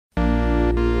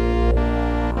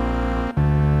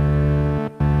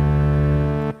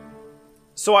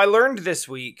So I learned this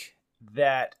week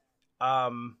that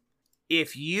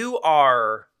if you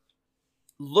are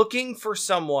looking for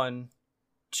someone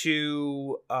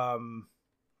to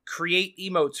create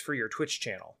emotes for your Twitch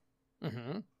channel,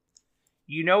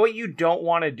 you know what you don't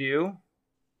want to do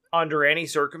under any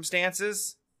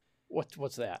circumstances?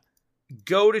 What's that?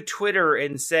 Go to Twitter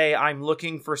and say, I'm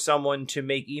looking for someone to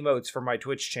make emotes for my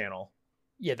Twitch channel.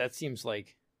 Yeah, that seems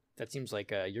like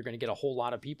you're going to get a whole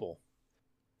lot of people.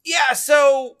 Yeah,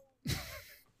 so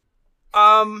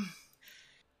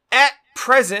at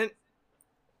present,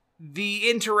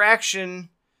 the interaction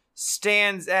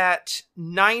stands at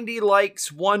 90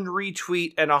 likes, 1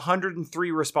 retweet, and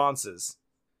 103 responses.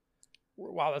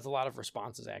 Wow, that's a lot of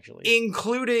responses, actually.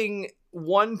 Including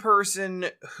one person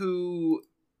who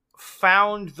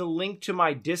found the link to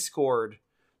my Discord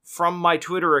from my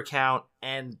Twitter account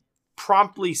and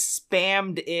promptly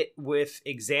spammed it with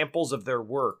examples of their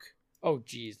work. Oh,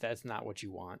 geez, that's not what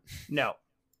you want. No.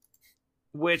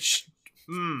 Which,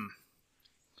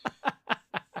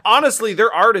 honestly,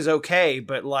 their art is okay,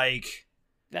 but, like...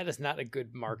 That is not a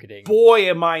good marketing. Boy,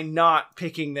 am I not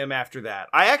picking them after that.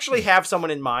 I actually have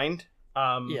someone in mind.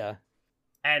 Yeah.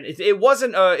 And it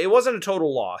wasn't a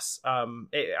total loss.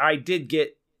 I did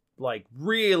get, like,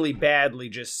 really badly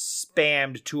just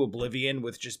spammed to oblivion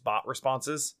with just bot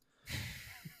responses.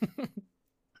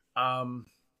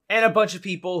 And a bunch of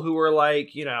people who were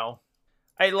like, you know,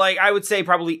 I would say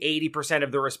probably 80%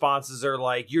 of the responses are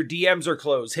like, your DMs are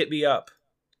closed, hit me up.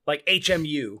 Like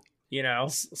HMU, you know?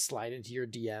 Slide into your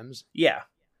DMs. Yeah.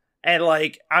 And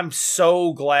like, I'm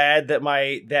so glad that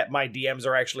my DMs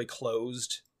are actually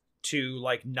closed to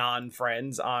like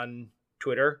non-friends on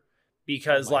Twitter.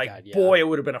 Because boy, it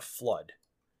would have been a flood.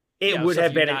 It would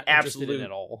have been an absolute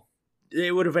at all.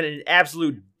 It would have been an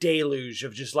absolute deluge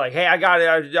of just like, hey, I got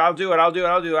it. I'll do it.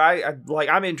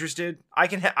 I'm interested. I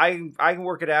can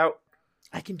work it out.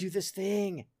 I can do this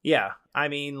thing. Yeah. I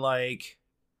mean, like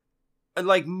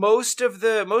most of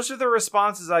the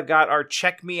responses I've got are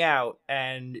check me out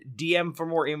and DM for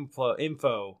more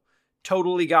info.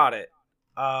 Totally got it.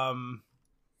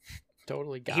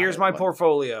 Totally got it. Here's my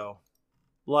portfolio.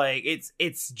 Like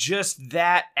it's just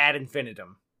that ad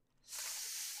infinitum.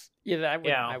 Yeah,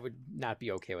 I would not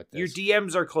be okay with this. Your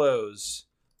DMs are closed.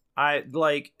 I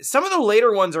like some of the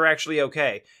later ones are actually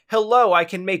okay. Hello, I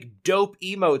can make dope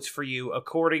emotes for you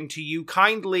according to you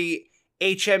kindly.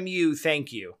 HMU,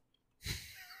 thank you.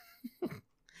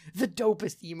 The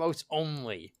dopest emotes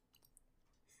only.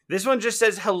 This one just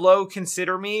says hello,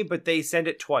 consider me, but they send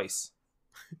it twice.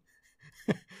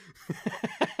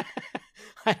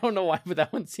 I don't know why, but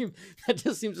that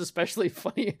just seems especially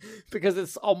funny because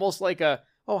it's almost like a,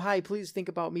 oh, hi, please think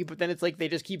about me. But then it's like they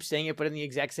just keep saying it, but in the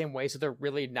exact same way. So they're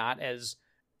really not as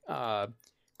quiet.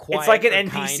 It's like an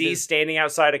NPC standing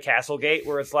outside a castle gate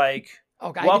where it's like,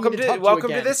 oh, God, welcome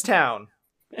to this town.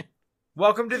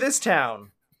 Welcome to this town.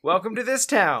 Welcome to this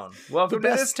town. Welcome to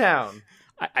this town.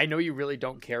 I know you really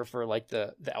don't care for like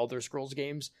the Elder Scrolls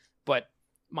games, but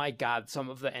my God, some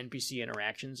of the NPC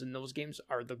interactions in those games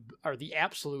are the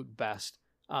absolute best.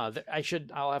 I'll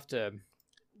have to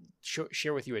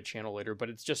share with you a channel later, but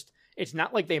it's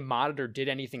not like they modded or did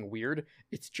anything weird.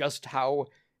 It's just how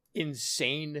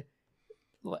insane,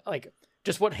 like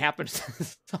just what happens to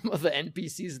some of the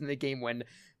NPCs in the game when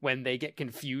they get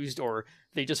confused or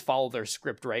they just follow their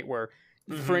script, right? Where,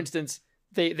 for instance,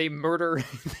 they murder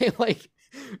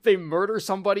they murder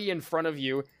somebody in front of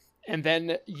you. And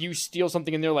then you steal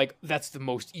something and they're like, that's the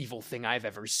most evil thing I've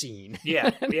ever seen. Yeah.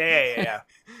 Really,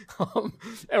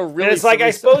 and it's like,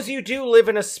 I suppose you do live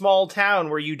in a small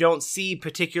town where you don't see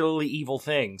particularly evil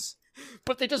things.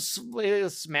 But they just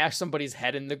smash somebody's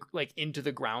head into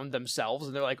the ground themselves.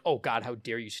 And they're like, oh God, how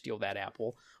dare you steal that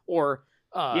apple? Or,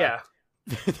 you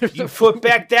put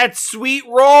back that sweet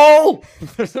roll!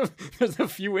 There's a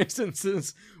few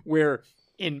instances where...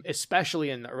 especially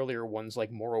in the earlier ones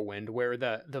like Morrowind, where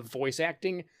the voice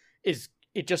acting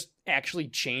it just actually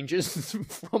changes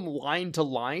from line to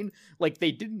line. Like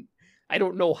I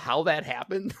don't know how that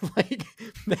happened. Like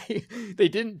they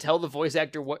didn't tell the voice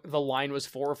actor what the line was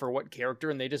for what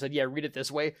character, and they just said, yeah, read it this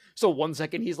way. So 1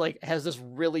 second he's like has this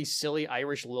really silly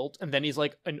Irish lilt, and then he's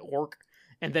like an orc,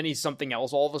 and then he's something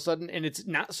else all of a sudden, and it's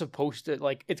not supposed to,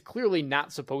 like, it's clearly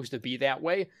not supposed to be that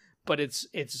way, but it's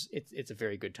a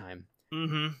very good time.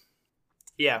 Mm-hmm.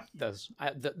 Yeah.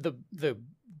 The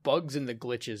bugs and the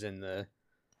glitches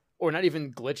or not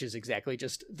even glitches exactly,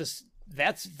 just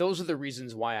those are the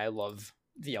reasons why I love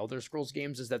the Elder Scrolls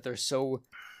games, is that they're so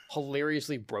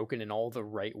hilariously broken in all the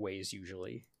right ways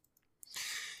usually.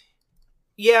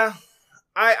 Yeah.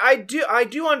 I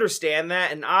do understand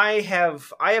that, and I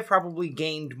have probably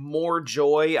gained more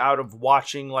joy out of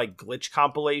watching like glitch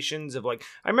compilations of like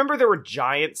I remember there were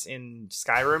giants in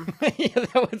Skyrim. Yeah,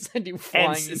 that would send you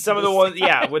flying. And some of the ones,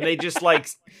 yeah, when they just like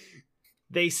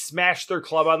they smash their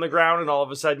club on the ground, and all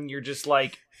of a sudden you're just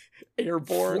like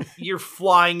airborne. You're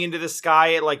flying into the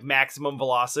sky at like maximum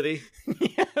velocity,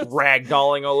 yes.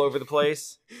 Ragdolling all over the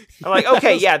place. I'm like,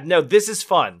 okay, yeah, no, this is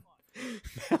fun.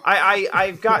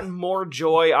 I've gotten more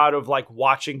joy out of like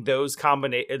watching those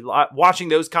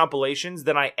compilations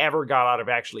than I ever got out of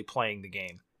actually playing the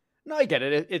game. No, I get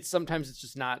it. It's sometimes it's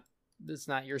just not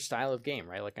your style of game,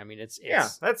 right? Like, I mean, it's yeah,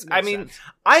 that's. I mean, sense.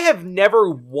 I have never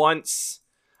once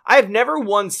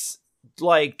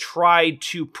like tried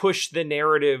to push the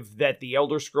narrative that the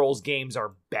Elder Scrolls games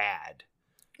are bad.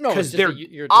 No, because they're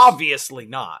obviously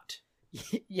not.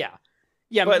 Yeah,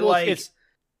 but well, like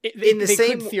they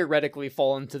could theoretically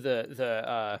fall into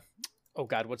the oh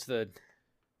god, what's the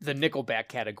Nickelback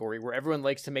category, where everyone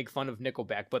likes to make fun of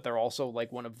Nickelback, but they're also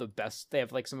like one of the best. They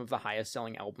have like some of the highest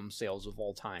selling album sales of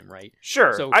all time, right?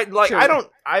 Sure. So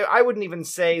I wouldn't even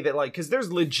say that, like, because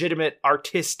there's legitimate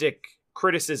artistic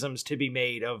criticisms to be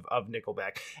made of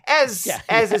Nickelback, as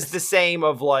is the same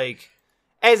of like,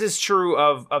 as is true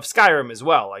of Skyrim as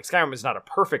well. Like, Skyrim is not a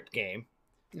perfect game,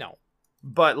 no,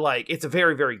 but like it's a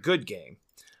very, very good game.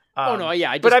 Oh no,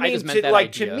 yeah, I just meant that like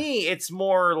idea. To me, it's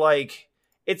more like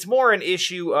it's more an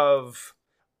issue of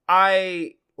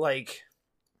a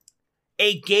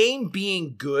game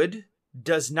being good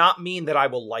does not mean that I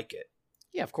will like it.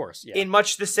 Yeah, of course. Yeah. In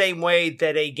much the same way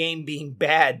that a game being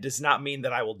bad does not mean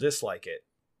that I will dislike it.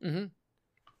 Mm-hmm.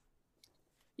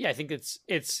 Yeah, I think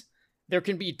it's there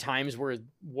can be times where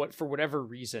for whatever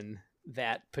reason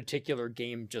that particular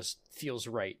game just feels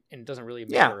right, and it doesn't really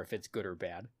matter if it's good or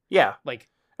bad. Yeah, like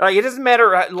it doesn't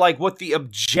matter like what the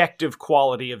objective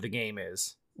quality of the game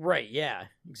is. Right. Yeah.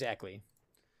 Exactly.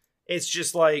 It's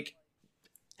just like,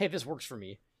 hey, this works for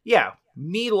me. Yeah,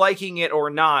 me liking it or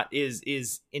not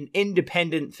is an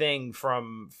independent thing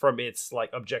from its like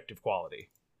objective quality,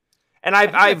 and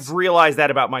I've realized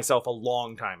that about myself a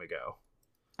long time ago.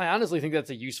 I honestly think that's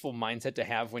a useful mindset to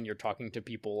have when you're talking to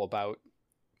people about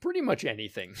pretty much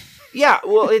anything. Yeah,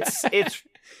 well,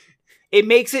 it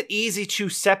makes it easy to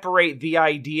separate the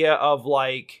idea of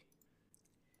like,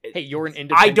 hey, you're an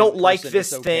independent I don't like person,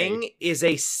 this okay. thing is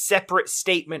a separate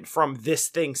statement from this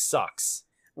thing sucks.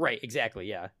 Right, exactly,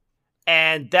 yeah.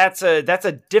 And that's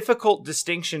a difficult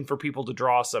distinction for people to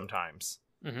draw sometimes.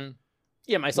 Mm-hmm.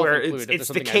 Yeah, myself where included. It's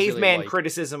the caveman really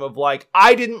criticism of like,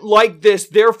 I didn't like this,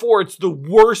 therefore it's the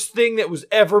worst thing that was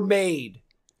ever made.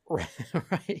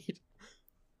 Right.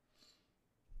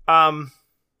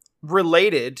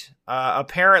 Related,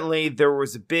 apparently there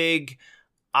was a big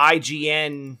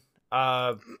IGN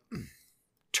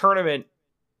tournament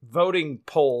voting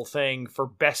poll thing for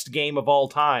best game of all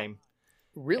time.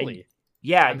 Really? And,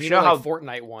 yeah, I mean, you know how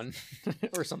Fortnite won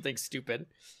or something stupid.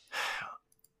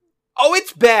 Oh,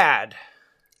 it's bad.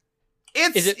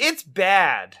 It's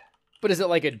bad. But is it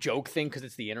like a joke thing because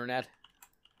it's the internet?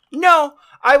 No,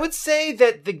 I would say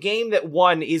that the game that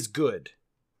won is good.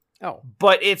 Oh.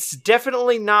 But it's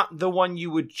definitely not the one you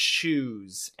would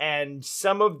choose. And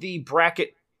some of the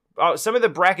bracket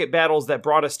battles that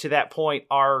brought us to that point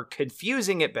are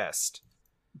confusing at best.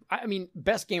 I mean,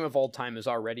 best game of all time is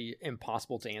already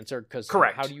impossible to answer because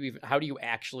correct. How do you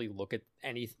actually look at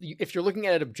anything? If you're looking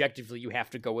at it objectively, you have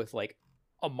to go with like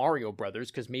a Mario Brothers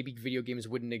because maybe video games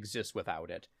wouldn't exist without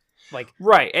it. Like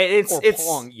right, it's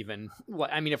Pong even.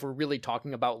 I mean, if we're really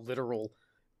talking about literal,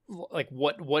 like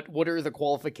what are the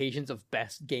qualifications of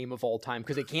best game of all time?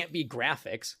 Because it can't be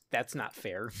graphics. That's not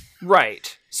fair.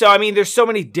 Right. So I mean, there's so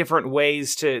many different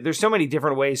ways to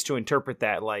interpret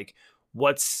that. Like,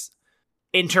 what's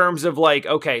in terms of like,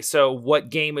 okay, so what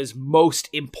game is most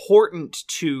important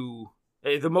to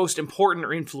the most important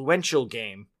or influential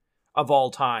game of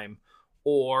all time,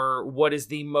 or what is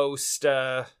the most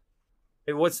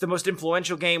what's the most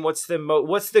influential game? What's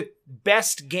the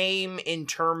best game in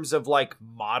terms of like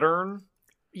modern?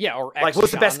 Yeah, or like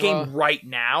what's the best game right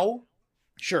now?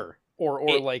 Sure, or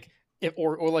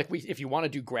if you want to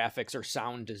do graphics or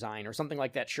sound design or something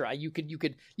like that, sure, you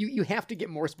have to get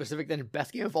more specific than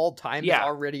best game of all time. Yeah. Is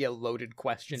already a loaded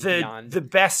question beyond the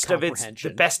best of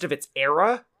its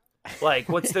era. Like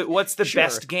what's the sure.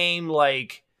 best game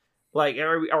like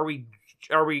are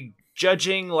we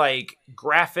judging like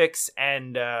graphics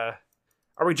and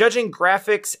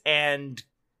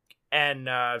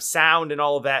sound and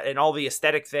all of that and all the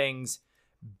aesthetic things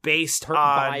based on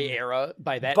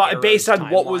by that based on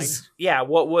timeline.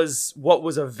 what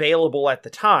was available at the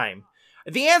time?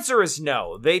 The answer is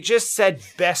no. They just said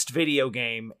best video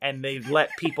game, and they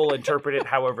let people interpret it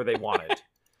however they wanted.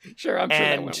 Sure, I'm sure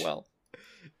that went well.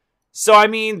 So, I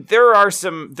mean, there's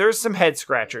some head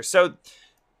scratchers. So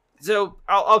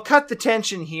I'll cut the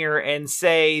tension here and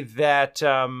say that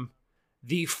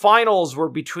the finals were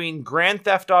between Grand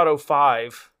Theft Auto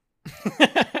 5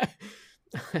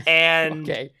 and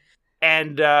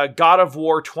God of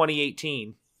War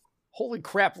 2018. Holy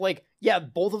crap! Like, yeah,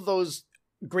 both of those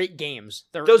great games.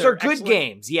 Those are good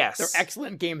games, yes. They're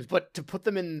excellent games, but to put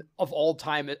them in of all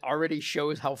time, it already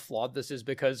shows how flawed this is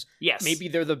because maybe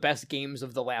they're the best games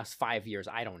of the last 5 years.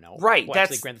 I don't know. Right. Well,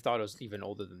 actually, Grand Theft Auto's even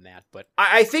older than that. But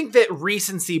I think that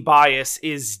recency bias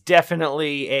is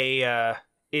definitely a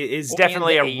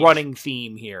running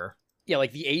theme here. Yeah,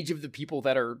 like the age of the people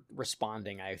that are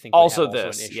responding, I think also an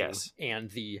issue. Yes.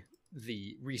 And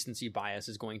the recency bias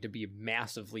is going to be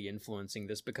massively influencing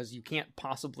this because you can't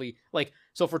possibly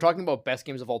so if we're talking about best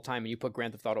games of all time and you put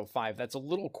Grand Theft Auto 5, that's a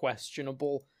little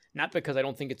questionable, not because I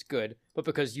don't think it's good, but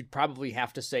because you'd probably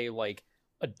have to say like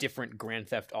a different Grand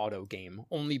Theft Auto game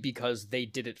only because they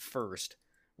did it first,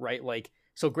 right? Like,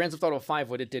 so Grand Theft Auto 5,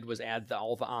 what it did was add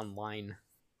all the online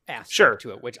aspect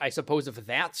to it, which I suppose if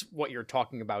that's what you're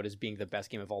talking about as being the best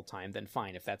game of all time, then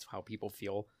fine. If that's how people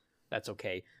feel, that's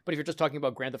okay. But if you're just talking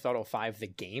about Grand Theft Auto 5, the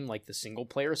game, like the single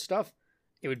player stuff,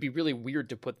 it would be really weird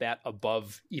to put that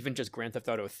above even just Grand Theft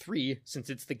Auto 3, since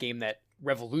it's the game that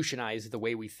revolutionized the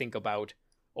way we think about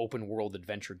open world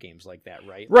adventure games like that,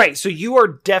 right? Right. So you are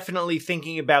definitely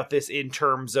thinking about this in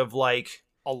terms of like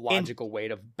a logical way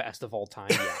to best of all time.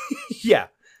 Yeah.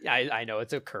 Yeah. I know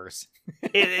it's a curse.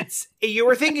 It's you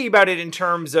were thinking about it in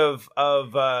terms of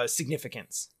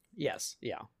significance. Yes.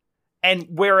 Yeah. And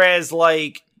whereas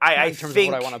like I think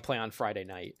of what I want to play on Friday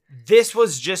night. This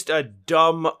was just a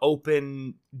dumb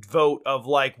open vote of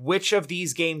like, which of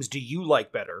these games do you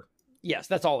like better? Yes,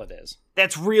 that's all it is.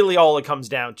 That's really all it comes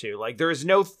down to. Like, there is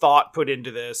no thought put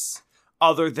into this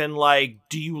other than like,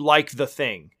 do you like the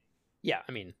thing? Yeah,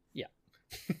 I mean, yeah.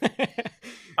 But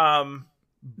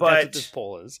that's what this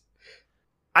poll is.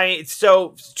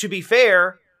 So to be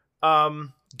fair,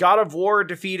 God of War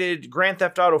defeated Grand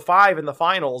Theft Auto 5 in the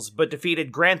finals, but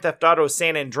defeated Grand Theft Auto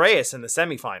San Andreas in the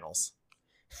semifinals.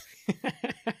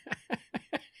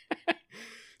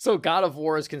 So God of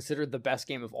War is considered the best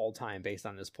game of all time based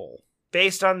on this poll.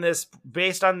 Based on this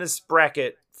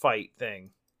bracket fight thing.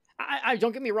 I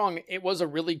don't get me wrong, it was a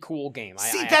really cool game.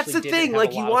 See, that's the thing.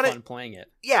 Like, you want fun playing it.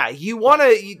 Yeah, you want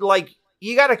to like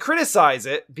you got to criticize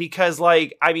it because,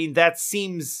 like, I mean, that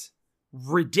seems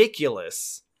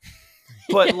ridiculous.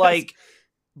 But yes. like,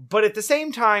 but at the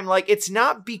same time, like, it's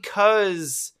not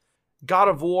because God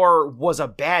of War was a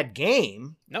bad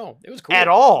game. No, it was cool at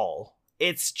all.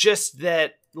 It's just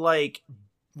that, like,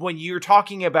 when you're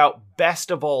talking about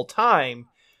best of all time,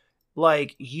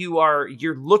 like,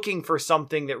 you're looking for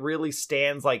something that really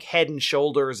stands like head and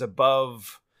shoulders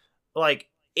above, like,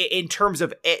 in terms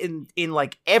of in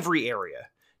like every area,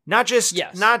 not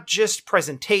just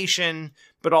presentation,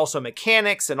 but also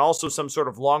mechanics and also some sort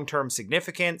of long-term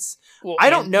significance. Well, I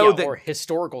don't know that, or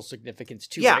historical significance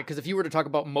too. Yeah, right? Because if you were to talk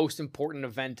about most important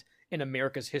event in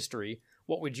America's history,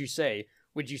 what would you say?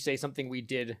 Would you say something we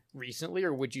did recently,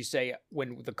 or would you say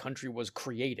when the country was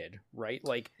created? Right?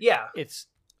 Like, yeah, it's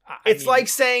like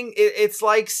saying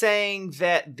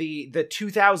that the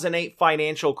 2008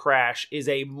 financial crash is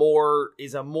a more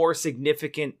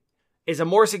significant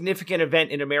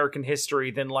event in American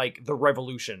history than like the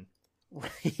Revolution.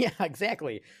 Yeah,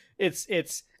 exactly.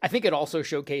 It's I think it also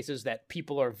showcases that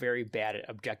people are very bad at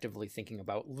objectively thinking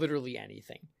about literally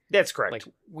anything. That's correct. Like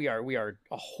we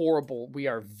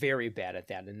are very bad at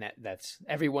that, and that's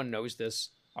everyone knows this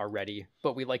already,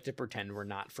 but we like to pretend we're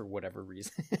not for whatever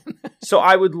reason. So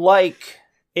I would like,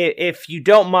 if you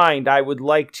don't mind,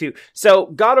 so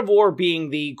God of War being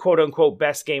the quote-unquote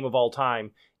best game of all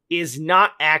time is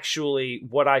not actually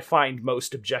what I find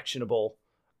most objectionable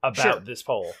about this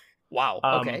poll. Wow,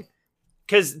 okay.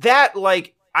 Because that,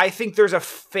 like, I think there's a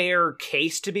fair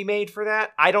case to be made for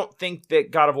that. I don't think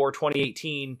that God of War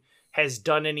 2018 has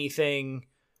done anything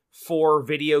for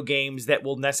video games that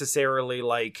will necessarily,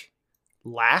 like,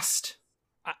 last.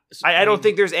 I don't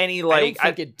think there's any, like... I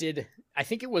don't think it did. I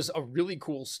think it was a really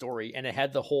cool story, and it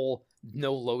had the whole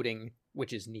no loading,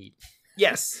 which is neat.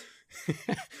 Yes.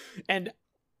 And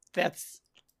that's...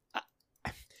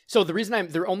 So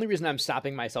the only reason I'm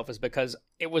stopping myself is because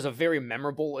it was a very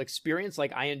memorable experience.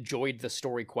 Like, I enjoyed the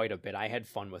story quite a bit. I had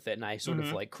fun with it, and I sort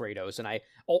of like Kratos. And I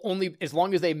only as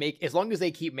long as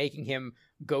they keep making him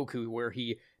Goku, where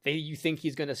you think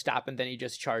he's going to stop and then he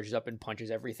just charges up and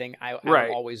punches everything. I'll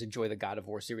always enjoy the God of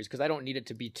War series because I don't need it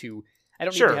to be too I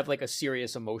don't need to have like a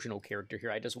serious emotional character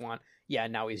here. I just want,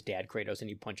 now he's Dad Kratos and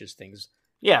he punches things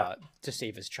to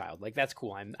save his child. Like, that's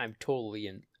cool. I'm totally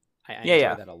in. I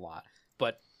enjoy that a lot.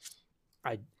 But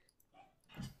I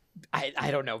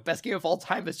don't know. Best game of all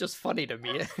time is just funny to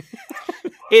me.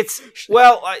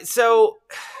 So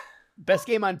best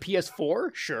game on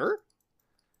PS4, sure.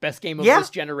 Best game of this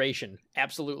generation,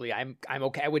 absolutely. I'm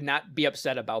okay. I would not be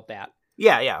upset about that.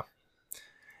 Yeah.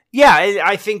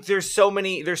 I think there's so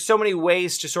many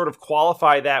ways to sort of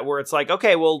qualify that, where it's like,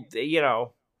 okay, well,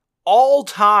 all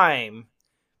time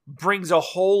brings a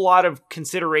whole lot of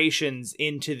considerations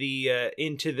into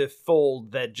the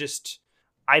fold that just,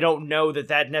 I don't know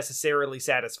that necessarily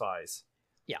satisfies.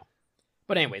 Yeah.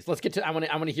 But anyways, let's get to, I want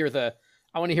to hear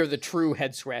the true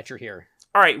head scratcher here.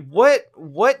 All right,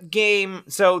 what game?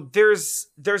 So there's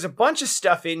a bunch of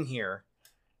stuff in here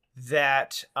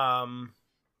that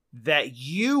that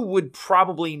you would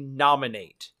probably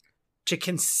nominate to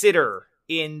consider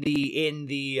in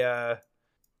the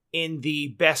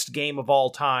best game of all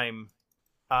time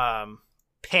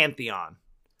pantheon.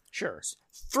 Sure.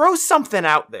 Throw something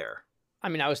out there. I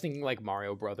mean, I was thinking like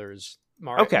Mario Brothers,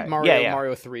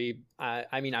 Mario 3.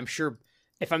 I mean, I'm sure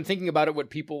if I'm thinking about it,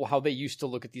 how they used to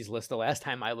look at these lists, the last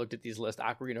time I looked at these lists,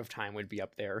 Ocarina of Time would be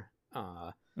up there.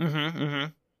 I'd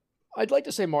like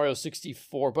to say Mario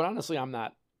 64, but honestly, I'm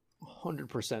not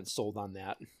 100% sold on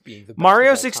that being the best.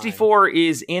 Mario 64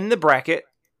 is in the bracket.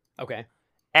 Okay.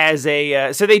 As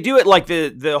a so they do it like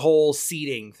the whole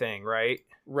seeding thing, right?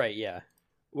 Right, yeah.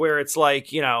 Where it's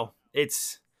like,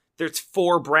 there's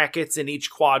 4 brackets in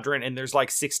each quadrant, and there's like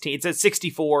 16. It's a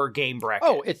 64 game bracket.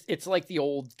 Oh, it's like the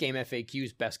old Game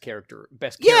FAQ's best character of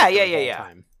all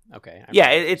time. Okay.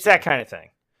 It's that kind of thing.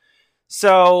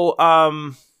 So,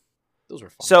 those are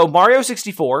fun. So Mario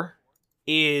 64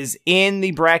 is in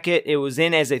the bracket. It was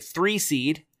in as a 3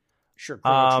 seed. Sure,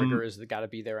 Chrono Trigger has got to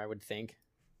be there, I would think.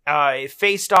 It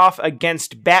faced off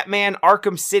against Batman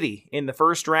Arkham City in the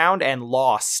first round and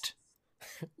lost.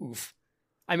 Oof.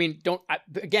 I mean,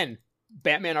 again,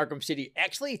 Batman Arkham City.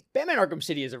 Actually, Batman Arkham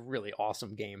City is a really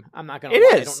awesome game. I'm not gonna lie.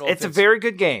 It is. I don't know it's a very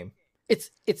good game.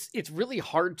 It's really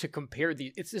hard to compare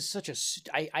these. It's just such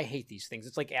I hate these things.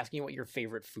 It's like asking what your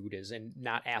favorite food is and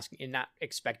not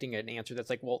expecting an answer that's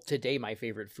like, well, today my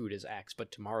favorite food is X, but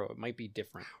tomorrow it might be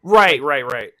different. Right.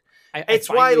 It's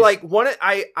why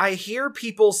I hear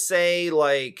people say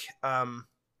like,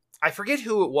 I forget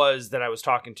who it was that I was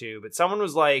talking to, but someone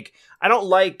was like, I don't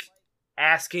like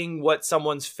asking what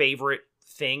someone's favorite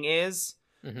thing is,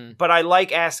 but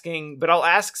I'll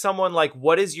ask someone like,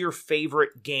 what is your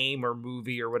favorite game or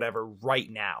movie or whatever right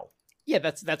now? Yeah,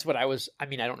 that's what I was. I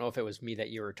mean, I don't know if it was me that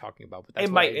you were talking about, but that's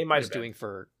it what I was doing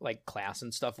for like class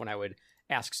and stuff when I would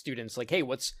ask students like, hey,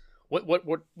 what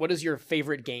is your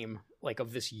favorite game like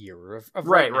of this year or of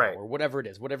right now, or whatever it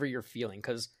is, whatever you're feeling,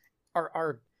 because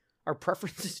our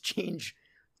preferences change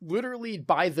literally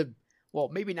by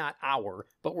maybe not hour,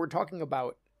 but we're talking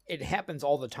about, it happens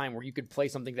all the time where you could play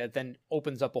something that then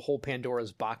opens up a whole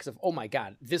Pandora's box of, oh my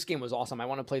god, this game was awesome, I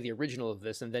want to play the original of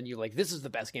this, and then you like, this is the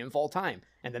best game of all time,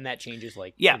 and then that changes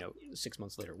 6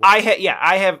 months later. I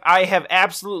have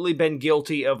absolutely been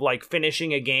guilty of like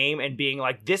finishing a game and being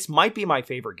like, this might be my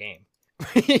favorite game.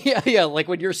 yeah, like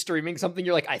when you're streaming something,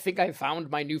 you're like, I think I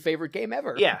found my new favorite game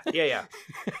ever. Yeah.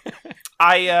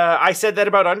 I said that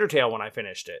about Undertale when I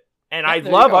finished it. And I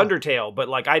love Undertale, but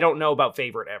like I don't know about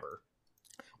favorite ever.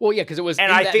 Well, yeah, because it was,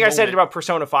 and I think I said it about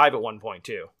Persona 5 at one point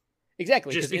too.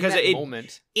 Exactly, just because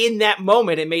in that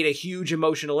moment it made a huge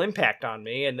emotional impact on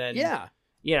me, and then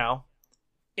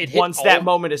once that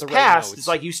moment has passed, it's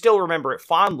like you still remember it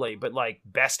fondly, but like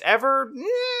best ever.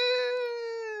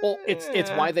 Well,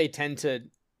 it's why they tend to,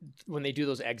 when they do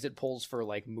those exit polls for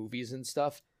like movies and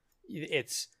stuff,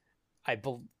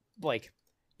 like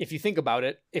if you think about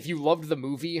it, if you loved the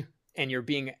movie and you're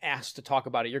being asked to talk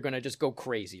about it, you're going to just go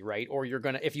crazy, right? Or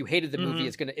if you hated the movie,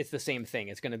 it's the same thing.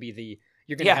 It's going to be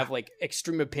you're going to have like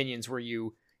extreme opinions where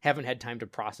you haven't had time to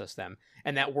process them.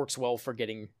 And that works well for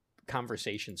getting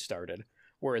conversation started,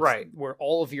 where it's where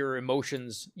all of your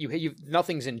emotions, you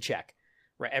nothing's in check,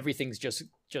 right? Everything's just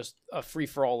a free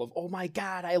for all of, oh my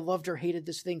God, I loved or hated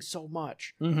this thing so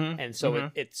much. And so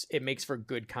it makes for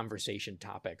good conversation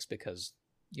topics because,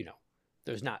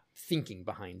 there's not thinking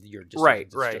behind your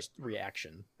decisions. It's just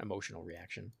reaction, emotional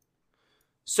reaction.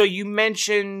 So you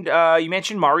mentioned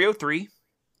Mario 3.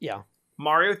 Yeah.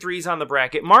 Mario 3's on the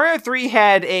bracket. Mario 3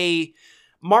 had a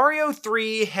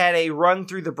run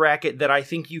through the bracket that I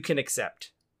think you can accept.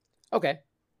 Okay.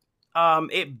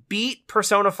 It beat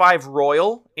Persona 5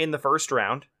 Royal in the first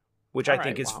round, which I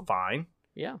think is fine.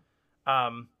 Yeah.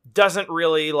 Doesn't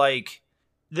really like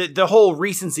the whole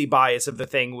recency bias of the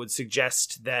thing would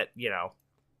suggest that, you know,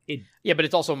 yeah, but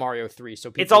it's also Mario 3, so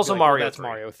people it's also like, Mario. That's 3.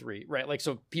 Mario 3, right? Like,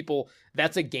 so people,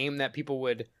 that's a game that people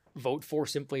would vote for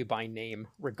simply by name,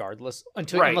 regardless,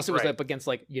 unless it was up against,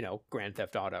 like, you know, Grand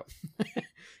Theft Auto,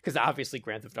 because obviously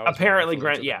Grand Theft Auto apparently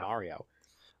Mario.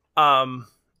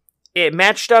 It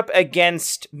matched up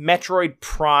against Metroid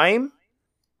Prime,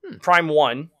 Prime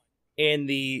 1 in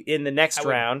the next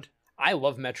round. I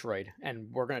love Metroid,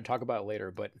 and we're going to talk about it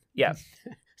later, but yeah.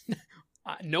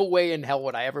 No way in hell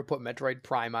would I ever put Metroid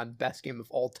Prime on best game of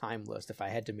all time list if I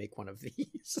had to make one of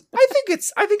these. I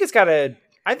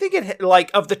think it like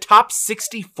of the top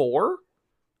 64,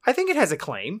 I think it has a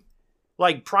claim.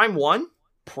 Like Prime 1?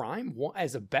 Prime 1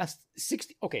 as a best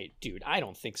 60. Okay, dude, I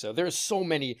don't think so. There's so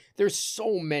many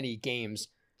games.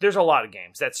 There's a lot of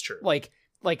games. That's true. Like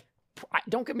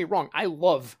don't get me wrong, I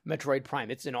love Metroid Prime.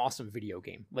 It's an awesome video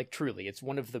game. Like, truly, it's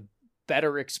one of the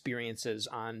better experiences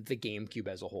on the GameCube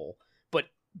as a whole. But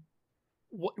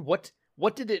what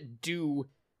did it do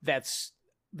that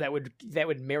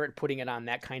would merit putting it on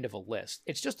that kind of a list?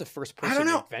 It's just a first person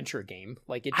adventure game.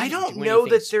 Like, it didn't do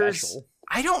anything special.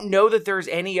 I don't know that there's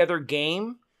any other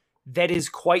game that is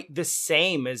quite the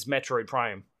same as Metroid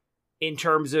Prime in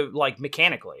terms of, like,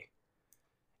 mechanically.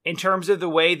 In terms of the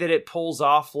way that it pulls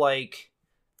off, like,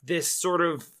 this sort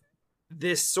of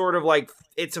like,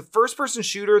 it's a first person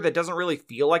shooter that doesn't really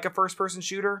feel like a first person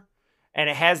shooter. And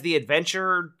it has the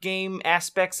adventure game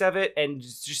aspects of it, and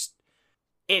just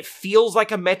it feels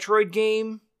like a Metroid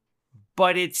game,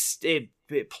 but it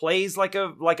plays like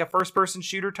a first person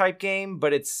shooter type game,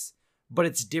 but it's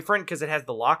different because it has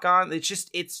the lock on.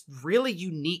 It's really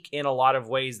unique in a lot of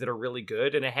ways that are really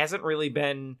good, and it hasn't really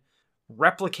been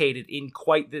replicated in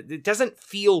it doesn't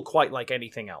feel quite like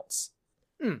anything else.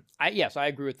 Yes, I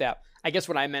agree with that. I guess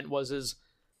what I meant was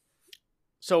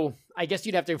so I guess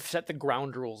you'd have to set the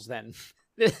ground rules then.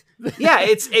 Yeah,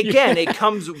 it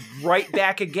comes right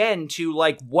back again to,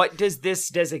 like, what does this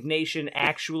designation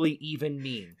actually even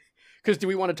mean? Because do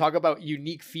we want to talk about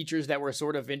unique features that were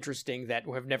sort of interesting that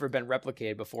have never been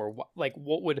replicated before? Like,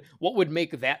 what would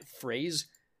make that phrase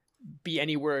be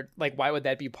anywhere? Like, why would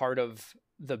that be part of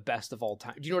the best of all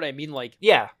time? Do you know what I mean? Like,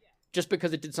 yeah, just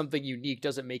because it did something unique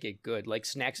doesn't make it good. Like,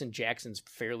 Snacks and Jackson's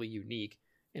fairly unique,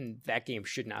 and that game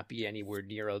should not be anywhere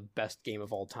near a best game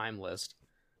of all time list.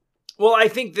 Well, I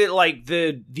think that, like,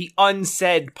 the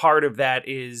unsaid part of that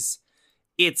is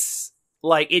it's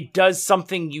like it does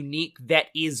something unique that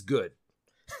is good.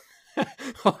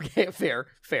 Okay,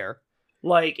 fair.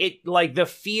 Like the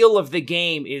feel of the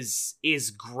game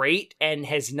is great and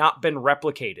has not been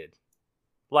replicated.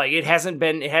 Like, it hasn't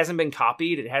been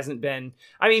copied. It hasn't been.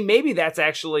 I mean, maybe that's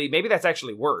actually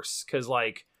worse because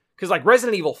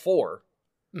Resident Evil 4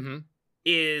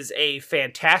 is a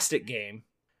fantastic game,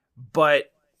 but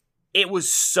it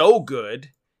was so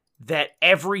good that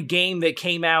every game that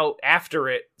came out after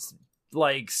it,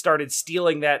 like, started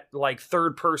stealing that, like,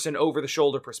 third person over the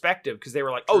shoulder perspective because they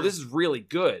were like, "Oh, this is really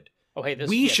good. Oh, hey,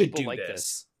 we should do like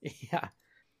this." Yeah.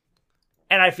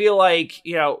 And I feel like,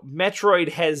 you know, Metroid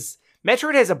has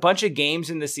a bunch of games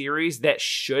in the series that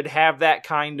should have that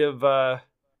kind of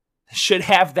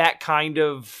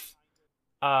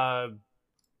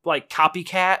like,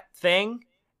 copycat thing,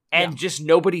 and just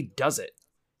nobody does it.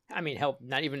 I mean, hell,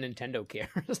 not even Nintendo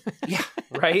cares. Yeah,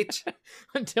 right.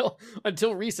 until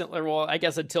recently, well, I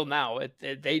guess until now,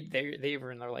 they're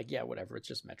like, yeah, whatever, it's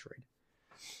just Metroid.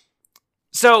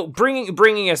 So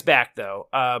bringing us back though,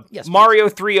 yes, Mario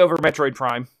 3 over Metroid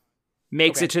Prime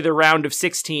makes it to the round of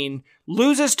 16,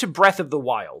 loses to Breath of the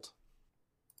Wild.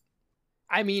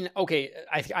 I mean, okay,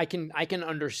 I can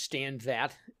understand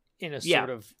that in a sort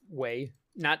of way.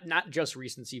 Not just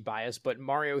recency bias, but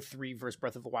Mario 3 versus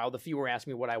Breath of the Wild. If you were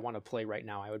asking me what I want to play right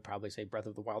now, I would probably say Breath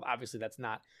of the Wild. Obviously, that's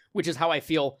not, which is how I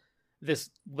feel this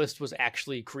list was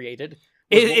actually created.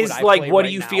 It is like, what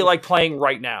do you feel like playing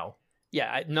right now?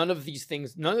 Yeah, none of these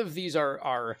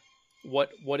are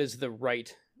what is the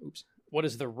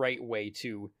right way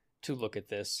to look at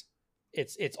this.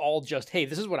 It's all just, hey,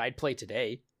 this is what I'd play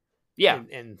today. Yeah.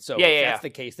 And so if that's the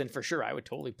case, then for sure I would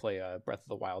totally play Breath of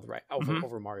the Wild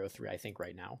over Mario 3, I think,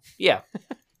 right now. Yeah.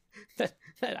 that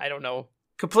I don't know.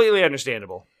 Completely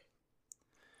understandable.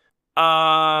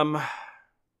 So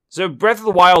Breath of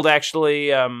the Wild actually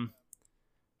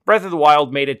Breath of the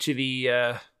Wild made it to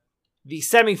the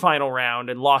semifinal round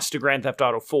and lost to Grand Theft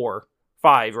Auto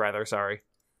 5 rather, sorry.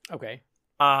 Okay.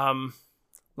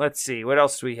 Let's see, what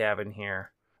else do we have in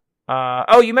here?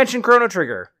 You mentioned Chrono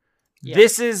Trigger. Yeah.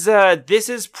 This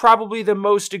is probably the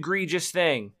most egregious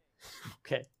thing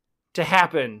to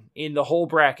happen in the whole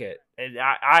bracket. And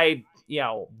I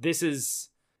this is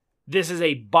this is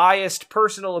a biased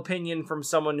personal opinion from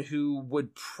someone who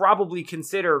would probably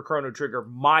consider Chrono Trigger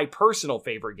my personal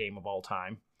favorite game of all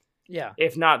time. Yeah.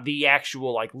 If not the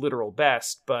actual, like, literal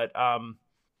best. But,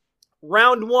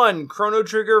 round 1, Chrono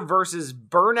Trigger versus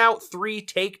Burnout 3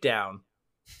 Takedown.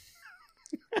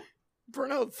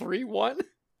 Burnout 3-1?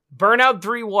 Burnout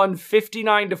 3-1,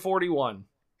 59-41.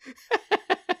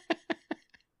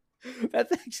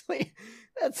 That's actually...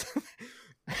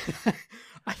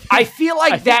 I feel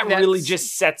like that really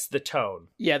just sets the tone.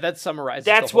 Yeah, that summarizes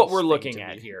That's the whole what we're thing looking to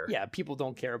at me. here. Yeah, people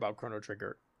don't care about Chrono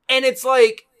Trigger. And it's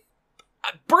like,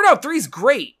 Burnout 3 is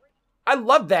great. I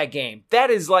love that game.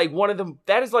 That is like one of the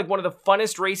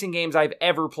funnest racing games I've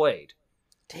ever played.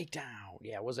 Takedown.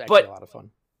 Yeah, it was actually a lot of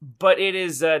fun. But it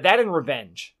is that and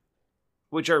Revenge,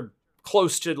 which are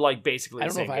close to like basically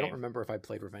the same game. I don't remember if I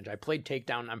played Revenge. I played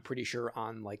Takedown, I'm pretty sure,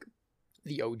 on like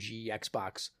the OG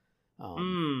Xbox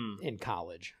in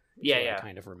college. Yeah. I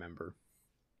kind of remember.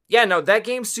 Yeah, no, that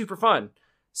game's super fun.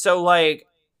 So like,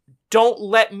 don't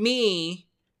let me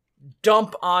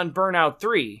dump on Burnout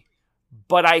 3,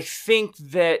 but I think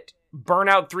that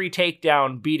Burnout 3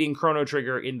 Takedown beating Chrono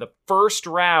Trigger in the first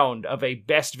round of a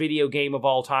best video game of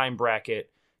all time bracket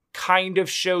kind of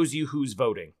shows you who's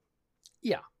voting.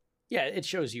 Yeah, it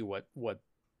shows you what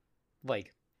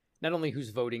like, not only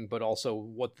who's voting, but also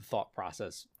what the thought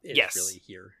process is really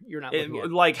here. You're not looking at...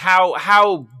 like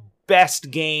how best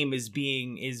game is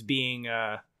being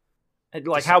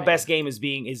like how best game is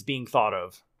being thought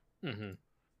of.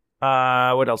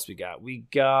 Mm-hmm. What else we got? We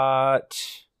got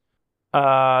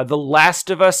The Last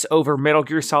of Us over Metal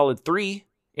Gear Solid 3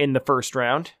 in the first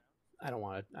round. I don't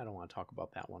want to talk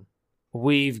about that one.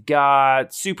 We've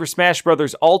got Super Smash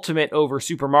Bros. Ultimate over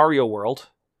Super Mario World,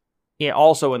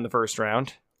 also in the first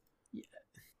round.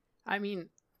 I mean,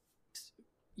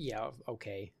 yeah,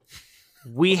 okay.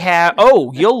 We have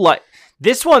you'll like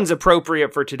this one's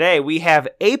appropriate for today. We have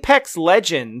Apex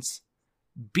Legends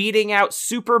beating out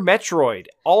Super Metroid,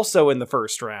 also in the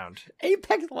first round.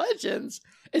 Apex Legends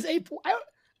isn't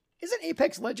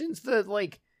Apex Legends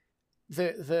the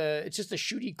it's just a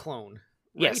shooty clone,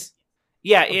 right? Yes.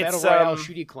 Yeah, it's Battle Royale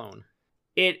shooty clone.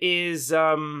 It is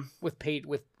with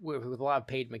a lot of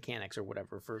paid mechanics or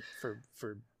whatever for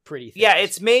pretty things. Yeah,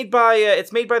 it's made by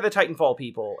the Titanfall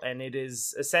people, and it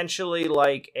is essentially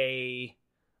like a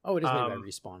it is made by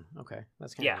Respawn. Okay,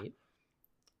 that's kind of neat.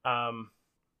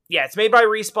 Yeah, it's made by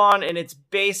Respawn, and it's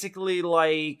basically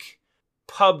like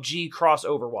PUBG cross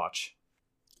Overwatch.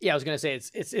 Yeah, I was gonna say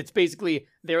it's basically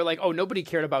they're like, oh, nobody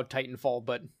cared about Titanfall,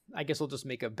 but I guess we'll just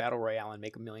make a battle royale and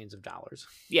make millions of dollars.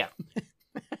 Yeah,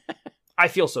 I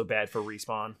feel so bad for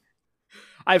Respawn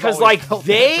because like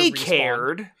they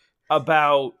care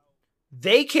about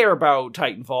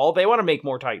Titanfall. They want to make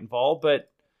more Titanfall,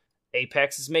 but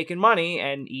Apex is making money,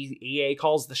 and EA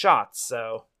calls the shots.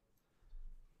 So,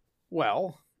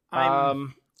 well,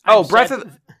 Breath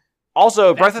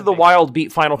of the Wild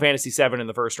beat Final Fantasy VII in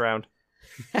the first round.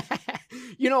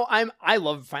 I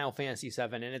love Final Fantasy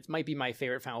VII, and it might be my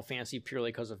favorite Final Fantasy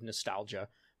purely because of nostalgia.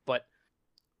 But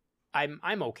I'm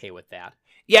okay with that.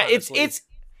 Yeah, honestly.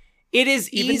 It is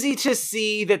easy to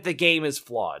see that the game is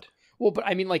flawed. Well, but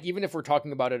I mean, like, even if we're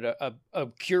talking about it, a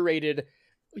curated,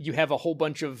 you have a whole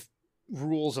bunch of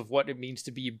rules of what it means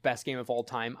to be best game of all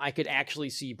time. I could actually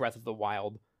see Breath of the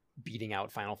Wild beating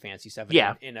out Final Fantasy VII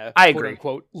in a quote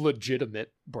unquote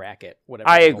legitimate bracket. Whatever.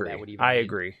 I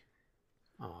agree.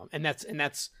 And that's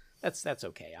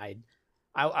okay.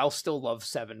 I'll still love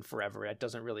 7 forever. It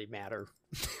doesn't really matter.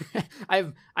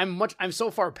 I'm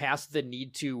so far past the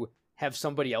need to have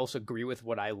somebody else agree with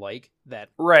what I like that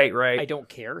right. I don't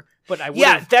care. But I would.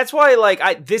 Yeah, that's why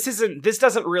this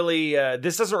doesn't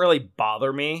really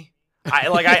bother me.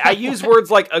 I use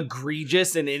words like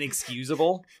egregious and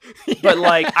inexcusable, but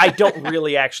like I don't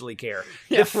really actually care.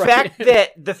 The fact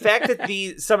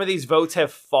that some of these votes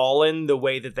have fallen the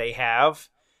way that they have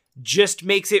just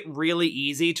makes it really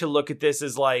easy to look at this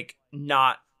as like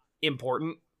not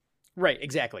important. Right,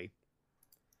 exactly.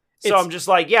 So I'm just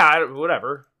like, yeah,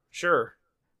 whatever. Sure.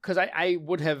 Because I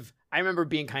remember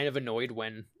being kind of annoyed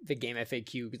when the game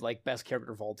FAQ, like, best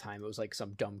character of all time, it was like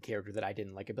some dumb character that I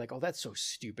didn't like. I'd be like, oh, that's so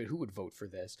stupid. Who would vote for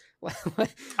this?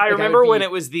 I remember when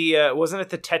it was wasn't it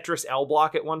the Tetris L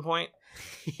block at one point?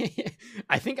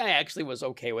 I think I actually was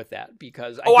okay with that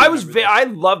because I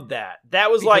loved that.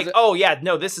 That was like, oh yeah,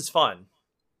 no, this is fun.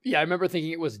 Yeah, I remember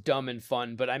thinking it was dumb and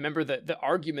fun, but I remember the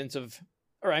arguments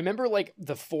I remember like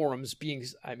the forums being,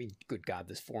 I mean, good God,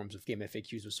 this forums of game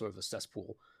FAQs was sort of a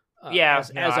cesspool.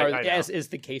 As is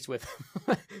the case with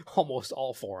almost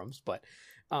all forums, but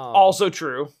also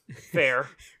true. Fair.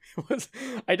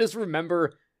 I just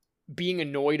remember being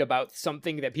annoyed about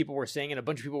something that people were saying and a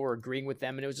bunch of people were agreeing with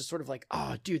them. And it was just sort of like,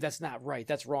 oh, dude, that's not right.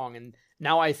 That's wrong. And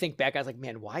now I think back, I was like,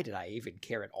 man, why did I even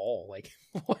care at all? Like,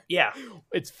 what? Yeah.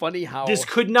 It's funny how this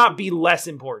could not be less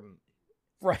important.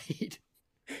 Right.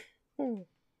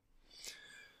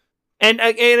 And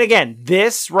again,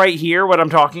 this right here, what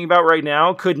I'm talking about right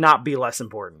now, could not be less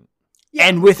important. Yeah,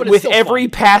 and with every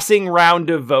passing round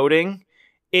of voting,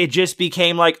 it just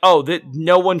became like, oh, that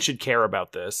no one should care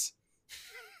about this.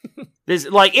 This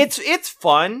like it's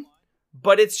fun,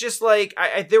 but it's just like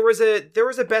there was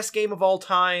a best game of all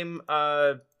time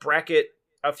bracket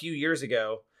a few years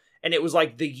ago, and it was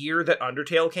like the year that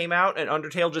Undertale came out, and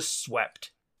Undertale just swept.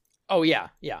 Oh yeah,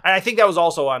 yeah. And I think that was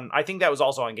also on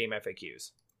Game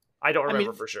FAQs. I don't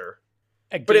remember for sure.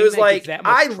 But it was like,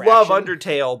 I love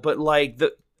Undertale, but like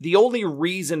the only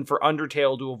reason for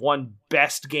Undertale to have won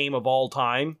best game of all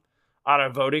time on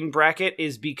a voting bracket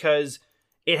is because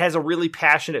it has a really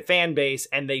passionate fan base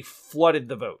and they flooded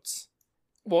the votes.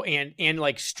 Well, and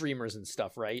like streamers and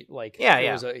stuff, right? Like,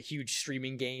 it was a huge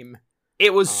streaming game.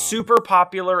 It was super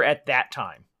popular at that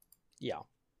time. Yeah.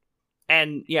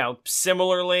 And,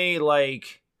 similarly,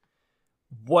 like,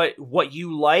 what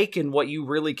you like and what you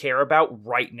really care about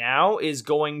right now is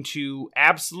going to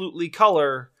absolutely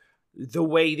color the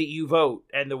way that you vote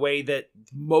and the way that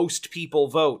most people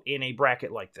vote in a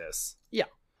bracket like this. Yeah.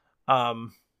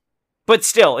 But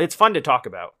still, it's fun to talk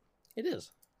about. It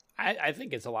is. I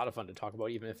think it's a lot of fun to talk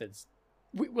about, even if it's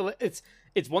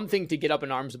one thing to get up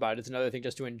in arms about. It's another thing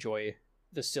just to enjoy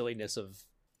the silliness of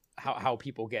how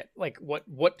people get, like, what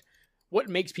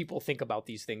makes people think about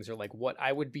these things, or like what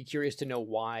I would be curious to know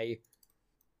why,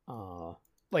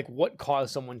 like what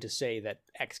caused someone to say that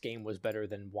X game was better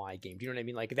than Y game. Do you know what I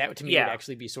mean? Like that to me would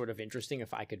actually be sort of interesting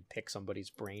if I could pick somebody's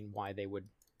brain why they would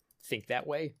think that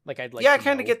way. Like I'd like. Yeah, I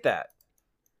kind of get that.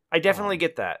 I definitely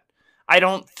get that. I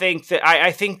don't think that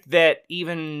I think that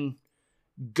even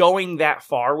going that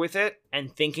far with it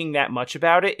and thinking that much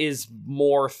about it is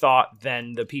more thought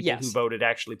than the people who voted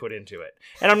actually put into it.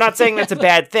 And I'm not saying that's a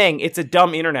bad thing. It's a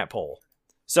dumb internet poll.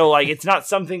 So like, it's not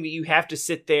something that you have to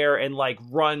sit there and like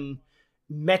run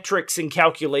metrics and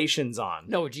calculations on.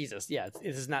 No, Jesus. Yeah.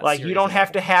 This is not like, you don't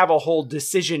have to have a whole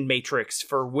decision matrix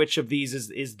for which of these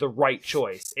is the right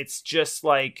choice. It's just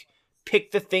like,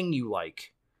 pick the thing you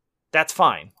like. That's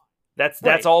fine.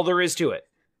 That's all there is to it.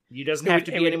 You doesn't have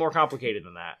to be any more complicated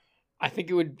than that. I think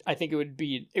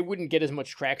it wouldn't get as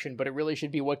much traction, but it really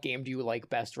should be, what game do you like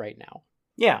best right now?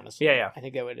 Yeah. Honestly. Yeah. I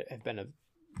think that would have been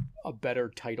a better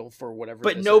title for whatever.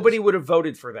 But nobody would have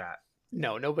voted for that.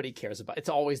 No, nobody cares about it. It's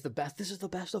always the best. This is the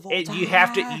best of all time.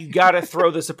 You gotta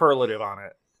throw the superlative on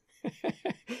it.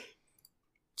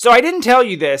 So I didn't tell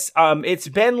you this. It's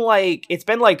been like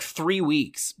 3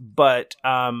 weeks, but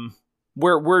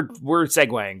we're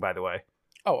segueing, by the way.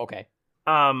 Oh, okay.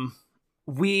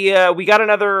 We got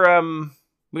another,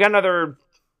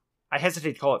 I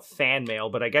hesitate to call it fan mail,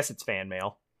 but I guess it's fan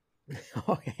mail.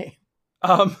 Okay.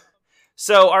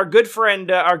 So our good friend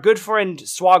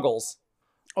Swoggles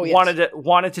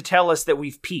wanted to tell us that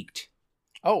we've peaked.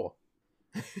 Oh.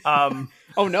 Oh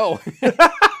no.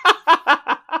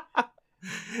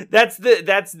 That's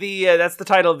the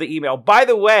title of the email. By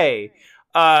the way,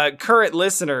 current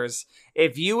listeners,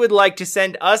 if you would like to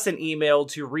send us an email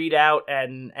to read out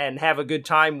and have a good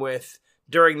time with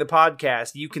during the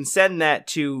podcast, you can send that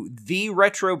to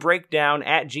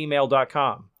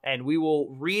theretrobreakdown@gmail.com, and we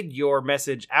will read your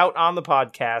message out on the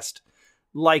podcast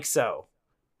like so.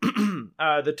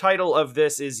 The title of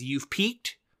this is You've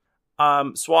Peaked.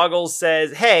 Swoggles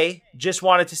says, hey, just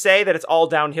wanted to say that it's all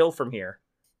downhill from here.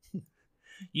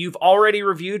 You've already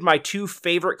reviewed my 2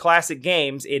 favorite classic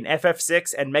games in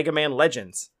FF6 and Mega Man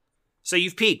Legends. So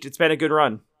you've peaked. It's been a good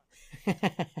run.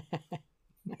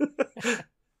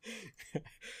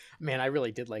 Man, I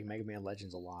really did like Mega Man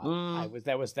Legends a lot.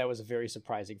 That was very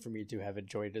surprising for me to have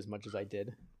enjoyed it as much as I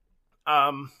did.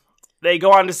 They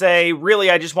go on to say,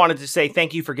 really, I just wanted to say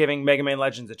thank you for giving Mega Man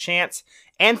Legends a chance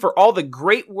and for all the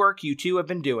great work you two have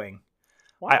been doing.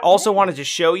 Wow. I also wanted to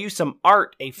show you some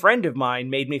art a friend of mine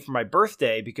made me for my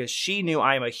birthday because she knew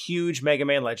I am a huge Mega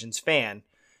Man Legends fan.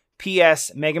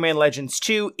 P.S. Mega Man Legends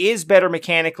 2 is better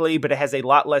mechanically, but it has a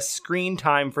lot less screen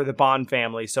time for the Bond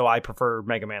family, so I prefer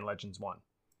Mega Man Legends 1.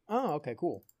 Oh, okay,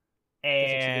 cool.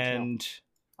 And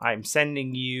I'm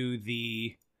sending you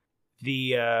the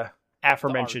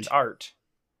aforementioned art.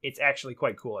 It's actually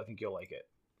quite cool. I think you'll like it.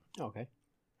 Okay.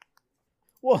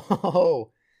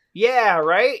 Whoa. Yeah,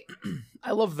 right?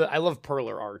 I love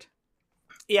perler art.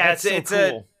 Yeah, it's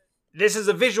cool. This is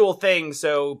a visual thing,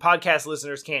 so podcast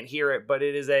listeners can't hear it, but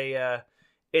it is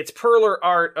it's perler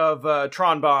art of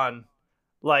Tron Bonne,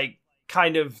 like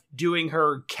kind of doing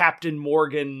her Captain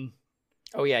Morgan.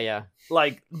 Oh yeah.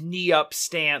 Like knee up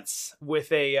stance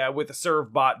with a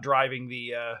serve bot driving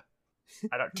the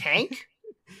tank.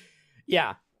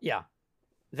 Yeah.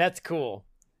 That's cool.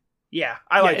 Yeah,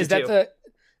 I like it too.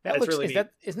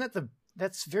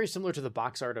 That's very similar to the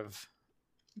box art of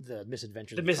the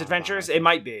Misadventures. The Misadventures, it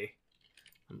might be.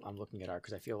 I'm looking at art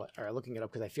because I feel looking it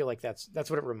up because I feel like that's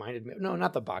what it reminded me. No,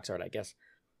 not the box art, I guess.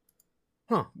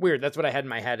 Huh, weird. That's what I had in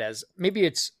my head as maybe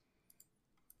it's.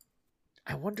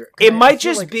 I wonder. It might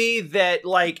just be that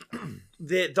like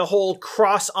the whole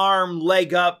cross arm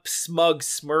leg up smug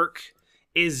smirk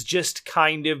is just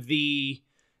kind of the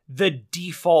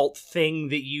default thing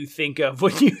that you think of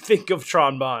when you think of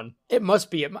Tron. It must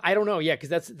be. I don't know. Yeah,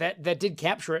 because that did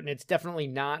capture it, and it's definitely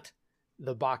not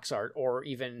the box art or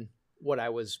even what I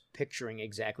was picturing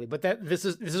exactly. But this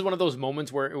is one of those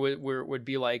moments where it would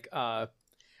be like,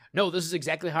 no, this is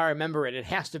exactly how I remember it. It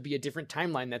has to be a different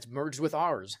timeline that's merged with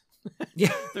ours.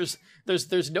 Yeah, there's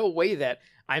no way that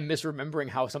I'm misremembering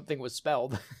how something was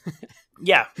spelled.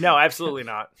 Yeah, no, absolutely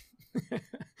not.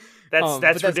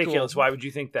 That's ridiculous. Cool. Why would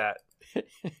you think that?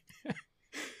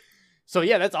 So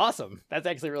yeah, that's awesome. That's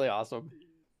actually really awesome.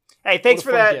 Hey, thanks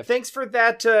for that. Gift. Thanks for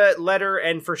that letter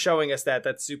and for showing us that.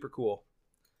 That's super cool.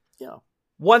 Yeah.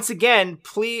 Once again,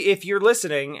 please, if you're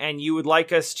listening and you would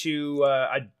like us to,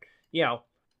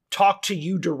 talk to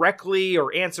you directly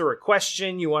or answer a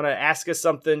question, you want to ask us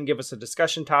something, give us a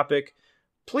discussion topic,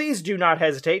 please do not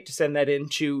hesitate to send that in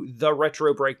to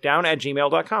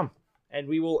theretrobreakdown@gmail.com. And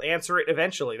we will answer it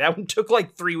eventually. That one took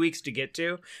like 3 weeks to get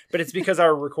to, but it's because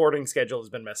our recording schedule has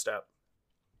been messed up.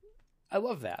 I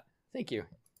love that. Thank you.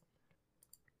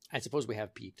 I suppose we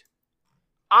have peaked.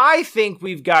 I think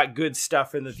we've got good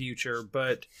stuff in the future,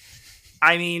 but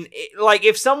I mean, like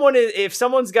if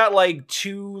someone's got like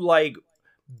two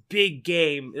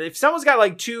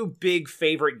big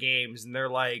favorite games and they're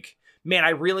like, man, I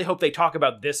really hope they talk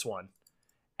about this one.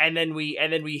 And then we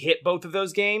hit both of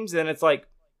those games, and it's like,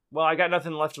 well, I got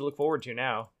nothing left to look forward to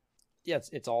now. Yeah,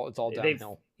 it's all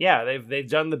downhill. They've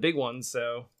done the big ones,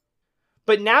 so.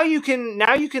 But now you can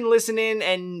listen in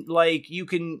and like you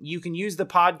can use the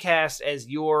podcast as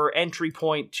your entry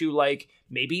point to like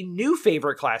maybe new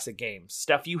favorite classic games,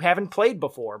 stuff you haven't played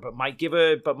before but might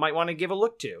want to give a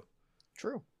look to.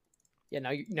 True. Yeah,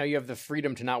 now you have the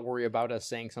freedom to not worry about us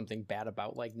saying something bad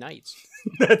about like Knights.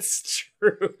 That's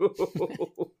true.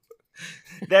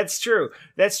 That's true.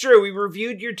 We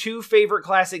reviewed your two favorite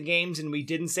classic games and we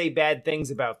didn't say bad things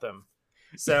about them.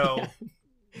 So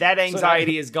that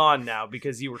anxiety is gone now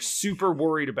because you were super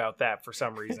worried about that for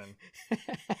some reason.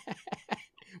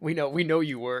 We know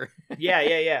you were.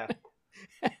 Yeah.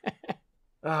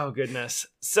 Oh goodness.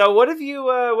 So what have you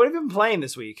been playing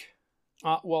this week?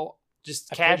 Well, just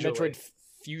I casually. played Metroid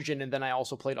Fusion, and then I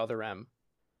also played Other M.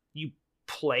 You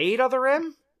played Other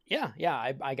M? Yeah.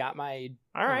 I got my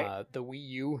the Wii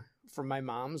U from my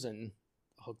mom's and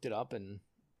hooked it up and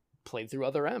played through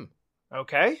Other M.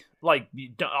 Okay, like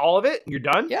all of it? You're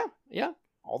done? Yeah,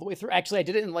 all the way through. Actually, I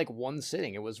did it in like one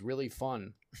sitting. It was really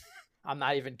fun. I'm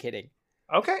not even kidding.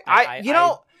 Okay,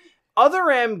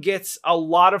 Other M gets a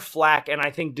lot of flack, and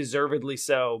I think deservedly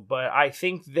so. But I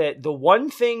think that the one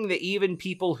thing that even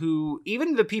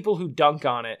the people who dunk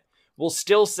on it will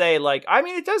still say, like, I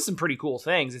mean, it does some pretty cool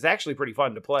things. It's actually pretty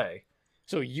fun to play.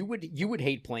 So you would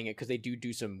hate playing it because they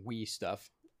do some Wii stuff.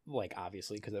 Like,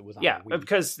 obviously, because it was on Wii.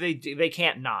 Because they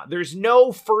can't not. There's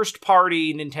no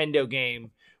first-party Nintendo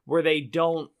game where they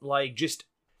don't, like, just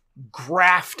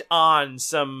graft on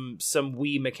some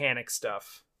Wii mechanic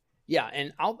stuff. Yeah,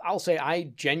 and I'll say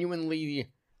I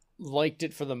genuinely liked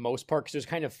it for the most part because it was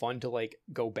kind of fun to, like,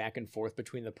 go back and forth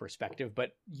between the perspective,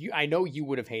 but I know you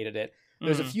would have hated it.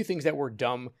 There's a few things that were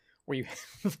dumb where you...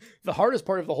 The hardest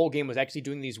part of the whole game was actually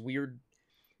doing these weird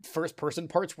first person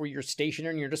parts where you're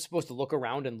stationary and you're just supposed to look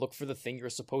around and look for the thing you're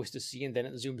supposed to see and then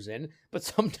it zooms in, but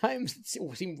sometimes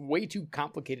it seemed way too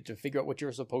complicated to figure out what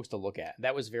you're supposed to look at.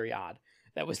 That was very odd.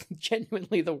 That was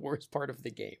genuinely the worst part of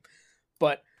the game,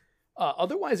 but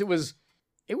otherwise it was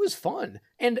fun.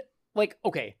 And like,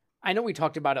 okay, I know we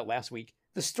talked about it last week.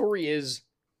 The story is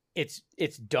it's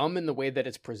dumb in the way that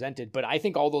it's presented, but I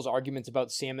think all those arguments about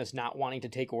Samus not wanting to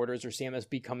take orders or Samus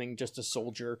becoming just a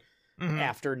soldier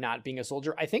after not being a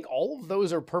soldier, I think all of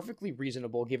those are perfectly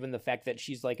reasonable given the fact that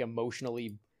she's like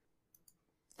emotionally,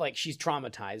 like she's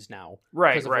traumatized now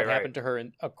because of what happened to her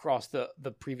across the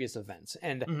previous events.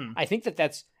 And I think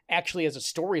that's actually as a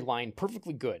storyline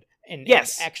perfectly good and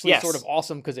actually sort of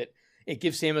awesome because it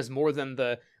gives Samus more than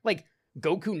the, like,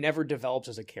 Goku never develops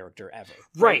as a character ever.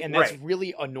 Right. And that's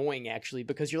really annoying actually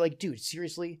because you're like, dude,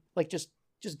 seriously? Like just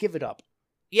give it up.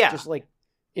 Yeah. Just like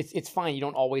it's fine. You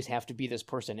don't always have to be this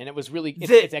person. And it was really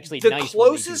it's actually the nice. The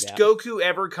closest Goku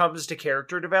ever comes to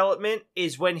character development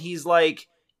is when he's like,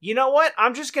 you know what?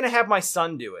 I'm just gonna have my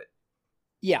son do it.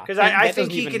 Yeah, because I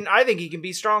think he can. I think he can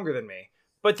be stronger than me.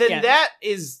 But then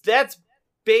that's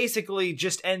basically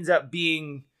just ends up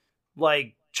being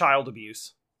like child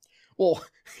abuse. Well,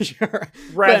 sure.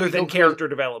 Rather than character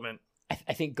development.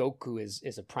 I think Goku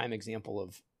is a prime example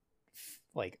of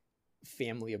like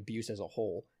family abuse as a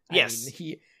whole. Yes. I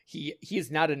mean, he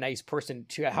is not a nice person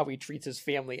to how he treats his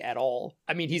family at all.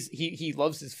 I mean, he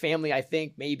loves his family, I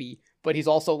think, maybe, but he's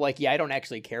also like, yeah, I don't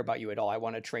actually care about you at all. I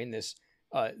want to train this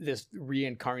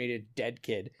reincarnated dead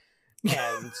kid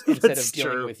and instead of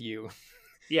dealing with you.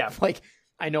 Yeah. Like,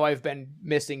 I know I've been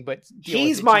missing, but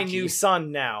he's my new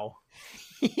son now.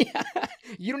 Yeah.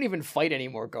 You don't even fight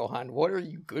anymore, Gohan. What are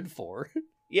you good for?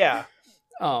 Yeah.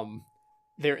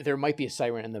 There might be a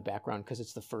siren in the background because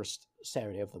it's the first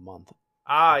Saturday of the month.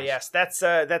 Ah, yes.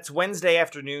 That's Wednesday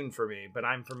afternoon for me, but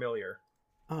I'm familiar.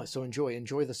 Oh, so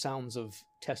enjoy the sounds of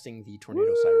testing the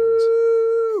tornado sirens.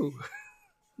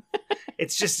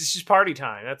 It's just party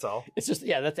time, that's all. It's just,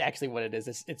 yeah, that's actually what it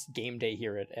is. It's game day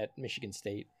here at Michigan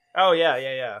State. Oh,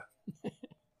 yeah.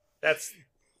 That's...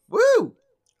 Woo!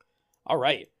 All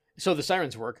right. So the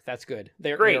sirens work. That's good.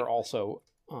 They're also...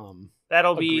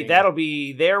 That'll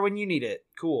be there when you need it.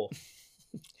 Cool.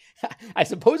 I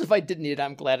suppose if I did need it,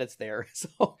 I'm glad it's there.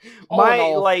 So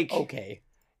okay.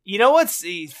 You know what's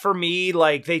for me,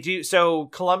 like they do, so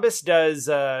Columbus does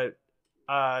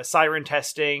siren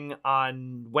testing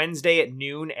on Wednesday at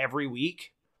noon every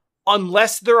week,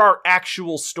 unless there are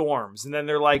actual storms, and then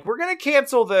they're like, we're gonna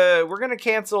cancel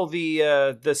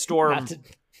the storm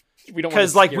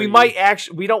because like we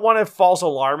don't want to false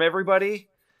alarm everybody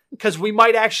because we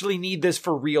might actually need this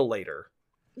for real later.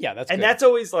 Yeah, that's and good. That's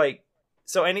always like,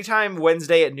 so anytime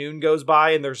Wednesday at noon goes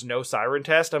by and there's no siren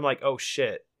test, I'm like, oh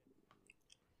shit.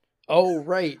 Oh,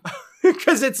 right.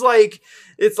 Because it's like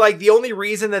the only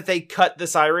reason that they cut the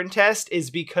siren test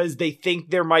is because they think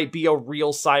there might be a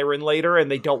real siren later and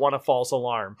they don't want a false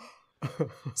alarm.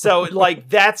 So like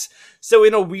so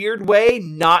in a weird way,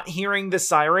 not hearing the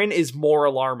siren is more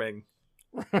alarming.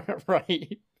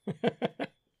 Right.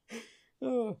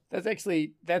 Oh,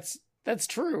 that's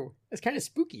true. It's kind of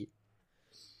spooky.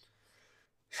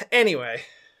 Anyway,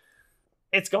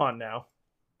 it's gone now.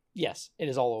 Yes, it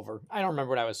is all over. I don't remember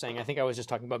what I was saying. I think I was just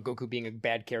talking about Goku being a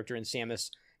bad character and Samus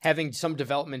having some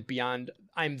development beyond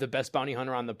I'm the best bounty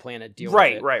hunter on the planet. Deal with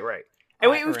it. Right.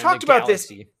 And we've talked about this.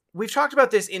 We've talked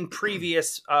about this in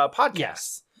previous podcasts.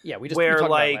 Yes. Yeah, we talked about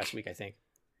it last week, I think.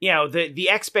 You know, the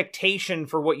expectation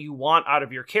for what you want out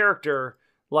of your character,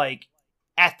 like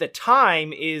at the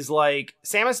time, is like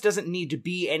Samus doesn't need to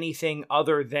be anything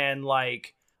other than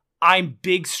like, I'm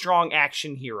big, strong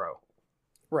action hero.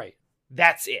 Right.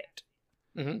 That's it.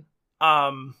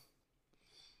 Mm-hmm.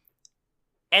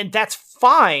 And that's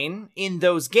fine in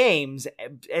those games.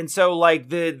 And so like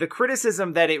the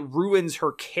criticism that it ruins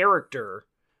her character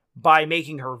by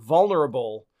making her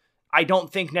vulnerable, I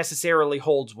don't think necessarily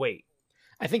holds weight.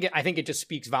 I think it just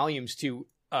speaks volumes to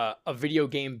a video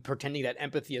game pretending that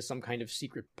empathy is some kind of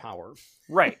secret power.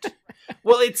 Right.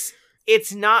 Well,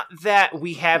 it's not that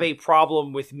we have a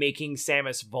problem with making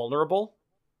Samus vulnerable.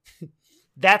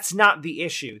 That's not the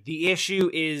issue. The issue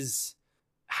is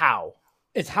how.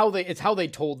 It's how they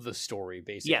told the story,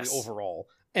 basically. Yes. Overall,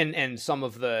 and some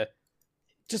of the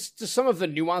just some of the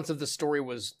nuance of the story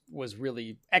was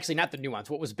really actually not the nuance.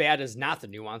 What was bad is not the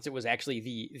nuance. It was actually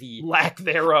the lack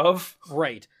thereof.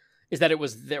 Right. Is that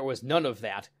there was none of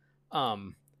that.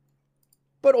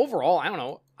 But overall, I don't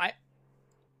know.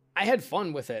 I had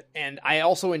fun with it, and I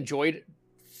also enjoyed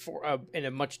in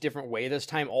a much different way this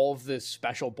time all of the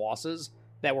special bosses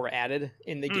that were added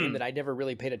in the game that I never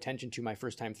really paid attention to my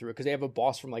first time through it, because they have a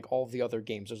boss from like all of the other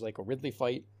games. There's like a Ridley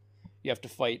fight. You have to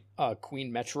fight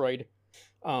Queen Metroid.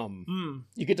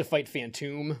 You get to fight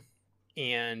Phantoom,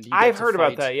 and I've heard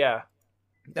about that. Yeah,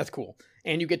 that's cool.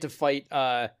 And you get to fight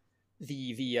the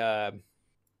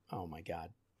oh my god,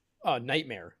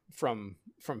 Nightmare from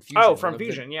Fusion. Oh, from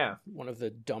Fusion, yeah, one of the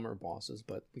dumber bosses,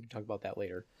 but we can talk about that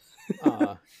later.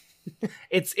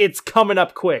 It's coming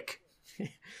up quick.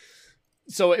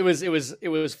 So it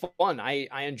was fun. I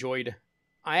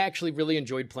actually really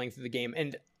enjoyed playing through the game,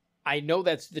 and I know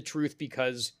that's the truth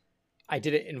because I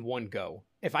did it in one go.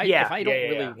 If I don't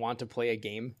really want to play a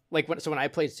game, like when I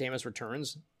played Samus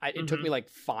Returns, it took me like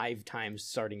 5 times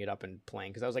starting it up and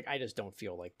playing because I was like, I just don't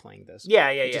feel like playing this.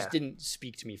 It just didn't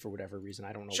speak to me for whatever reason.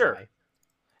 I don't know why.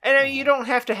 And I mean, you don't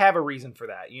have to have a reason for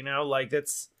that, you know? Like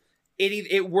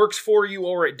it works for you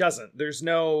or it doesn't. There's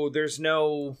no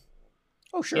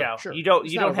Oh, sure, You know, sure. you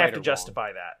don't have to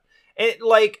justify that. It,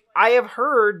 like, I have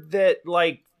heard that,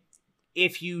 like,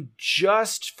 if you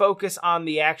just focus on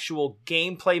the actual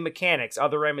gameplay mechanics,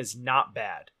 Other M is not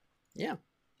bad. Yeah,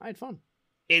 I had fun.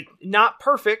 It not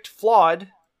perfect, flawed,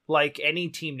 like any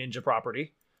Team Ninja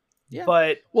property. Yeah,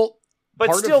 but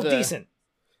still decent.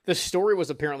 The story was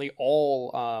apparently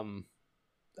all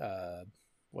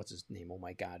what's his name? Oh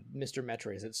my god, Mr.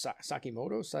 Metroid. Is it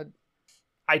Sakimoto?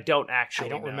 I don't actually. I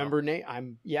don't know. remember name.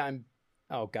 I'm.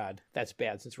 Oh god, that's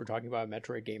bad. Since we're talking about a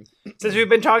Metroid game. Since we've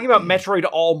been talking about Metroid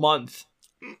all month.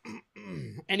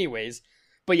 Anyways,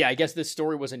 but yeah, I guess this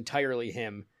story was entirely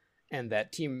him, and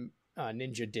that Team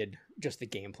Ninja did just the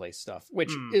gameplay stuff,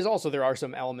 which is also, there are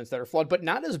some elements that are flawed, but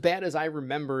not as bad as I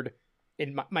remembered.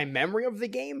 In my memory of the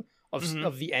game,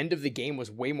 of the end of the game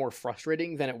was way more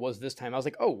frustrating than it was this time. I was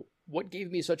like, oh, what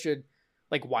gave me such a,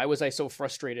 like, why was I so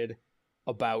frustrated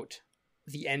about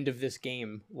the end of this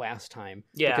game last time?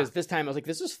 Yeah. Because this time I was like,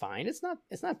 this is fine. It's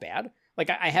not bad.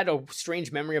 Like, I had a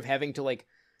strange memory of having to, like,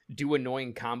 do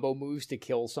annoying combo moves to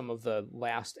kill some of the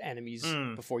last enemies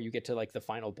before you get to, like, the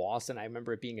final boss, and I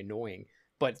remember it being annoying.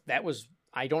 But that was,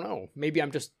 I don't know. Maybe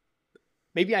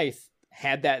I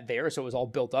had that there, so it was all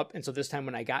built up, and so this time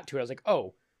when I got to it, I was like,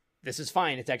 oh, this is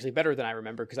fine. It's actually better than I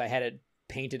remember, because I had it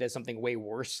painted as something way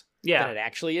worse than it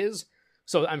actually is.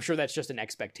 So I'm sure that's just an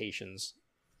expectations.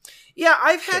 Yeah,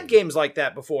 I've had games like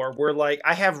that before, where, like,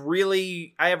 I have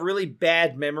really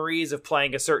bad memories of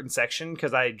playing a certain section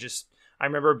because I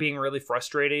remember it being really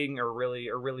frustrating or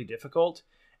really difficult,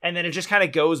 and then it just kind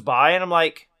of goes by, and I'm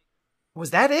like,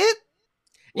 was that it?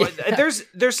 Yeah.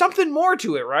 There's something more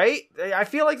to it, right? I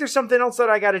feel like there's something else that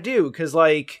I got to do because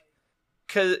that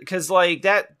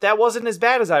wasn't as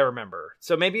bad as I remember.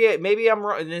 So maybe I'm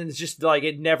wrong, and it's just like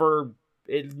it never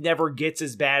gets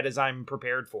as bad as I'm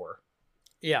prepared for.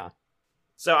 Yeah.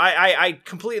 So I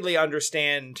completely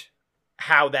understand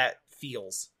how that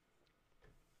feels.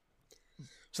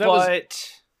 So that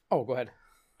was... Oh, go ahead.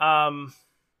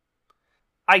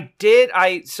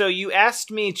 So you asked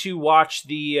me to watch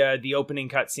the opening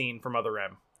cutscene from Other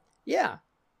M. Yeah.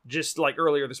 Just like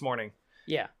earlier this morning.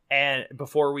 Yeah. And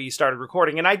before we started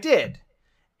recording, and I did.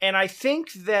 And I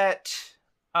think that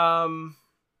I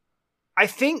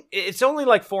think it's only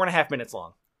like 4.5 minutes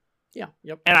long. Yeah.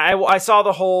 Yep. And I saw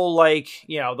the whole, like,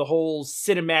 the whole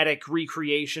cinematic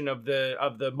recreation of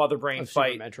the Mother Brain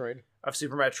fight of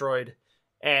Super Metroid.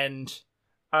 And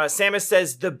Samus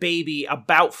says the baby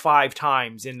about 5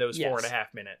 times in those 4.5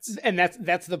 minutes. And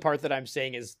that's the part that I'm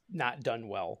saying is not done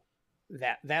well.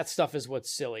 That stuff is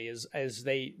what's silly, is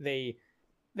they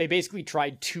basically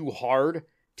tried too hard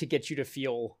to get you to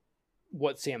feel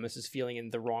what Samus is feeling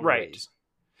in the wrong ways.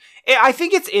 I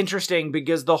think it's interesting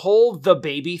because the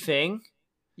baby thing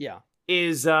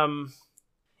is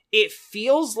it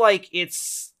feels like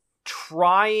it's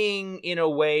trying in a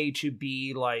way to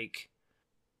be like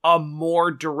a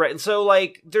more direct, so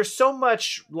like there's so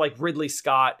much like Ridley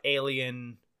Scott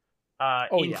alien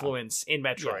influence in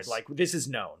Metroid. Yes. Like, this is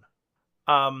known.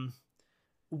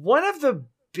 One of the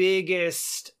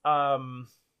biggest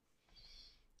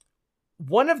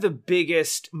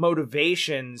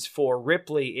motivations for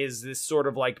Ripley is this sort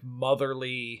of like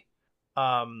motherly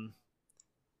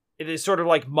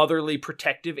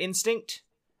protective instinct,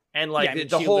 and like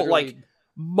the whole like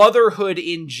motherhood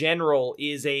in general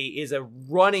is a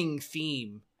running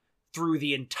theme through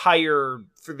the entire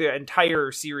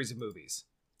series of movies.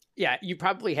 Yeah, you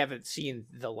probably haven't seen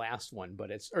the last one, but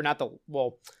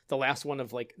the last one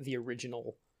of like the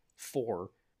original 4,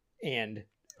 and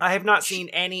I have not seen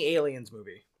any Aliens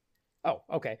movie. Oh,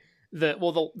 okay.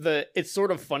 It's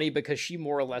sort of funny because she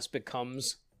more or less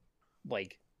becomes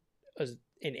like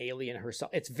an alien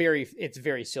herself. It's very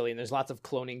silly, and there's lots of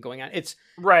cloning going on. It's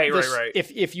right.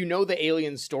 If you know the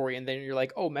alien story, and then you're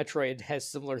like, oh, Metroid has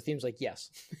similar themes. Like,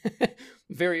 yes,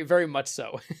 very, very much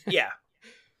so. Yeah.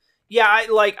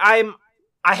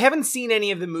 I haven't seen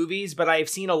any of the movies, but I've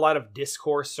seen a lot of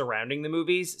discourse surrounding the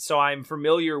movies, so I'm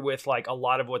familiar with like a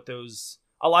lot of what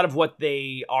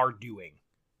they are doing.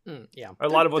 A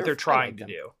lot of what they're trying to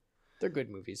do. They're good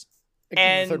movies.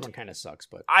 And the third one kind of sucks,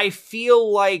 but I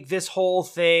feel like this whole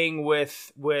thing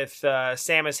with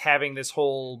Samus having this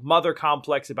whole mother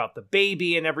complex about the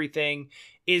baby and everything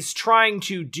is trying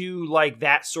to do like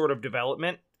that sort of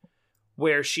development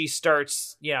where she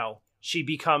starts, she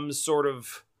becomes sort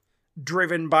of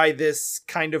driven by this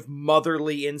kind of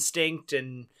motherly instinct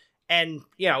and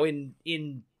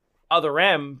in Other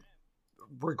M,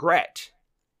 regret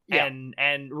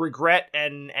and regret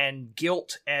and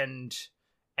guilt and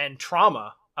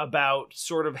trauma about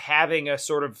sort of having a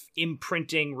sort of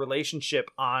imprinting relationship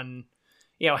on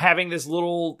having this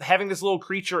little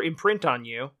creature imprint on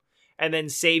you and then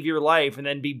save your life and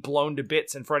then be blown to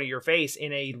bits in front of your face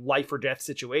in a life or death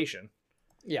situation.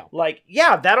 Yeah. Like,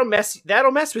 yeah, that'll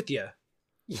mess with you.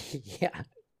 Yeah.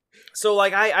 So,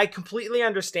 like, I completely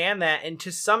understand that. And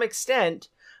to some extent,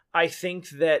 I think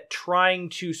that trying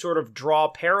to sort of draw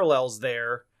parallels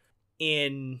there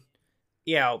in,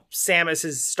 Samus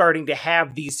is starting to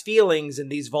have these feelings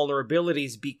and these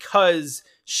vulnerabilities because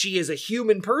she is a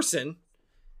human person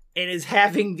and is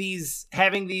having these,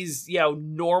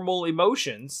 normal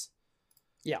emotions.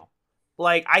 Yeah.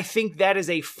 Like, I think that is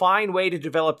a fine way to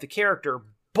develop the character,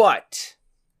 but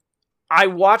I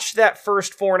watched that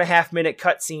first 4.5 minute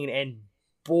cutscene and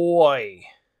boy,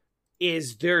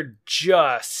 is there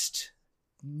just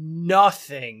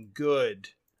nothing good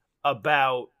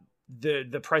about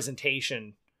the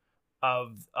presentation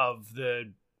of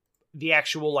the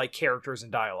actual like characters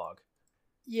and dialogue.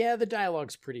 Yeah, the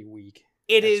dialogue's pretty weak.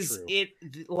 It's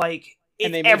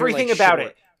everything about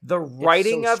it. The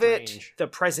writing of it, the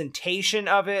presentation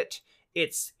of it,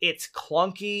 it's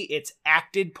clunky, it's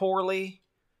acted poorly.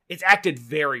 It's acted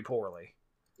very poorly.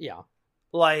 Yeah.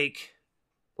 Like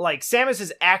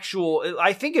Samus's actual,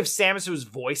 I think if Samus was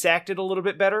voice acted a little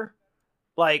bit better,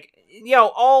 like,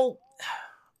 all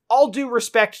due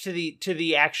respect to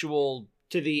the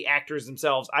actors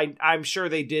themselves, I'm sure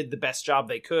they did the best job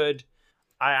they could.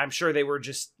 I'm sure they were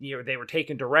just, they were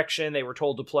taking direction. They were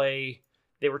told to play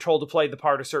the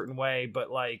part a certain way,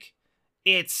 but like,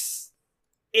 it's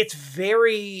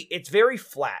very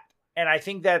flat. And I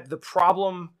think that the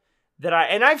problem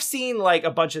and I've seen like a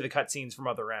bunch of the cutscenes from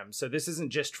other M's, so this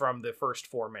isn't just from the first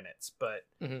 4 minutes, but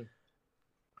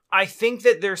I think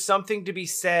that there's something to be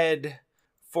said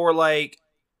for like,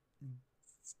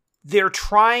 they're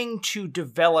trying to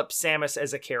develop Samus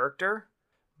as a character,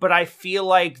 but I feel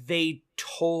like they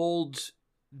told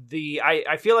the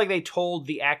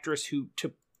actress who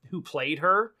played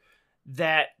her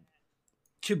that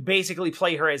to basically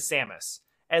play her as Samus,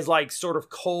 as like sort of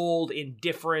cold,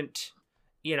 indifferent,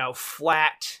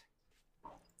 flat.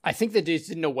 I think they just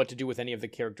didn't know what to do with any of the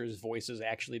characters' voices,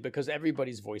 actually, because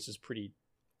everybody's voice is pretty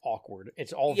awkward.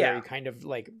 It's all very kind of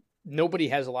like, nobody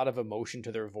has a lot of emotion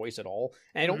to their voice at all.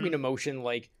 And I don't mean emotion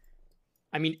like,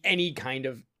 I mean any kind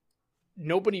of,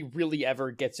 nobody really ever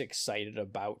gets excited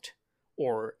about,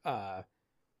 or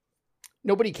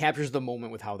nobody captures the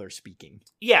moment with how they're speaking.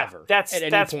 Yeah, ever, at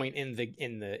any point in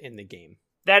the game.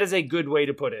 That is a good way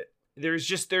to put it.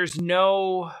 There's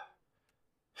no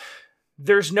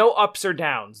ups or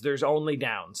downs. There's only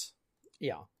downs.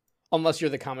 Yeah. Unless you're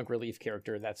the comic relief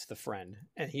character, that's the friend,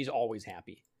 and he's always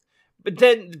happy. But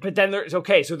then there's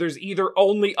so there's either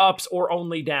only ups or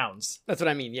only downs. That's what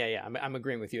I mean. Yeah. I'm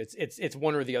agreeing with you. It's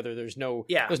one or the other. There's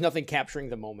nothing capturing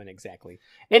the moment exactly.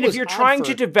 And if you're trying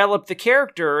to develop the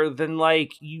character, then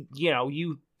like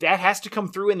you that has to come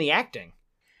through in the acting.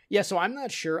 Yeah, so I'm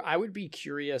not sure. I would be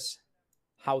curious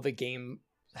how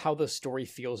the story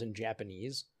feels in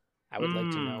Japanese. I would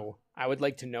like to know. I would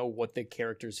like to know what the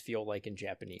characters feel like in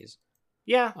Japanese.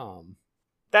 Yeah.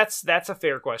 That's a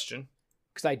fair question.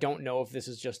 Because I don't know if this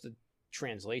is just a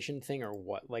translation thing or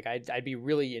what. Like, I'd be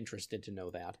really interested to know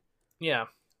that. Yeah.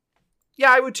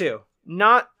 Yeah, I would too.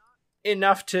 Not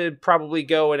enough to probably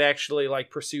go and actually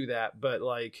like pursue that, but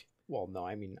like. Well, no,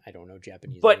 I mean, I don't know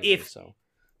Japanese. But anyway, so.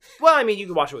 Well, I mean, you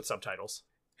can watch it with subtitles.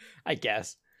 I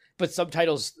guess, but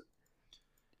subtitles.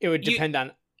 It would depend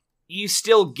on. You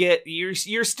still get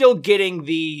you're still getting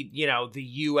the the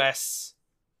US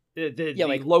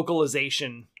the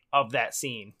localization of that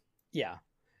scene. Yeah,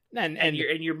 and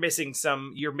you're missing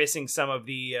some of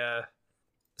the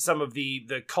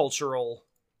cultural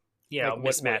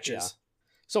mismatches. Yeah.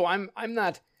 So I'm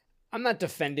not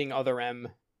defending Other M.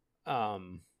 I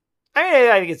mean,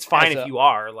 I think it's fine if you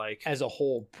are like as a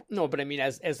whole. No, but I mean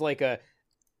as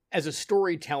a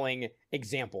storytelling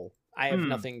example. I have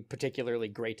nothing particularly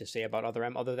great to say about Other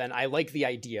M other than I like the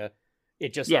idea.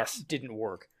 It just didn't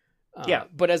work.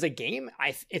 But as a game,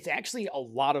 it's actually a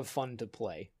lot of fun to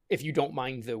play if you don't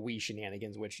mind the Wii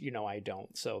shenanigans, which I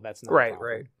don't. So that's not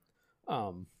right.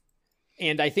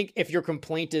 And I think if your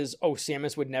complaint is,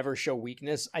 Samus would never show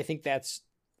weakness, I think that's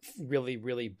really,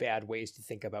 really bad ways to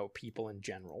think about people in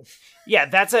general. Yeah,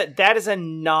 that is a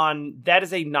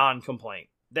non-complaint.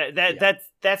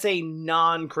 That's a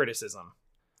non-criticism.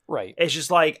 Right. It's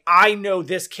just like, I know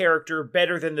this character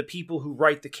better than the people who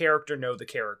write the character know the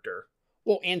character.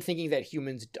 Well, and thinking that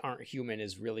humans aren't human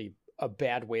is really a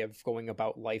bad way of going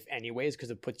about life anyways, because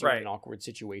it puts you in an awkward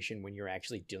situation when you're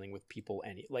actually dealing with people.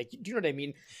 Do you know what I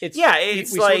mean? We like,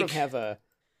 sort of have a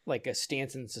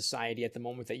stance in society at the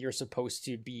moment that you're supposed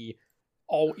to be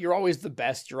you're always the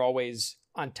best. You're always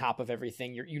on top of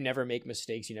everything. You never make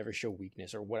mistakes. You never show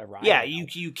weakness or whatever. Yeah,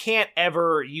 you can't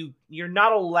ever you're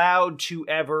not allowed to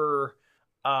ever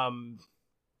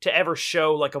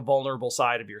show like a vulnerable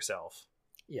side of yourself.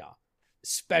 Yeah,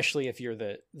 especially if you're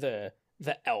the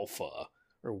alpha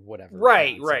or whatever.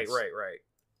 Right.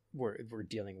 We're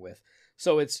dealing with.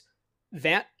 So it's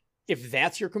that. If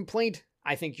that's your complaint,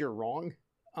 I think you're wrong.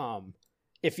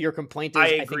 If your complaint is,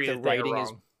 I think the writing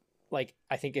is like,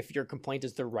 I think if your complaint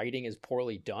is the writing is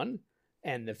poorly done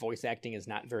and the voice acting is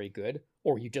not very good,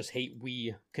 or you just hate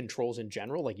Wii controls in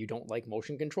general, like you don't like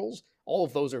motion controls, all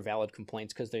of those are valid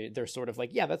complaints because they're sort of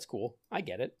like, yeah, that's cool. I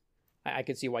get it. I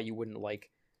could see why you wouldn't like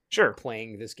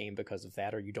playing this game because of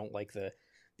that, or you don't like the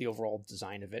overall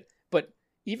design of it. But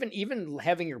even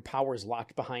having your powers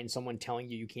locked behind someone telling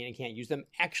you can and can't use them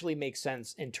actually makes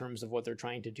sense in terms of what they're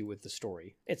trying to do with the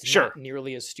story. It's not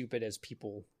nearly as stupid as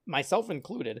people, myself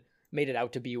included, made it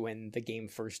out to be when the game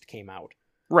first came out.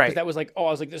 Right. Because that was like, I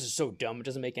was like, this is so dumb. It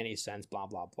doesn't make any sense, blah,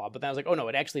 blah, blah. But then I was like, oh no,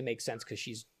 it actually makes sense because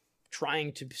she's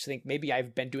trying to think maybe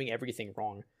I've been doing everything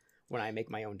wrong when I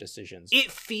make my own decisions. It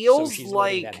feels so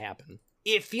like that happen.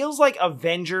 It feels like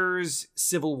Avengers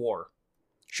Civil War.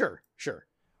 Sure.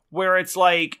 Where it's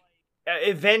like,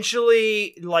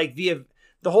 eventually, like, the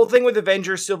whole thing with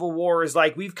Avengers Civil War is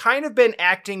like, we've kind of been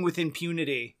acting with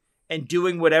impunity and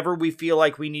doing whatever we feel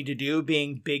like we need to do,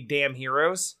 being big damn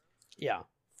heroes. Yeah.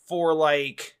 For,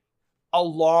 like, a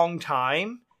long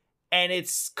time, and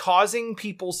it's causing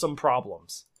people some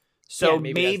problems. So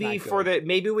maybe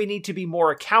we need to be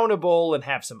more accountable and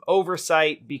have some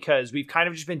oversight, because we've kind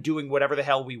of just been doing whatever the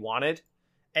hell we wanted,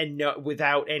 and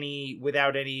without any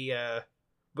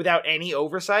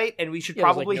oversight, and we should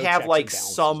probably have like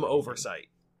some oversight.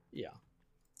 Yeah.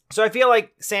 So I feel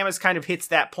like Samus kind of hits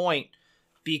that point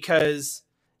because,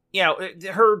 you know,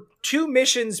 her two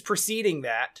missions preceding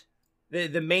that,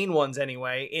 the main ones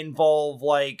anyway, involve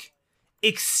like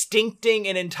extincting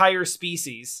an entire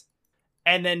species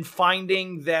and then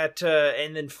finding that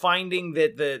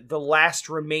the last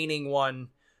remaining one,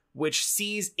 which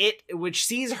sees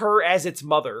her as its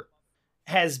mother,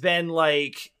 has been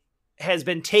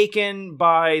taken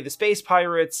by the space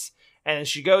pirates, and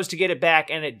she goes to get it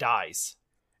back and it dies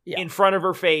in front of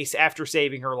her face after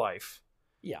saving her life.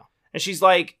 Yeah. And she's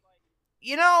like,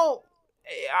 you know,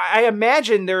 I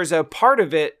imagine there's a part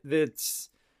of it there's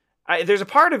a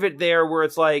part of it there where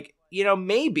it's like, you know,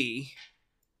 maybe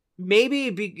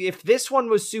if this one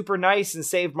was super nice and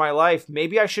saved my life,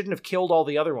 maybe I shouldn't have killed all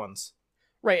the other ones.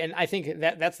 Right. And I think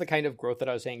that's the kind of growth that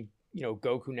I was saying, you know,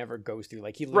 Goku never goes through.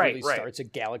 Like, he literally starts a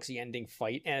galaxy-ending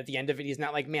fight, and at the end of it, he's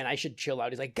not like, man, I should chill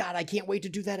out. He's like, God, I can't wait to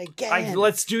do that again.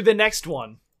 Let's do the next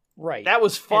one. Right. That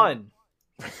was fun.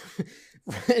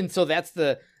 And so that's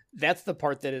the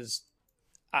part that is,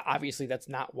 obviously, that's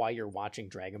not why you're watching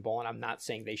Dragon Ball, and I'm not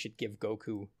saying they should give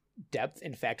Goku depth.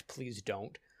 In fact, please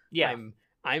don't. Yeah.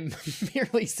 I'm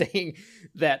merely saying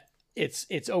that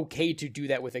it's okay to do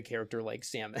that with a character like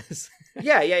Samus.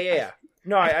 Yeah.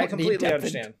 No, I completely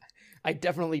understand. I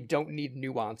definitely don't need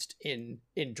nuanced in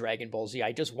Dragon Ball Z.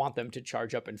 I just want them to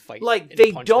charge up and fight. Like, and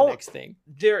they punch don't. The next thing.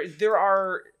 There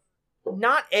are.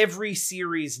 Not every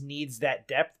series needs that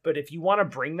depth, but if you want to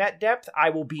bring that depth,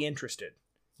 I will be interested.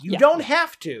 You don't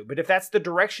have to, but if that's the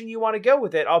direction you want to go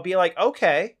with it, I'll be like,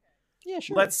 okay. Yeah,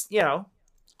 sure. Let's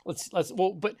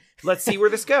see where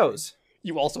this goes.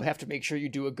 You also have to make sure you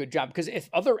do a good job, because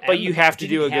if Other M, but you have to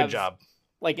do a good job.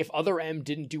 Like, if Other M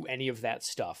didn't do any of that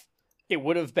stuff, it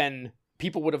would have been,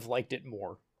 people would have liked it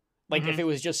more. Like, if it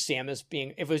was just Samus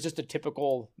if it was just a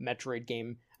typical Metroid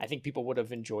game, I think people would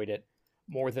have enjoyed it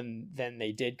more than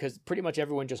they did, because pretty much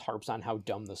everyone just harps on how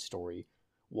dumb the story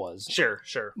was. Sure.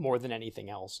 More than anything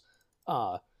else.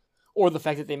 Or the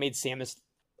fact that they made Samus,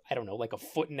 I don't know, like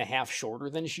 1.5 feet shorter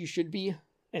than she should be,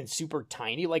 and super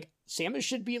tiny. Like, Samus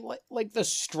should be like the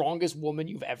strongest woman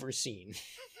you've ever seen.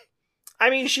 I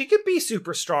mean, she could be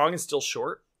super strong and still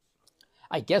short,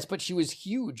 I guess, but she was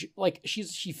huge. Like, she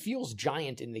feels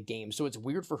giant in the game, so it's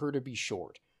weird for her to be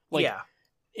short. Like, yeah.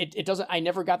 It doesn't. I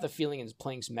never got the feeling in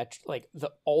playing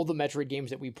all the Metroid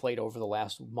games that we played over the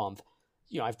last month.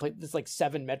 You know, I've played this like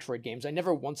 7 Metroid games. I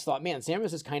never once thought, man,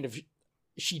 Samus is kind of,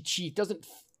 she doesn't.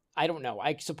 I don't know.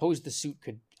 I suppose the suit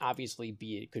could obviously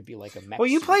be. It could be like a mech. Well,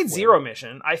 you played Zero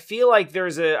Mission. I feel like there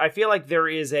is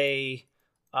a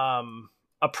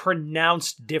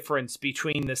pronounced difference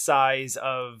between the size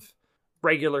of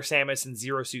regular Samus and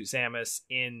Zero Suit Samus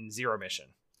in Zero Mission.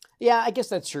 Yeah, I guess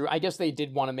that's true. I guess they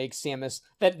did want to make Samus,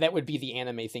 that would be the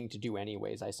anime thing to do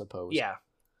anyways, I suppose. Yeah.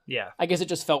 I guess it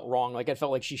just felt wrong. Like, it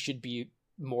felt like she should be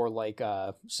more like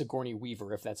Sigourney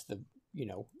Weaver, if that's the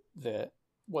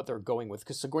what they're going with,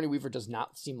 because Sigourney Weaver does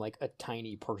not seem like a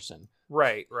tiny person.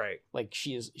 Right. Like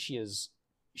she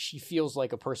feels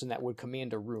like a person that would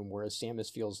command a room, whereas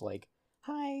Samus feels like,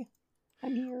 hi,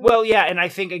 I'm here. Well, yeah, and I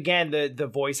think again the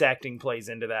voice acting plays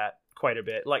into that quite a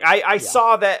bit. Like I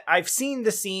saw that, I've seen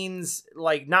the scenes,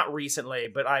 like not recently,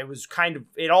 but I was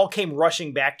it all came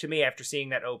rushing back to me after seeing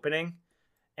that opening.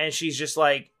 And she's just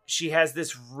like, she has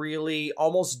this really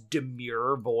almost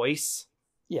demure voice.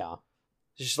 Yeah.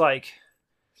 Just like,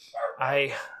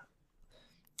 I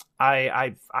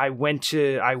went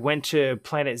to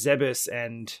Planet Zebus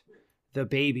and the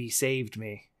baby saved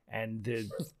me, and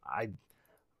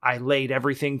I laid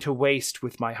everything to waste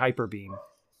with my hyper beam.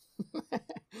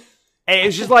 And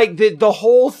it's just like the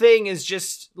whole thing is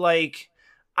just like,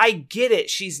 I get it.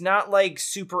 She's not like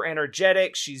super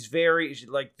energetic. She's very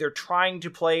like, they're trying to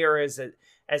play her as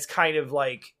kind of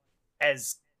like,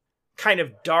 as kind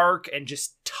of dark and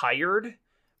just tired,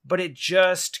 but it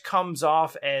just comes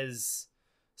off as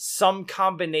some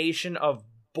combination of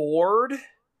bored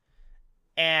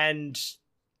and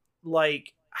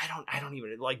like, I don't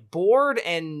even like bored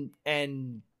and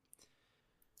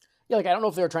yeah, like I don't know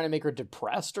if they were trying to make her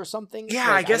depressed or something. Yeah,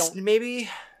 like, I guess maybe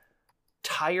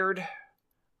tired.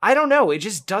 I don't know. It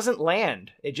just doesn't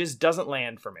land. It just doesn't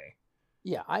land for me.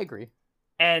 Yeah, I agree.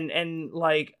 And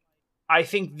like, I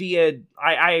think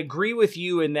I agree with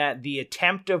you in that the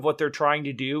attempt of what they're trying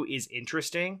to do is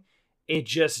interesting. It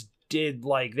just did,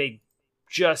 like, they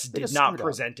just did not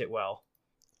present it well.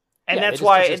 And yeah,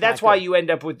 that's why you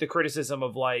end up with the criticism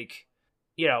of like,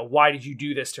 you know, why did you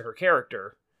do this to her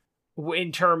character?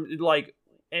 In terms, like,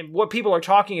 and what people are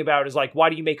talking about is like, why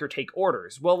do you make her take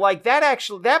orders? Well, like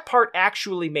that part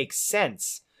actually makes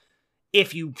sense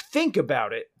if you think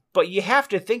about it, but you have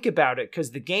to think about it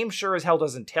because the game sure as hell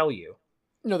doesn't tell you.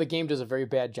 No, the game does a very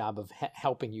bad job of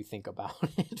helping you think about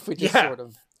it, which is sort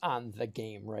of on the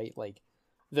game, right? Like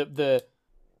the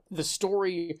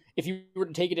story, if you were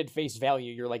to take it at face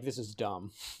value, you're like, this is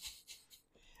dumb.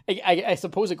 I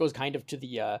suppose it goes kind of to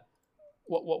the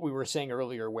what we were saying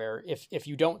earlier, where if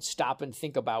you don't stop and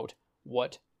think about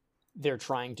what they're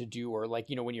trying to do, or like,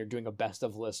 you know, when you're doing a best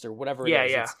of list or whatever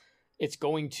it is, it's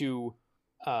going to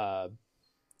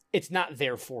it's not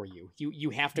there for you. You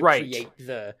have to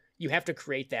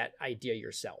create that idea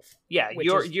yourself. Yeah, which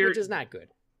is not good.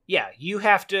 Yeah, you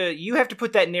have to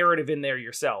put that narrative in there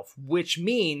yourself, which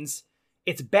means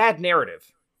it's bad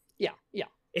narrative. Yeah.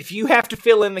 If you have to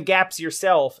fill in the gaps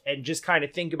yourself and just kind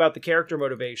of think about the character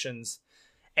motivations,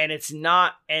 and it's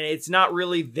not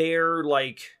really there,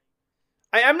 like,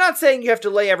 I'm not saying you have to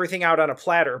lay everything out on a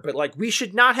platter, but like, we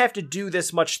should not have to do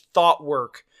this much thought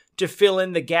work to fill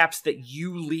in the gaps that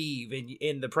you leave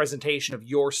in the presentation of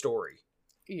your story.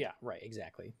 Yeah, right,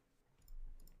 exactly.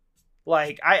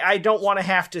 Like, I don't want to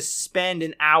have to spend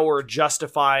an hour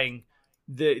justifying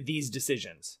these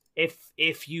decisions.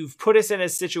 If you've put us in a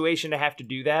situation to have to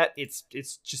do that, it's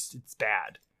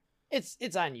bad.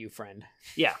 It's on you, friend.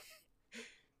 Yeah.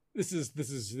 This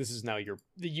is now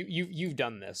you've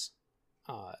done this.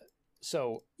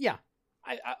 So yeah.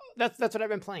 I that's what I've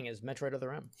been playing, is Metroid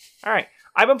Other M. All right.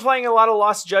 I've been playing a lot of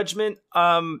Lost Judgment.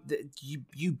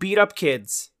 You beat up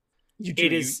kids. You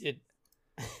do.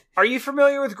 Are you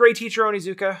familiar with Great Teacher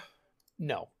Onizuka?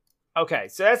 No. Okay,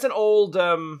 so that's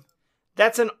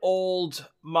an old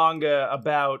manga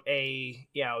about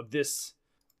this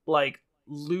like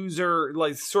loser,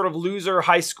 like sort of loser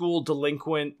high school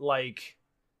delinquent, like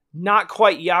not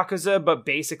quite Yakuza, but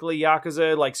basically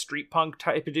Yakuza, like street punk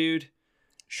type of dude.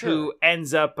 Sure. Who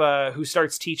ends up, who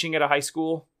starts teaching at a high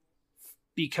school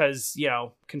because,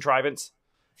 contrivance.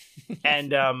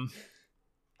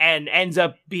 And ends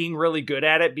up being really good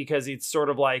at it because it's sort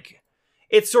of like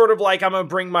I'm gonna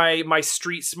bring my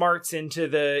street smarts into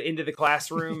the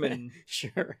classroom and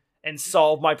sure, and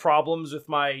solve my problems with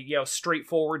my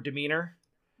straightforward demeanor.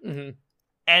 Mm-hmm.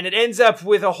 And it ends up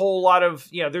with a whole lot of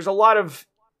there's a lot of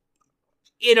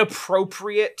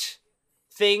inappropriate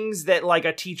things that like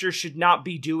a teacher should not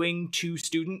be doing to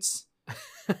students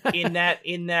in that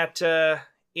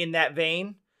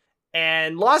vein.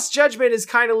 And Lost Judgment is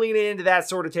kind of leaning into that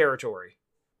sort of territory.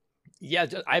 Yeah,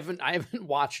 I haven't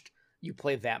watched you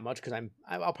play that much because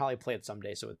I'll probably play it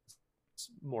someday, so it's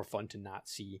more fun to not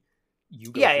see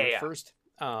you go through it first.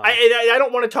 I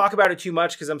don't want to talk about it too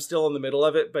much because I'm still in the middle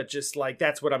of it, but just like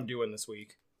that's what I'm doing this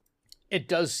week. It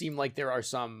does seem like there are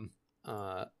some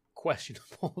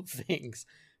questionable things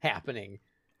happening.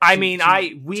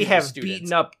 We have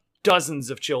beaten up dozens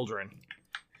of children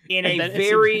in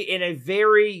a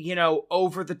very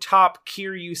over the top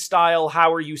Kiryu style,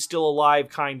 how are you still alive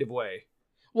kind of way.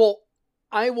 Well,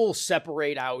 I will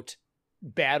separate out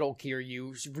battle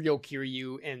Kiryu, real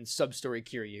Kiryu, and sub-story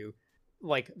Kiryu,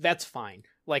 like that's fine.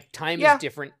 Like time is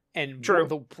different, and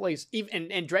the place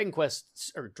even and Dragon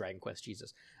Quest,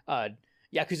 Jesus,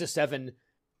 Yakuza 7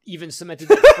 even cemented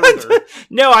that further.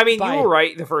 No, I mean you were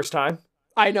right the first time.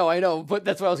 I know, but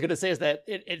that's what I was gonna say is that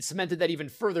it cemented that even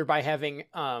further by having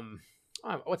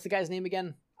what's the guy's name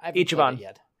again? I haven't played it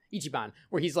yet. Ichiban,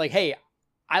 where he's like, hey,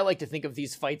 I like to think of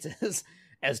these fights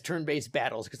as turn-based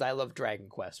battles because I love Dragon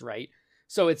Quest, right?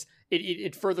 So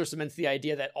it further cements the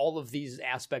idea that all of these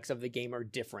aspects of the game are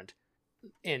different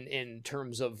in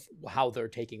terms of how they're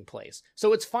taking place.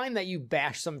 So it's fine that you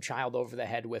bash some child over the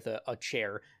head with a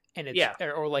chair, and it's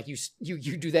or like you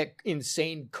do that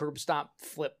insane curb stop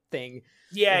flip thing.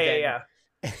 Yeah.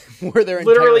 Where they're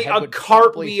literally a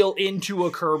cartwheel into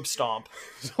a curb stomp.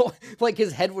 So like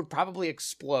his head would probably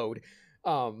explode.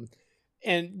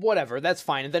 And whatever, that's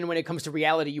fine. And then when it comes to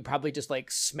reality, you probably just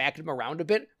like smacked him around a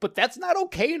bit, but that's not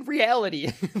okay in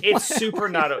reality. It's super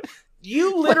not okay.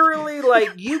 You literally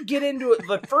like you get into it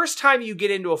the first time you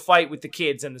get into a fight with the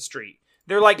kids in the street.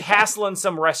 They're like hassling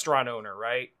some restaurant owner,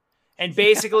 right? And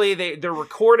basically they're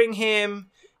recording him,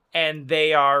 and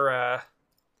they're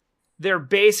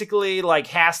basically like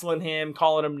hassling him,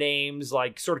 calling him names,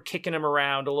 like sort of kicking him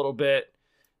around a little bit,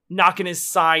 knocking his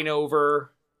sign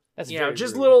over. That's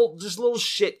just rude. little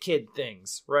shit kid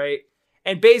things, right?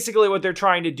 And basically what they're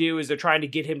trying to do is they're trying to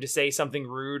get him to say something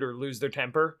rude or lose their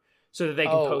temper so that they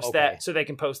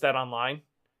can post that online.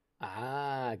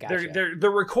 Ah, gotcha. They're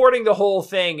recording the whole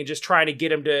thing and just trying to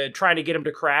get him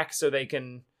to crack so they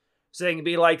can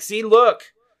be like, see, look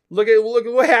at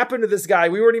what happened to this guy.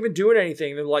 We weren't even doing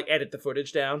anything. Then like edit the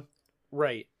footage down.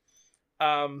 Right.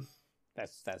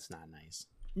 That's not nice.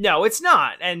 No, it's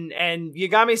not. And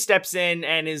Yagami steps in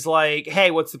and is like,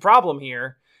 hey, what's the problem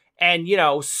here? And,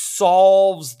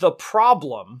 solves the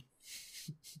problem.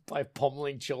 By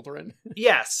pummeling children?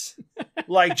 Yes.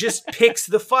 Like, just picks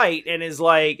the fight and is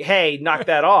like, hey, knock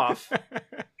that off.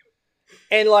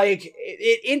 And, like,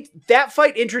 that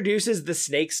fight introduces the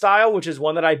snake style, which is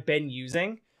one that I've been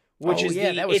using.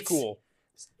 That was cool.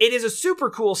 It is a super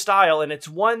cool style, and it's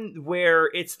the one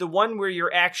where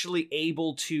you're actually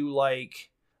able to, like...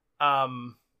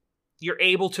 you're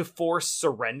able to force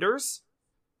surrenders,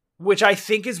 which I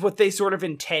think is what they sort of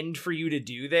intend for you to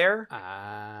do there.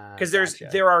 Because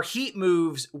there are heat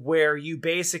moves where you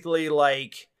basically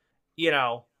like, you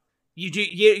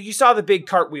saw the big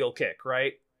cartwheel kick,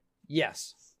 right?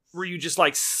 Yes. Where you just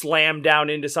like slam down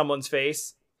into someone's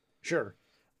face. Sure.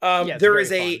 There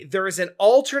is an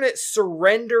alternate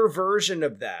surrender version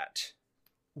of that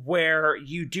where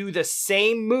you do the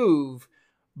same move,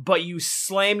 but you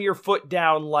slam your foot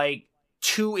down like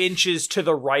 2 inches to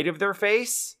the right of their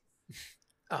face.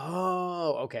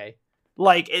 Oh, okay.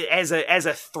 Like as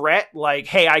a threat, like,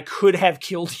 hey, I could have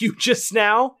killed you just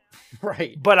now.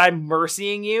 Right. But I'm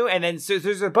mercying you. And then so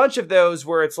there's a bunch of those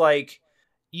where it's like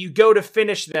you go to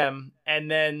finish them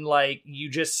and then like you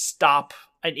just stop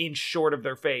an inch short of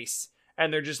their face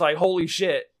and they're just like, holy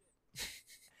shit.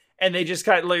 And they just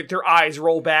kind of like their eyes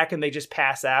roll back and they just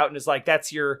pass out. And it's like,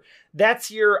 that's your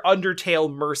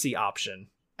Undertale mercy option.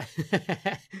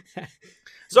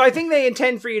 So I think they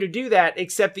intend for you to do that,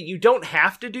 except that you don't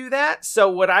have to do that. So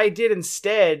what I did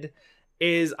instead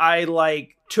is I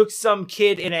like took some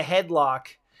kid in a headlock,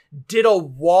 did a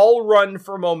wall run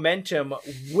for momentum,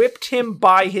 whipped him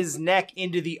by his neck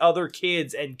into the other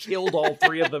kids and killed all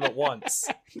 3 of them at once.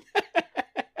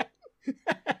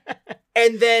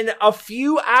 And then a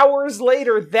few hours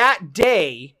later that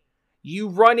day, you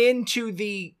have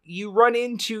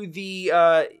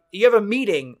a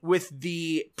meeting with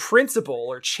the principal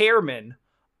or chairman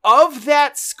of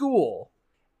that school,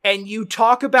 and you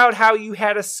talk about how you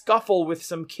had a scuffle with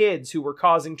some kids who were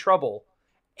causing trouble.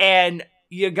 And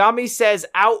Yagami says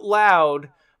out loud,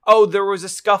 oh, there was a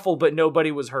scuffle, but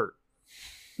nobody was hurt.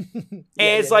 And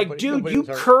it's like, dude, you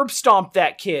curb stomped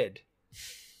that kid.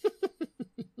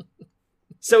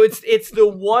 So it's the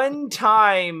one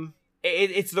time,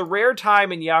 it's the rare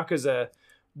time in Yakuza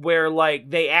where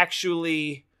like they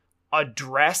actually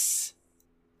address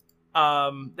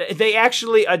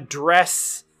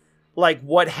like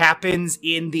what happens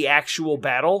in the actual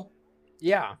battle.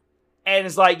 Yeah. And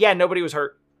it's like, yeah, nobody was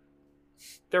hurt.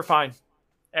 They're fine.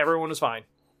 Everyone was fine.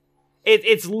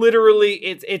 It's literally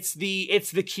it's the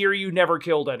Kiryu never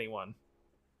killed anyone.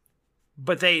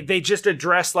 But they just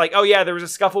addressed like, oh yeah, there was a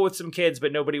scuffle with some kids,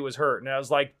 but nobody was hurt. And I was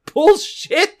like,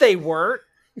 bullshit, they weren't.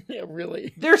 Yeah,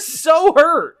 really. They're so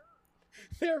hurt.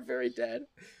 They're very dead.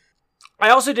 I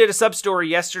also did a sub-story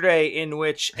yesterday in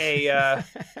which I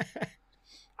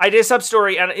did a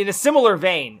sub-story in a similar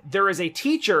vein. There is a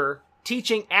teacher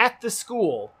teaching at the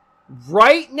school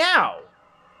right now,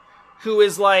 who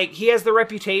is like, he has the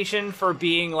reputation for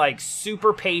being like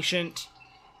super patient,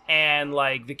 and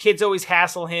like the kids always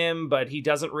hassle him, but he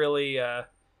doesn't really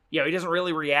he doesn't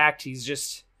really react. He's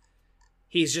just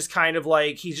kind of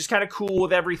cool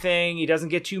with everything. He doesn't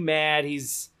get too mad.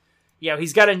 He's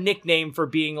got a nickname for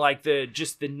being like the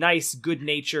nice,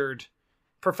 good-natured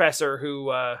professor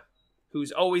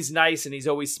who's always nice, and he's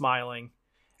always smiling.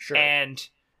 Sure. And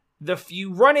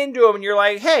you run into him and you're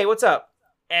like, "Hey, what's up?"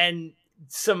 And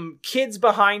some kids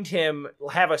behind him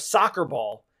have a soccer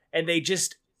ball, and they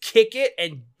just kick it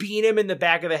and beat him in the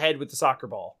back of the head with the soccer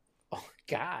ball. Oh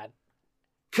God.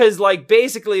 Cause like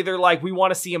basically they're like, we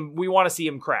want to see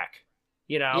him crack.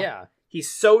 You know? Yeah. He's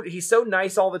so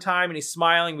nice all the time, and he's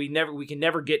smiling. We can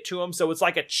never get to him. So it's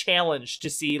like a challenge to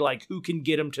see like who can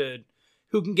get him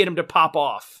to pop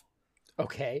off.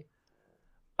 Okay.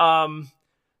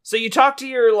 So you talk to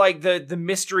your like the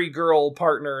mystery girl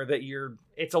partner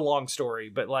it's a long story,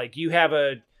 but like you have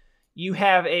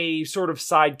a sort of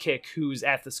sidekick who's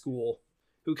at the school,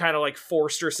 who kind of like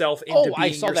forced herself into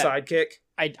being your sidekick.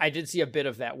 I did see a bit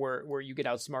of that where you get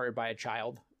outsmarted by a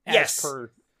child. Yes.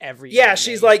 Per every yeah,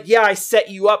 she's like, "Yeah, I set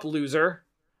you up, loser,"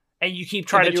 and you keep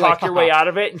trying to talk your way out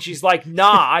of it, and she's like,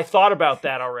 "Nah, I thought about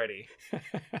that already."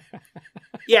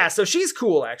 Yeah, so she's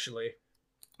cool actually.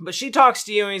 But she talks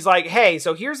to you, and he's like, "Hey,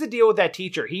 so here's the deal with that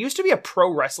teacher. He used to be a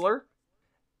pro wrestler,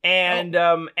 and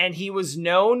he was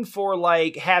known for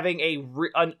like having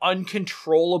an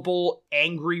uncontrollable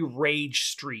angry rage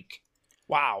streak."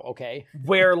 Wow. Okay.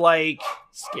 Where like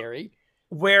scary.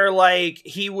 Where like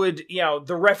he would,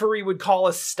 the referee would call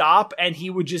a stop, and he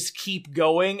would just keep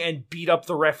going and beat up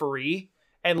the referee.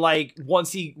 And like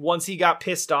once he got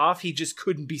pissed off, he just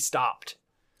couldn't be stopped.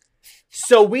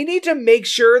 So we need to make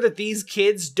sure that these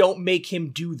kids don't make him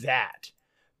do that.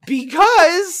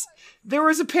 Because there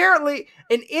was apparently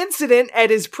an incident at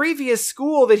his previous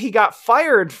school that he got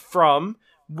fired from,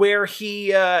 where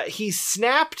he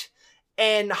snapped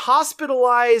and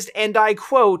hospitalized, and I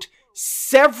quote,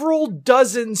 several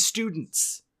dozen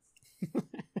students.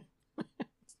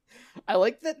 I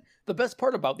like that. The best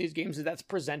part about these games is that's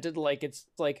presented like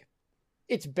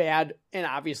it's bad, and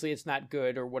obviously it's not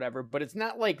good or whatever, but it's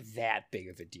not like that big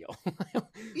of a deal.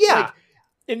 Yeah. Like,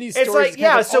 in these stories,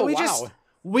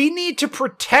 we need to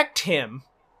protect him.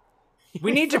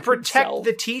 We need to protect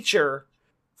the teacher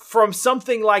from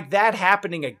something like that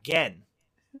happening again.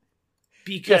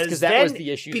 Because that was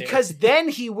the issue. Because then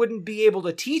he wouldn't be able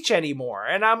to teach anymore.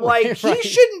 And I'm like, he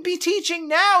shouldn't be teaching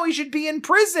now. He should be in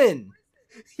prison.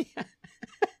 Yeah.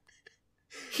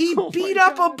 He beat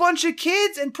up a bunch of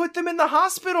kids and put them in the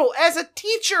hospital as a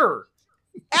teacher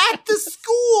at the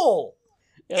school.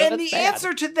 Yeah, and the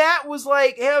answer to that was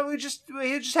like, "Hey, we just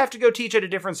have to go teach at a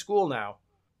different school now."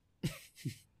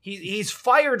 He's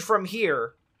fired from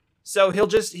here, so he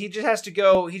just has to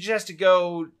go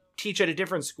teach at a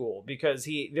different school because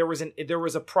there was an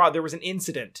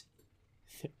incident.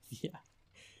 Yeah.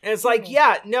 And it's like,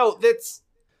 yeah, no, that's...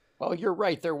 Well, you're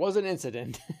right. There was an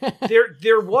incident.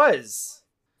 There was.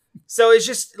 So it's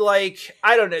just like,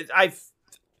 I don't know.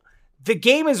 The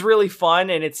game is really fun,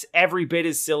 and it's every bit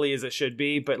as silly as it should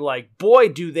be. But like, boy,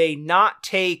 do they not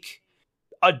take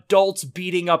adults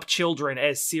beating up children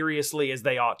as seriously as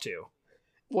they ought to.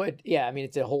 What? Yeah, I mean,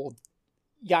 it's a whole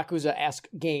Yakuza-esque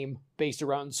game based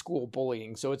around school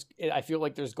bullying. So I feel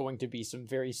like there's going to be some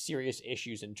very serious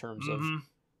issues in terms of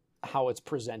how it's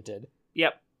presented.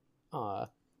 Yep. I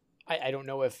don't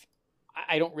know if...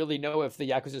 I don't really know if the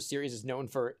Yakuza series is known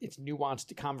for its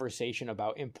nuanced conversation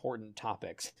about important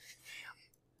topics.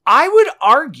 I would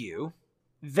argue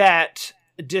that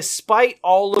despite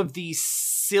all of the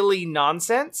silly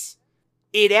nonsense,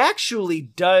 it actually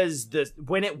does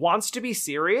when it wants to be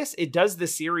serious, it does the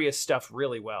serious stuff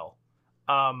really well.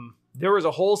 There was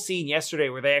a whole scene yesterday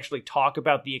where they actually talk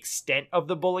about the extent of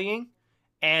the bullying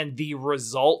and the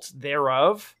result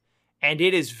thereof, and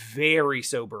it is very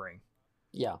sobering.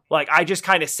 Yeah. Like, I just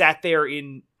kind of sat there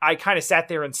in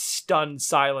stunned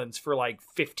silence for like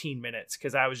 15 minutes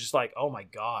because I was just like, oh my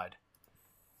God.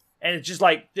 And it's just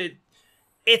like,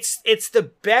 it's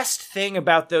the best thing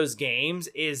about those games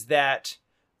is that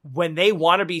when they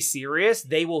want to be serious,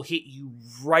 they will hit you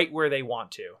right where they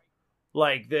want to.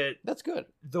 Like, that's good.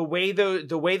 The way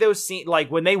those scenes,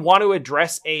 like when they want to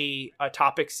address a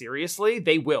topic seriously,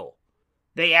 they will.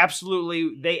 They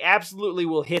absolutely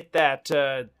will hit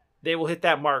that, they will hit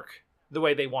that mark the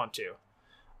way they want to.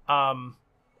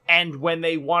 And when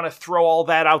they want to throw all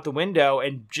that out the window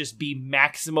and just be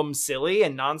maximum silly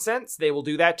and nonsense, they will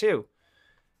do that too.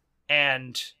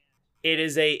 And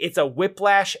it's a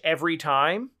whiplash every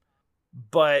time,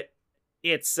 but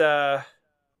it's I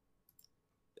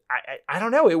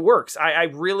don't know, it works. I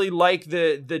really like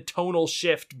the tonal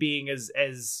shift being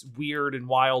as weird and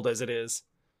wild as it is.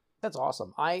 That's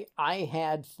awesome. I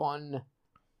had fun.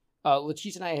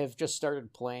 Lachice and I have just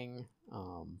started playing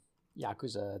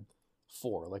Yakuza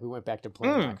 4. Like, we went back to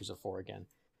playing Yakuza 4 again.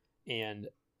 And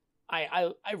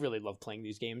I really love playing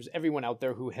these games. Everyone out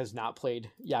there who has not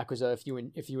played Yakuza,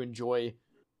 if you enjoy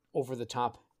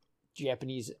over-the-top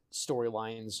Japanese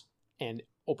storylines and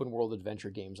open-world adventure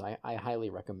games, I highly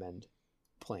recommend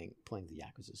playing the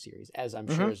Yakuza series. As I'm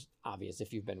sure is obvious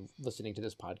if you've been listening to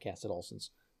this podcast at all,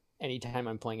 since anytime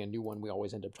I'm playing a new one, we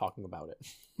always end up talking about it.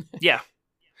 Yeah.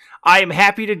 I am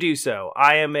happy to do so.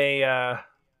 I'm a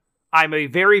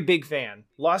very big fan.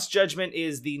 Lost Judgment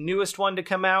is the newest one to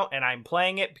come out, and I'm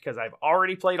playing it because I've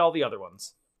already played all the other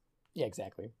ones. Yeah,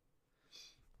 exactly.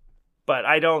 But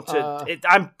I don't...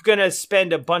 I'm going to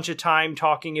spend a bunch of time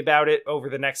talking about it over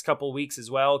the next couple weeks as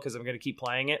well, because I'm going to keep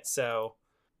playing it, so...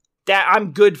 that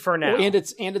I'm good for now. Well, and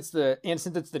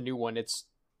since it's the new one, it's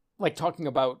like talking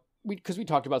about... Because we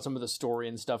talked about some of the story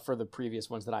and stuff for the previous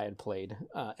ones that I had played,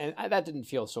 and that didn't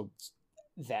feel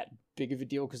that big of a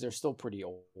deal because they're still pretty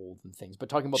old and things. But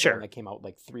talking about the one that came out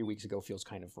like 3 weeks ago feels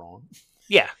kind of wrong.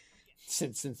 Yeah,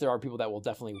 since there are people that will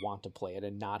definitely want to play it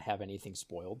and not have anything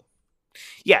spoiled.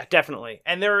 Yeah, definitely.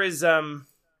 And there is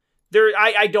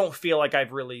I don't feel like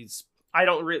I've really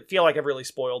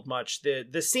spoiled much.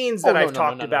 The scenes that I've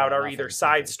talked about are either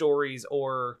side stories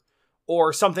or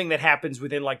something that happens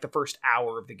within like the first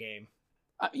hour of the game.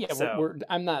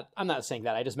 I'm not saying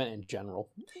that. I just meant in general.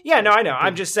 Yeah, no, I know.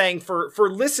 I'm just saying for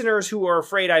listeners who are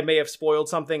afraid I may have spoiled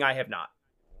something, I have not.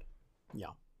 Yeah.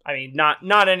 I mean,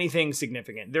 not anything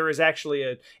significant. There is actually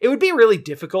it would be really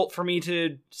difficult for me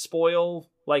to spoil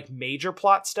like major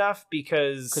plot stuff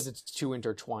because it's too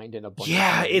intertwined in a bunch.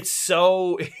 Yeah, it's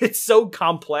so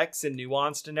complex and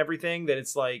nuanced and everything that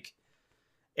it's like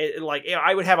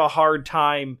I would have a hard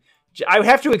time. I would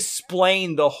have to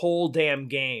explain the whole damn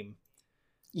game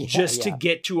to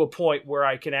get to a point where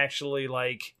I can actually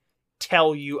like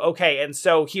tell you, okay, and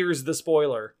so here's the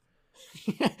spoiler.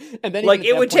 And then like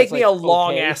it would take me a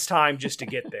long ass time just to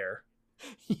get there.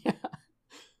 Yeah.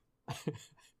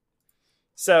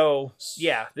 So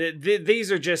yeah, these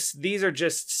are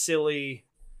just silly.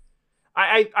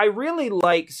 I really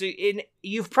like. So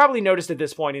you've probably noticed at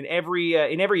this point in every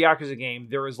Yakuza game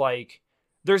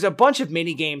there's a bunch of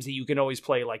mini games that you can always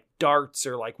play, like darts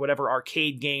or like whatever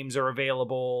arcade games are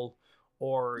available.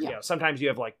 Or you know, sometimes you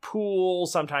have like pool.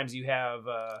 Sometimes you have.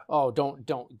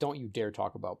 Don't you dare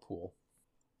talk about pool.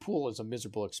 Pool is a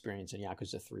miserable experience in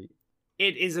Yakuza 3.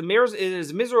 It is a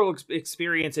miserable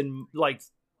experience in like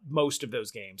most of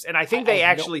those games, and I think they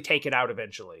actually take it out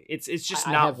eventually. It's just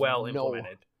not well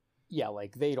implemented. Yeah,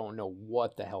 like they don't know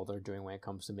what the hell they're doing when it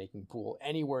comes to making pool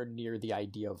anywhere near the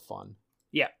idea of fun.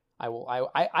 Yeah, I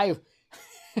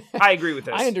agree with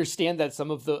this. I understand that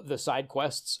some of the side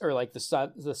quests or like the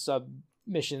sub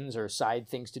missions or side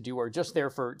things to do are just there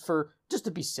for just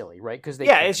to be silly, right? Because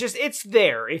it's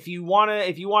there. If you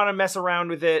wanna mess around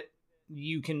with it,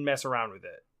 you can mess around with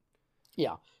it.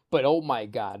 Yeah, but oh my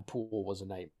god, pool was a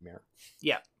nightmare.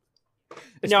 Yeah.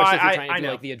 Especially if you're trying to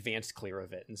do like the advanced clear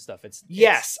of it and stuff.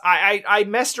 I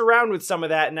messed around with some of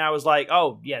that and I was like,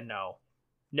 oh yeah,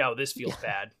 no, this feels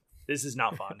bad. This is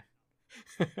not fun.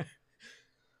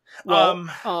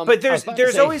 But there's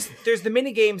the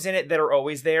mini games in it that are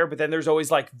always there, but then there's always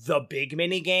like the big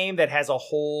mini game that has a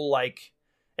whole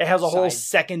whole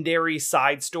secondary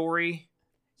side story.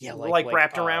 Yeah, like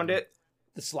wrapped around it.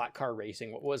 The slot car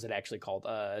racing. What was it actually called?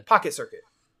 Pocket Circuit.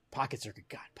 Pocket Circuit.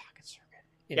 God, Pocket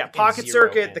Circuit. Pocket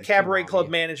Circuit, the Cabaret Club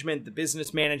management, the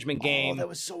business management game. Oh, that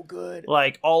was so good.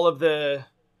 Like all of the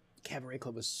Cabaret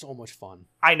Club was so much fun.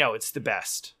 I know, it's the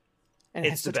best. And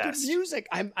it's the best. Good music.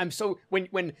 I'm so when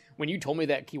you told me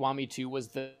that Kiwami 2 was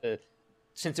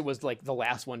since it was like the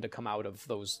last one to come out of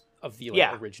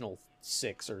the original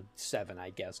 6 or 7,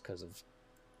 I guess, because of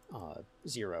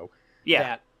 0. Yeah.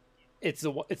 That it's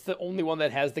the only one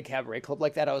that has the Cabaret Club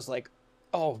like that. I was like,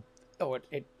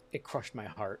 it crushed my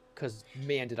heart because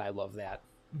man, did I love that.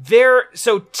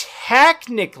 So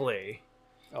technically,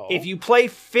 if you play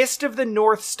Fist of the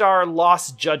North Star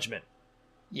Lost Judgment.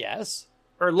 Yes.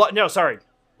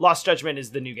 Lost Judgment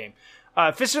is the new game.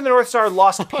 Fist of the North Star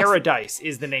Lost Paradise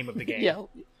is the name of the game. Yeah.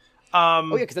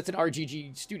 Because that's an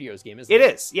RGG Studios game, isn't it?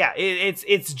 It is, yeah.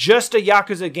 It's just a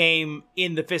Yakuza game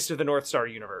in the Fist of the North Star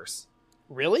universe.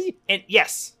 Really? And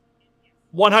yes,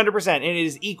 100%, and it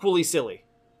is equally silly.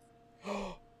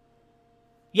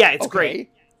 Yeah, it's great.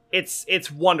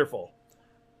 It's wonderful.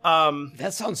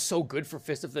 That sounds so good for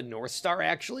Fist of the North Star.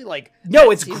 Actually, no,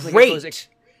 it's great.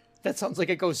 That sounds like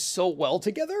it goes so well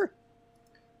together.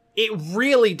 It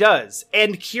really does.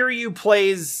 And Kiryu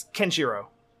plays Kenshiro.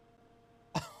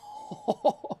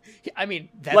 I mean,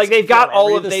 that's like they've got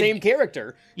all of the same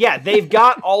character. Yeah, they've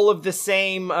got all of the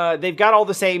same. They've got all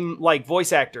the same like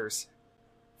voice actors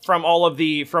from all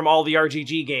the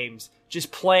RGG games,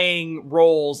 just playing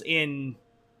roles in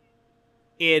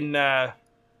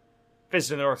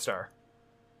Fist of the North Star.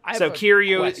 So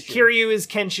Kiryu is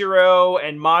Kenshiro,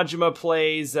 and Majima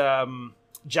plays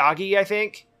Jagi, I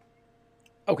think.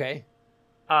 Okay.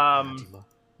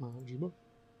 Majima.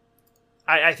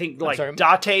 I think like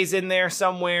Date's in there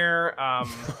somewhere.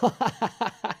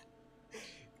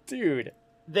 Dude,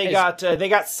 they got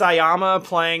Sayama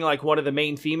playing like one of the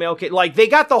main female kids. Like they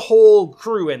got the whole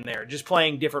crew in there just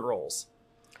playing different roles.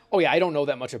 Oh yeah, I don't know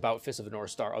that much about Fist of the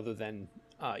North Star other than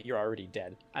You're Already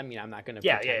Dead. I mean, I'm not going to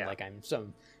pretend like I'm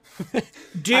some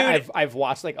dude. I've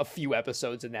watched like a few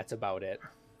episodes and that's about it.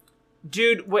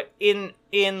 Dude, what in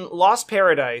Lost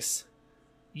Paradise,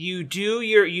 you do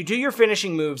your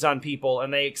finishing moves on people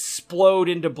and they explode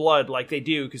into blood like they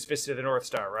do because Fist of the North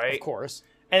Star, right? Of course.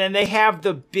 And then they have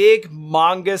the big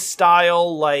manga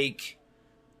style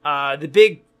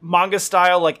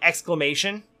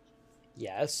exclamation.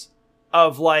 Yes.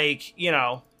 Of like, you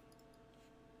know,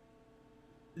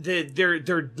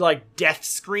 they're like death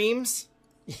screams.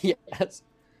 Yes.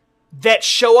 That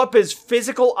show up as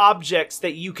physical objects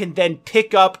that you can then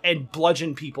pick up and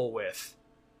bludgeon people with.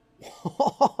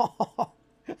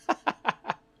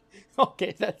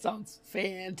 Okay, that sounds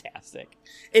fantastic.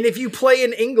 And if you play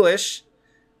in English,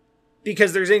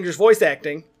 because there's English voice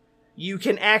acting, you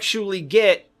can actually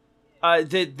get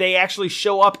they actually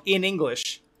show up in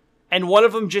English, and one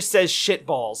of them just says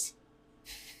shitballs.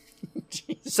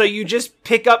 So you just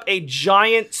pick up a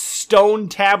giant stone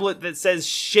tablet that says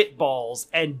shitballs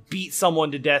and beat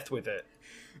someone to death with it.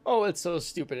 Oh, it's so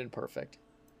stupid and perfect.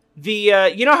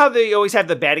 The you know how they always have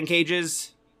the batting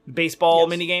cages, baseball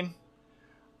minigame?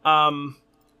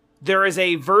 There is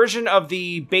a version of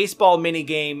the baseball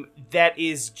minigame that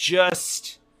is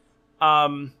just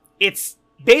it's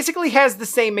basically has the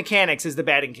same mechanics as the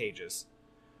batting cages,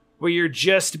 where you're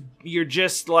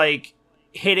just like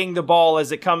hitting the ball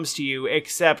as it comes to you,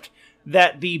 except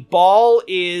that the ball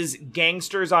is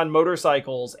gangsters on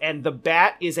motorcycles and the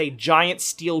bat is a giant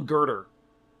steel girder.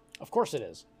 Of course it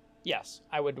is. Yes,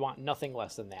 I would want nothing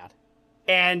less than that.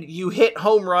 And you hit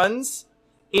home runs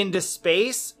into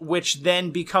space, which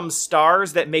then become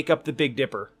stars that make up the Big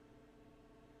Dipper.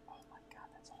 Oh my god,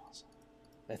 that's awesome.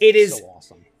 So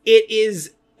awesome. It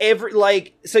is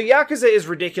so Yakuza is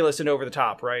ridiculous and over the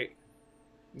top, right?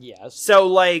 Yes. So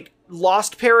like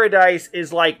Lost Paradise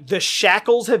is like the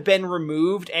shackles have been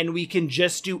removed and we can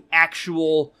just do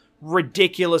actual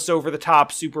ridiculous over the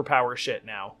top superpower shit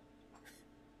now.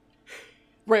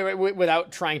 Right,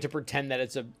 without trying to pretend that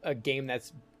it's a game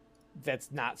that's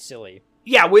not silly.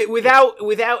 Yeah,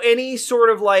 without any sort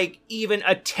of like even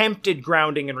attempted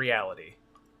grounding in reality.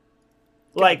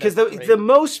 Like, because the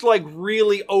most like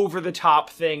really over the top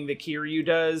thing that Kiryu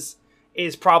does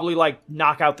is probably like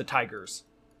knock out the tigers.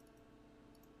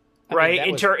 Right?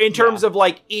 In terms of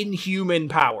like inhuman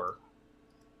power.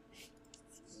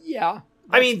 Yeah.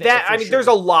 There's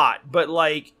a lot, but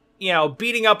like, you know,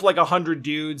 beating up like 100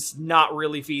 dudes, not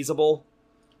really feasible.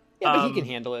 Yeah, but he can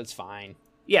handle it, it's fine.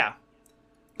 Yeah.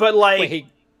 But like,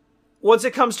 once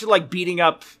it comes to like beating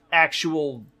up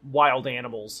actual wild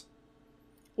animals.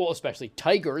 Well, especially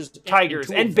tigers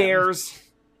and bears.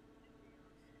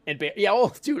 And bear, yeah,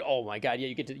 oh dude, oh my god, yeah,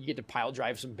 you get to pile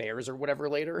drive some bears or whatever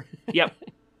later. Yep.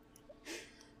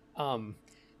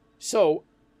 So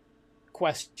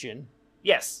question.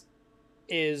 Yes.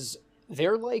 Is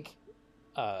there like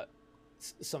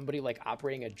somebody like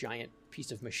operating a giant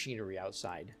piece of machinery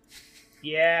outside?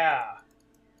 Yeah.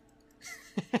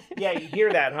 Yeah, you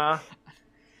hear that, huh?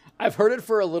 I've heard it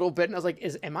for a little bit and I was like,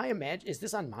 is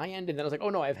this on my end? And then I was like, oh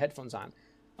no, I have headphones on.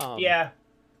 Yeah.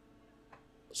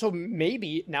 So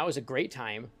maybe now is a great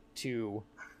time to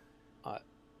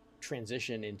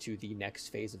transition into the next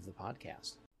phase of the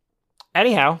podcast.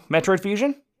 Anyhow, Metroid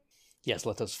Fusion? Yes,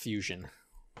 let us fusion.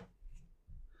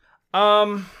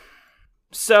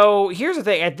 So here's the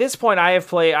thing. At this point, I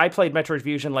played Metroid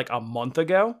Fusion like a month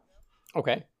ago.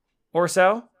 Okay. Or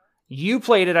so. You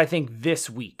played it, I think, this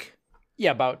week.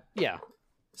 Yeah, Yep,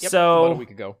 so about a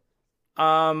week ago.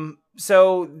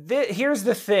 Here's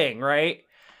the thing, right?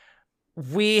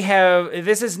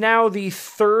 This is now the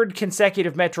third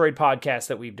consecutive Metroid podcast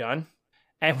that we've done.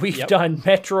 And we've done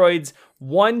Metroids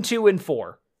 1, 2, and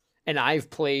 4. And I've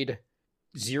played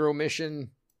Zero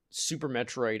Mission, Super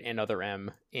Metroid, and Other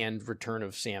M, and Return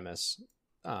of Samus.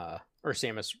 Or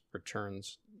Samus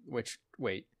Returns.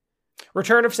 Wait.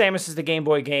 Return of Samus is the Game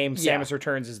Boy game. Yeah. Samus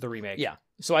Returns is the remake. Yeah.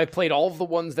 So I played all of the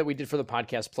ones that we did for the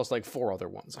podcast plus like 4 other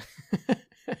ones.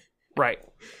 Right.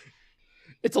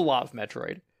 It's a lot of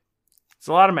Metroid. It's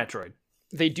a lot of Metroid.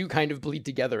 They do kind of bleed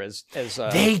together as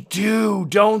they do,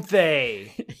 don't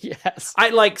they? Yes.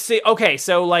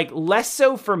 So like less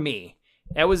so for me.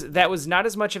 That was not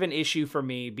as much of an issue for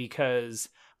me because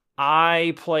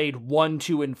I played 1,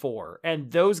 2, and 4,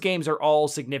 and those games are all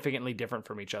significantly different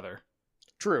from each other.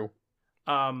 True.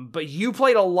 But you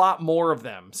played a lot more of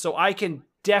them, so I can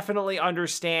definitely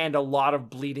understand a lot of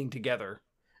bleeding together.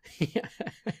 Yeah.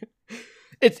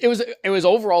 It was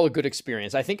overall a good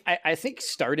experience. I think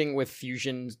starting with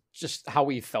Fusion, just how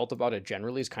we felt about it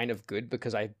generally is kind of good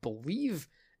because I believe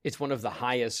it's one of the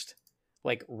highest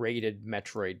like rated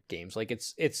Metroid games. Like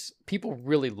it's people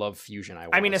really love Fusion.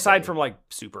 I mean, aside from like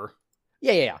Super.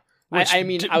 Yeah.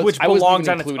 Which belongs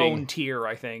on its own tier,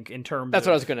 I think, in terms. That's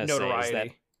what I was going to say. Is that,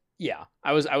 yeah,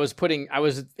 I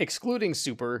was excluding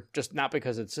Super just not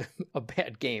because it's a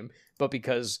bad game, but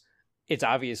because it's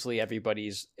obviously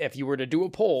everybody's. If you were to do a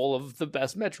poll of the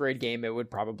best Metroid game, it would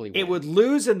probably win. It would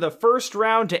lose in the first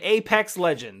round to Apex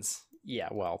Legends. Yeah,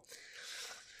 well.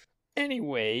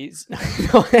 Anyways,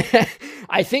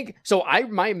 I think so.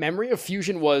 My memory of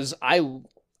Fusion was I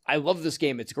love this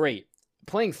game. It's great.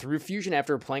 Playing through Fusion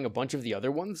after playing a bunch of the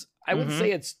other ones, I would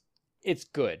say it's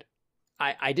good.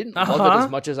 I didn't love it as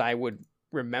much as I would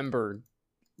remember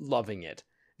loving it.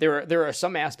 There are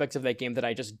some aspects of that game that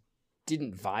I just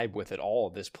didn't vibe with at all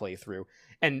this playthrough,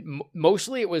 and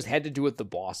mostly it had to do with the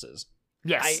bosses.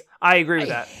 Yes, I agree with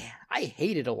that. I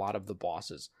hated a lot of the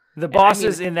bosses. The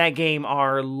bosses in that game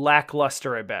are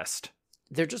lackluster at best.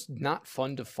 They're just not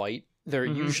fun to fight. They're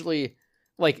usually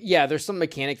like, yeah, there's some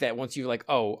mechanic that once you like,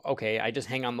 oh, okay, I just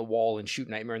hang on the wall and shoot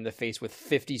Nightmare in the face with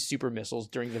 50 super missiles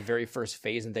during the very first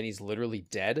phase, and then he's literally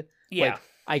dead. Yeah. Like,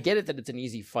 I get it that it's an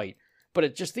easy fight, but I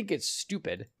just think it's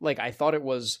stupid. Like, I thought it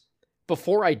was,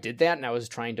 before I did that and I was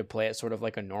trying to play it sort of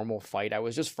like a normal fight, I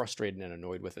was just frustrated and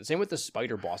annoyed with it. Same with the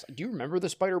spider boss. Do you remember the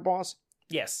spider boss?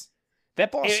 Yes. That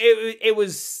boss. It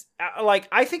was like,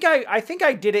 I think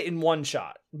I did it in one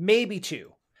shot, maybe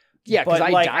 2. Yeah, because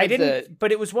I didn't.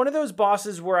 But it was one of those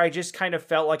bosses where I just kind of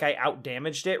felt like I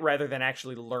outdamaged it rather than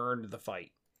actually learned the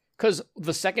fight. Because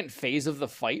the second phase of the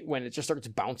fight, when it just starts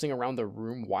bouncing around the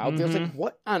room wildly, I was like,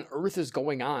 "What on earth is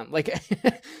going on?" Like,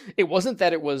 it wasn't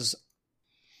that it was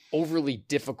overly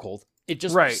difficult; it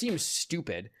just seems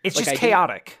stupid. It's like, just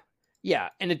chaotic. Yeah,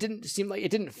 and it didn't seem like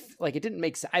it didn't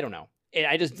make sense. I don't know.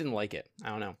 I just didn't like it. I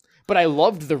don't know. But I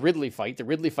loved the Ridley fight. The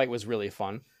Ridley fight was really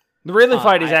fun. The Ridley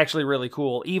fight is actually really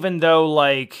cool, even though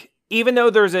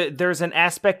there's an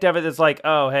aspect of it that's like,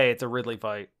 oh, hey, it's a Ridley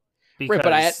fight.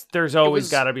 Because there's always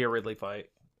got to be a Ridley fight.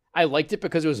 I liked it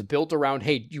because it was built around,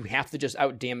 hey, you have to just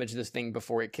outdamage this thing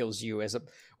before it kills you,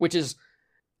 which is,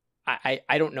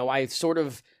 I don't know, I sort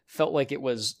of felt like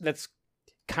that's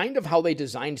kind of how they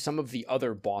designed some of the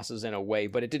other bosses in a way,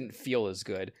 but it didn't feel as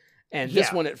good. And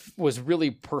this one, it was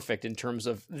really perfect in terms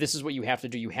of, this is what you have to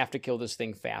do. You have to kill this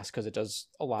thing fast because it does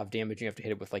a lot of damage. You have to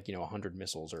hit it with 100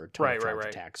 missiles or a ton of charge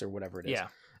attacks or whatever it is. Yeah.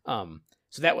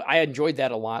 So that I enjoyed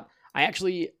that a lot. I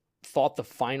actually thought the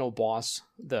final boss,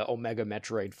 the Omega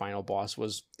Metroid final boss,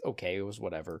 was okay. It was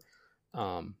whatever.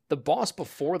 The boss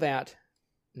before that,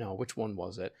 no, which one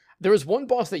was it? There was one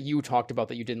boss that you talked about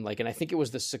that you didn't like, and I think it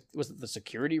was the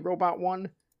security robot one?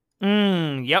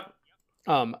 Yep.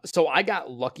 So I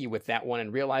got lucky with that one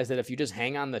and realized that if you just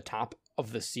hang on the top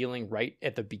of the ceiling right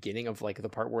at the beginning of the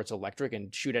part where it's electric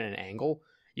and shoot at an angle,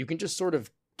 you can just sort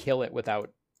of kill it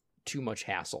without too much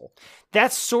hassle.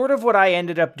 That's sort of what I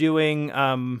ended up doing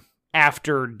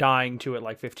after dying to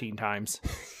it 15 times.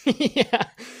 Yeah.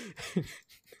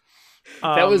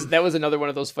 That was another one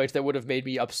of those fights that would have made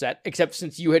me upset, except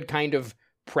since you had kind of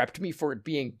prepped me for it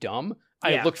being dumb,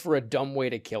 I looked for a dumb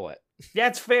way to kill it.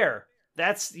 That's fair.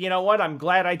 That's, you know what? I'm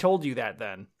glad I told you that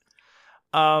then.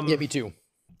 Yeah, me too.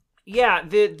 Yeah,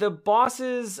 the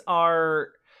bosses are...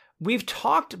 We've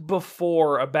talked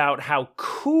before about how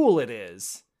cool it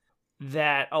is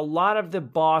that a lot of the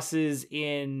bosses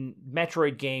in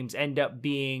Metroid games end up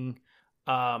being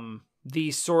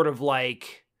these sort of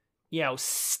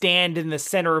stand in the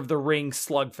center of the ring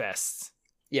slugfests.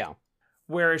 Yeah.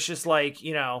 Where it's just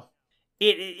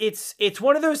it's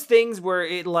one of those things where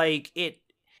it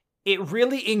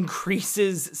really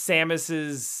increases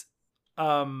Samus's,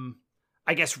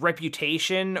 I guess,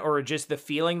 reputation or just the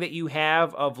feeling that you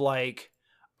have of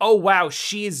oh wow,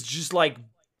 she is just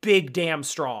big damn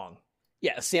strong.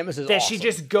 Yeah, Samus is that awesome. She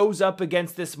just goes up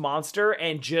against this monster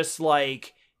and just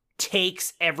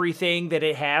takes everything that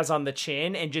it has on the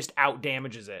chin and just out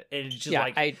damages it. And it's just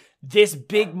this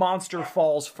big monster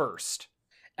falls first.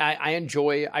 I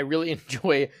really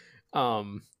enjoy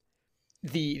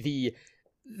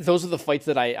those are the fights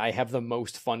that I have the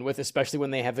most fun with, especially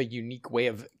when they have a unique way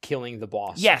of killing the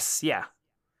boss. Yes, yeah.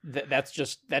 That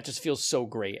just feels so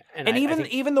great. And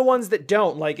even the ones that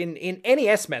don't, like in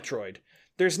NES Metroid,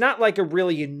 there's not like a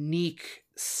really unique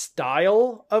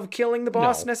style of killing the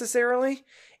boss necessarily.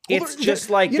 It's just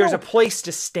like there's a place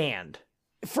to stand.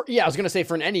 I was going to say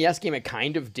for an NES game, it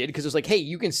kind of did, because it's like, hey,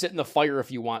 you can sit in the fire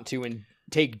if you want to and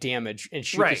take damage and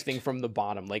shoot this thing from the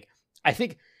bottom. Like, I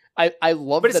think I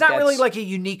love, but it's not really like a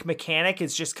unique mechanic.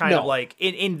 It's just kind of like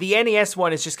in the NES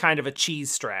one, it's just kind of a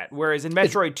cheese strat. Whereas in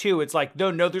Metroid 2, it's like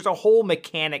no, there's a whole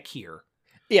mechanic here.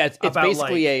 Yeah, it's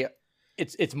basically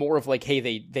it's more of like, hey,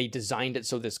 they designed it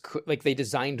so this could, like, they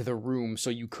designed the room so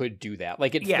you could do that.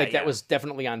 Like that was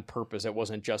definitely on purpose. It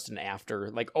wasn't just an after,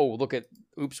 like, oh, look at,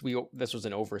 oops, this was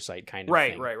an oversight kind of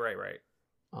thing. Right.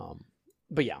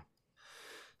 But yeah.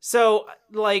 So,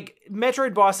 like,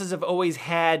 Metroid bosses have always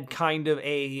had kind of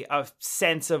a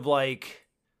sense of, like,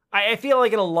 I feel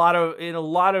like in a lot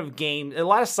of games, a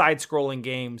lot of side-scrolling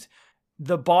games,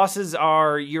 the bosses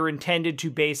you're intended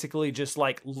to basically just,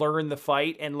 like, learn the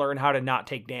fight and learn how to not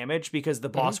take damage, because the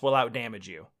boss will out-damage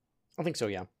you. I think so,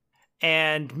 yeah.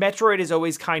 And Metroid has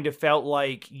always kind of felt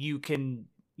like you can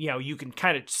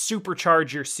kind of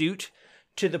supercharge your suit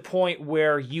to the point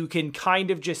where you can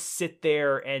kind of just sit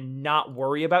there and not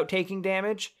worry about taking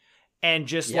damage and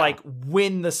just like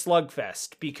win the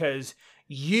slugfest, because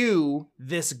you,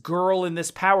 this girl in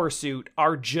this power suit,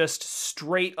 are just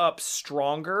straight up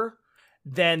stronger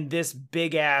than this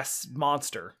big ass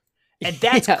monster. And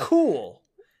that's cool.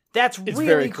 It's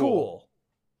really cool.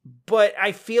 But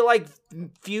I feel like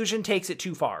Fusion takes it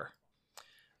too far.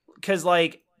 Because,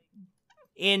 like,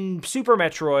 in Super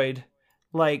Metroid,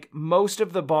 like, most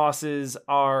of the bosses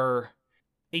are,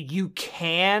 you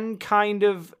can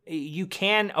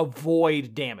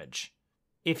avoid damage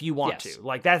if you want to.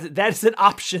 Like, that's an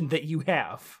option that you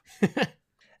have.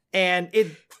 And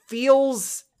it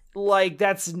feels like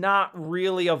that's not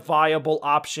really a viable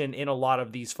option in a lot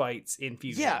of these fights in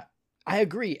Fusion. Yeah, I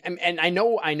agree. And I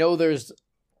know there's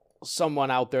someone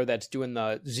out there that's doing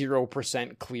the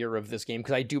 0% clear of this game,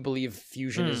 because I do believe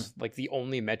Fusion is like the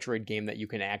only Metroid game that you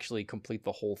can actually complete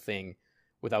the whole thing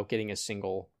without getting a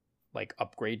single like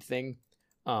upgrade thing,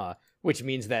 which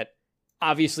means that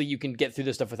obviously you can get through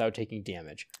this stuff without taking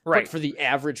damage. Right. But for the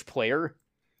average player,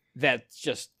 that's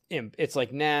just, it's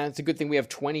like, nah, it's a good thing we have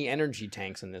 20 energy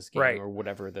tanks in this game, or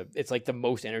whatever. It's like the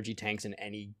most energy tanks in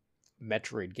any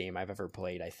Metroid game I've ever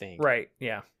played, I think. Right,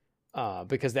 yeah.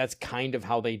 Because that's kind of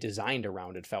how they designed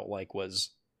around it, felt like,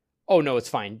 was, oh no, it's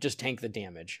fine, just tank the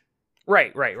damage.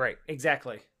 Right,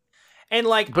 exactly. And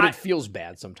like, but it feels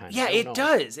bad sometimes. Yeah, it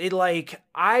does. It, like,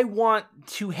 I want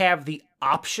to have the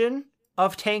option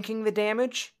of tanking the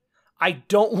damage. I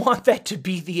don't want that to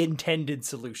be the intended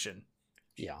solution.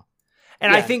 Yeah.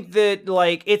 And I think that,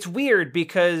 like, it's weird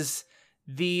because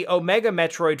the Omega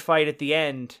Metroid fight at the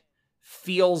end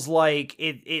feels like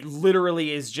it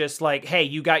literally is just like, hey,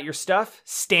 you got your stuff,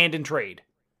 stand and trade.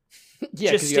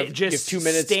 Yeah, just you have 2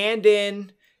 minutes. Stand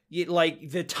in.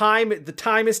 Like, the time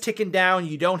is ticking down.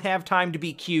 You don't have time to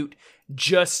be cute.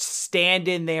 Just stand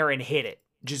in there and hit it.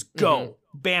 Just go.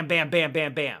 Bam, bam, bam,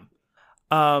 bam,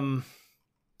 bam.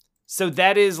 So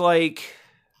that is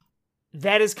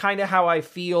kind of how I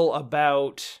feel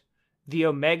about the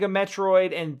Omega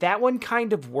Metroid, and that one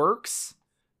kind of works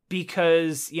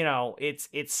because, you know,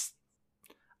 it's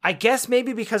I guess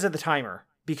maybe because of the timer.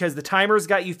 Because the timer's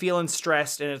got you feeling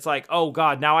stressed, and it's like, oh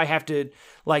god, now I have to,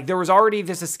 like, there was already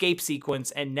this escape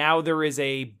sequence, and now there is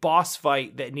a boss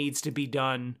fight that needs to be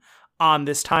done on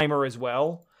this timer as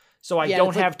well. So I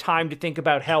don't have time to think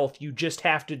about health. You just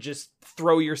have to just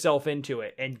throw yourself into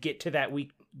it and get to that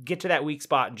weak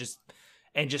spot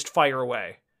and just fire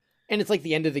away. And it's like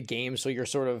the end of the game, so you're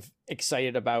sort of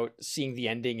excited about seeing the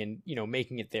ending and, you know,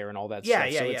 making it there and all that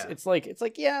stuff. So it's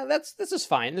like, yeah, this is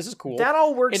fine. This is cool. That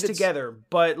all works together,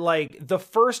 but like the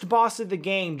first boss of the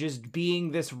game just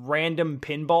being this random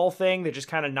pinball thing that just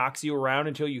kind of knocks you around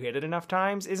until you hit it enough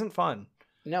times isn't fun.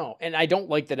 No, and I don't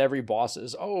like that every boss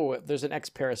is, oh, there's an X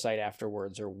parasite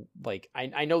afterwards, or like,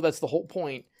 I know that's the whole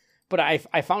point. But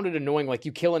I found it annoying, like,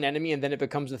 you kill an enemy and then it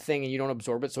becomes a thing and you don't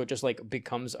absorb it, so it just, like,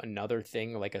 becomes another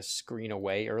thing, like a screen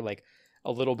away or, like,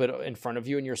 a little bit in front of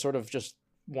you, and you're sort of just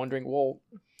wondering, well...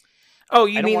 Oh,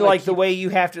 you mean, like, the way you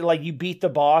have to, like, you beat the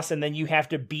boss and then you have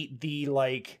to beat the,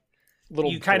 like...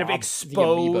 Little you kind of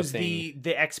expose the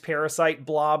X-Parasite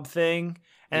blob thing,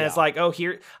 and it's like, oh,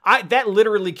 here... That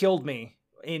literally killed me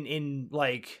in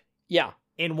like yeah.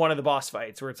 in one of the boss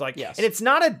fights, where it's like, yes. And it's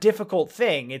not a difficult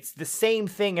thing. It's the same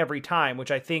thing every time, which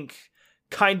I think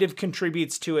kind of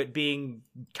contributes to it being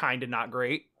kind of not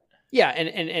great. Yeah,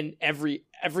 and every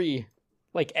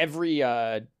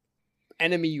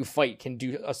enemy you fight can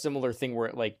do a similar thing where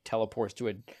it like teleports to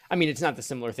it. I mean, it's not the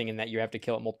similar thing in that you have to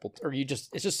kill it multiple, it's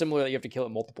just similar that you have to kill it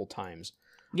multiple times.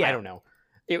 Yeah, I don't know.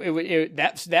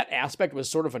 That aspect was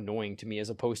sort of annoying to me as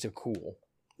opposed to cool.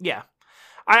 Yeah,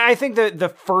 I think that the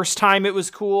first time it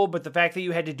was cool, but the fact that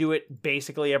you had to do it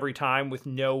basically every time with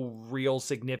no real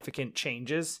significant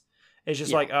changes is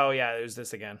just like, oh yeah, there's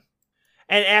this again.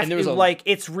 And after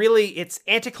it's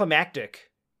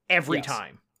anticlimactic every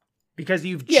time. Because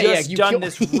you've just done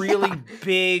this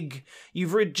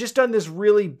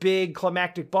really big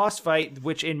climactic boss fight,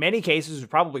 which in many cases is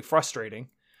probably frustrating.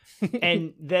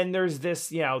 And then there's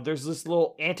this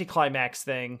little anticlimax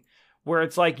thing where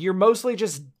it's like you're mostly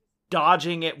just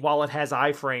dodging it while it has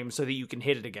iframes so that you can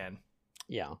hit it again.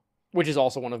 Yeah. Which is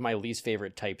also one of my least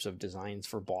favorite types of designs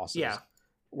for bosses. Yeah.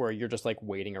 Where you're just like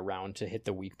waiting around to hit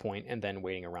the weak point and then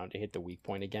waiting around to hit the weak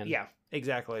point again. Yeah,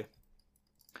 exactly.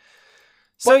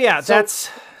 So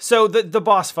the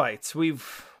boss fights,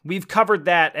 we've covered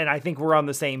that, and I think we're on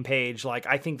the same page. Like,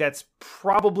 I think that's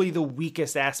probably the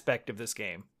weakest aspect of this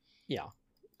game. Yeah.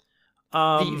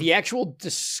 The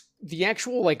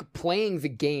actual like playing the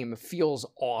game feels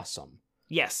awesome.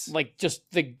 Yes. Like just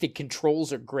the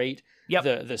controls are great. Yep.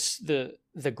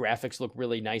 The graphics look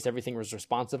really nice. Everything was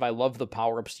responsive. I love the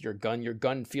power-ups to your gun. Your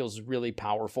gun feels really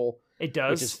powerful. It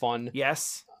does. Which is fun.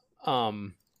 Yes.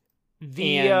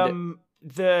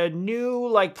 The new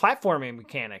like platforming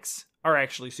mechanics are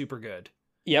actually super good.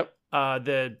 Yep.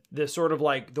 The sort of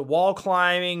like the wall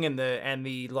climbing and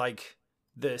the like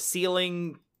the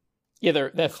ceiling. Yeah,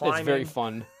 that's very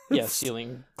fun. Yeah,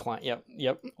 ceiling climb. Yep.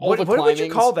 What would you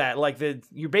call that? Like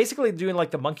you're basically doing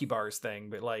like the monkey bars thing,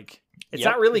 but like it's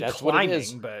not really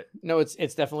climbing. But no, it's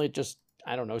definitely just,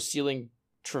 I don't know, ceiling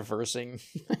traversing.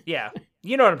 Yeah,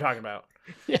 you know what I'm talking about.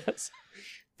 Yes,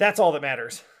 that's all that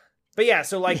matters. But yeah,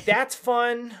 so like that's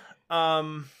fun.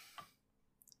 Adding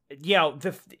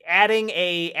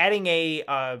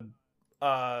a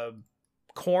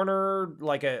corner,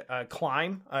 like a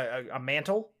climb, a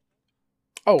mantle.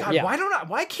 Oh, God, yeah.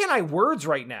 Why can't I words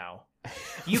right now?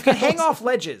 You can hang off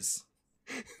ledges.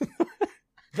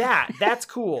 That's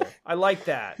cool. I like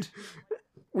that.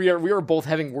 We are both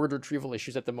having word retrieval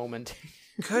issues at the moment.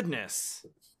 Goodness.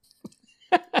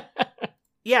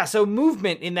 Yeah, so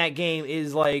movement in that game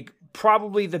is like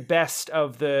probably the best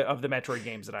of the Metroid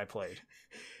games that I played.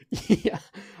 Yeah,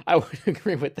 I would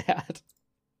agree with that.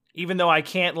 Even though I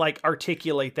can't like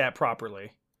articulate that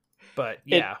properly. But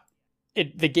yeah.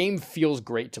 The game feels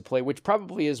great to play, which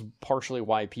probably is partially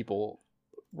why people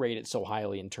rate it so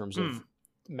highly in terms of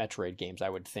Metroid games, I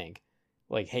would think.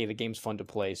 Like, hey, the game's fun to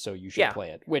play, so you should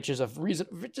play it, which is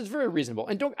very reasonable.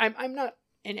 And I'm not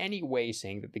in any way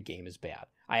saying that the game is bad.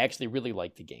 I actually really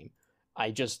like the game.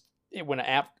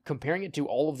 Comparing it to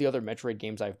all of the other Metroid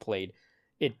games I've played,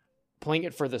 playing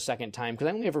it for the second time, because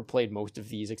I only ever played most of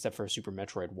these except for Super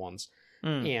Metroid once,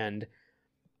 and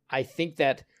I think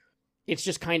that it's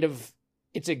just kind of,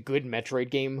 it's a good Metroid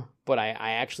game, but I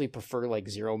actually prefer like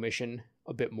Zero Mission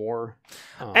a bit more.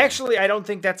 Actually, I don't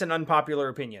think that's an unpopular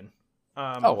opinion.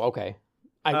 Okay.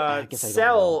 I guess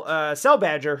Cell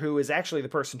Badger, who is actually the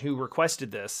person who requested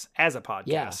this as a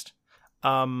podcast,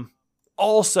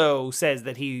 also says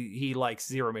that he likes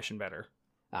Zero Mission better.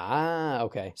 Ah,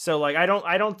 okay. So like I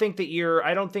don't think that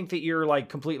you're like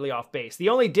completely off base. The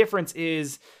only difference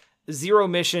is Zero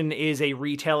Mission is a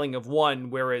retelling of 1,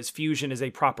 whereas Fusion is a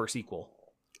proper sequel.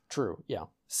 True, yeah.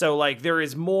 So like there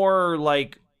is more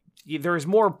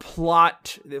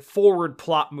forward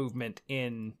plot movement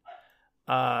in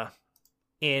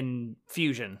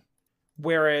Fusion,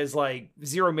 whereas like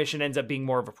Zero Mission ends up being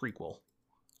more of a prequel.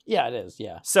 Yeah, it is.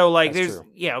 Yeah. So like there's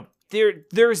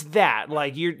that,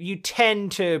 like you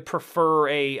tend to prefer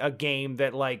a game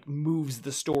that like moves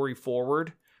the story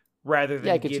forward rather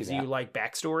than gives you like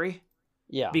backstory.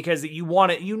 Yeah. Because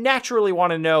you naturally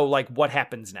want to know like what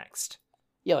happens next.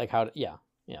 Yeah, like how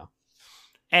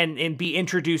and be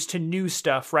introduced to new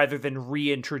stuff rather than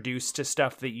reintroduced to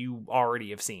stuff that you already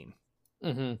have seen.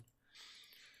 Mm-hmm.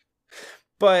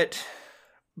 But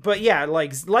yeah,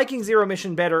 like liking Zero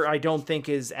Mission better, I don't think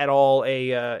is at all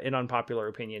an unpopular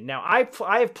opinion. Now, I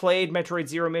have played Metroid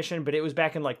Zero Mission, but it was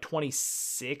back in like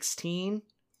 2016.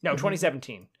 No,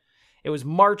 2017. It was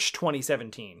March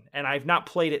 2017, and I've not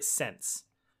played it since.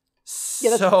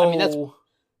 Yeah,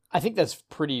 I think that's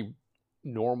pretty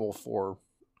normal for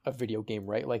a video game,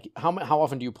 right? Like how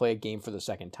often do you play a game for the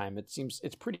second time? It seems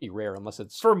it's pretty rare unless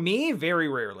it's for me very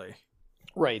rarely.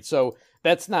 Right. So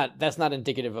that's not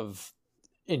indicative of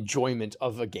enjoyment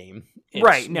of a game. It's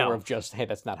right. No. more of just, hey,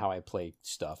 that's not how I play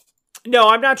stuff. No,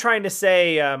 I'm not trying to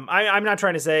say. I'm not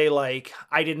trying to say like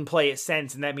I didn't play it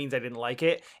since, and that means I didn't like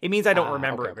it. It means I don't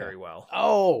remember it very well.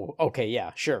 Oh, okay,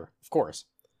 yeah, sure, of course.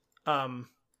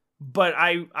 But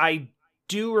I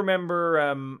do remember.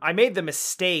 I made the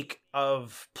mistake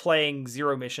of playing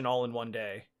Zero Mission all in one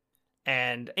day,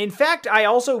 and in fact, I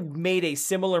also made a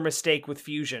similar mistake with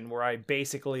Fusion, where I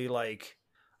basically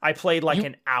I played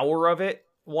an hour of it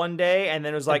one day, and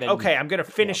then it was like, okay, I'm gonna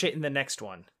finish it in the next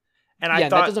one. And I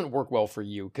thought that doesn't work well for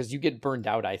you because you get burned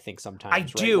out, I think, sometimes. I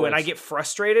do, and I get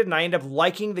frustrated, and I end up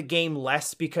liking the game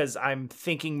less because I'm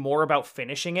thinking more about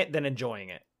finishing it than enjoying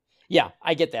it. Yeah,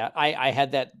 I get that. I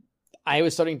had that. I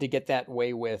was starting to get that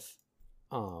way with.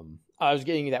 I was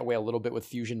getting that way a little bit with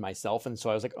Fusion myself, and so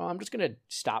I was like, oh, I'm just gonna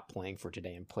stop playing for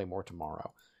today and play more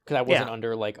tomorrow because I wasn't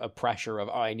under a pressure of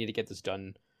I need to get this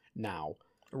done now.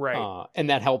 Right. And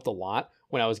that helped a lot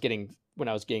when I was getting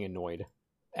annoyed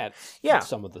at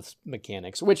some of the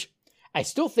mechanics, which I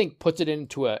still think puts it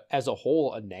into as a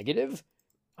whole a negative,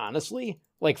 honestly.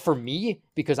 Like for me,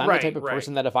 because I'm the type of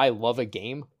person that if I love a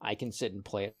game, I can sit and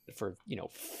play it for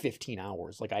 15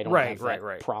 hours. Like I don't have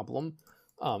that problem.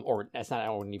 Or that's not, I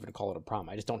wouldn't even call it a problem.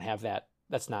 I just don't have that.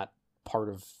 That's not part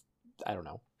of, I don't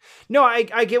know. No,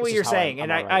 I get what you're saying.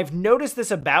 And I've noticed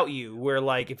this about you where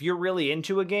if you're really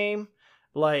into a game,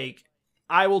 I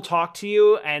will talk to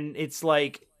you and it's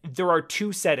there are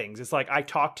two settings. It's I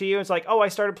talk to you. It's oh, I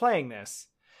started playing this.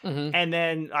 Mm-hmm. And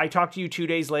then I talk to you 2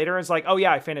 days later. And it's oh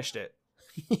yeah, I finished it.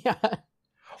 Yeah.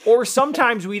 Or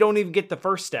sometimes we don't even get the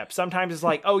first step. Sometimes it's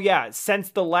oh yeah, since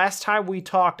the last time we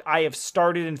talked, I have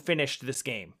started and finished this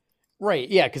game. Right.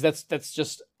 Yeah. Cause that's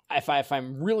just, if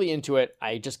I'm really into it,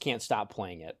 I just can't stop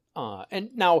playing it. And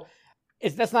now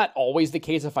that's not always the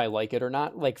case if I like it or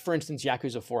not. Like for instance,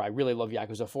 Yakuza 4, I really love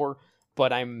Yakuza 4,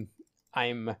 but I'm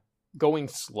going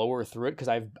slower through it because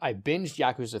I binged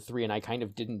Yakuza 3 and I kind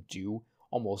of didn't do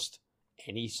almost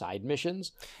any side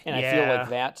missions, and I feel like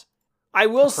that I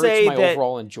will say my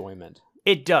overall enjoyment.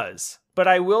 It does, but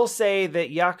I will say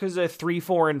that Yakuza 3,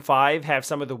 4, and 5 have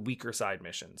some of the weaker side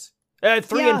missions. 3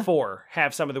 and 4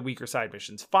 have some of the weaker side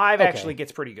missions. 5 actually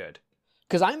gets pretty good.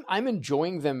 Because I'm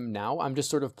enjoying them now. I'm just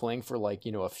sort of playing for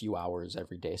a few hours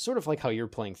every day, sort of like how you're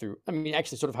playing through. I mean,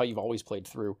 actually, sort of how you've always played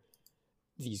through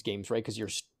these games, right? Because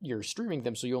you're streaming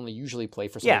them, so you only usually play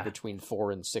for something between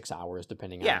 4 and 6 hours,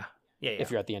 depending on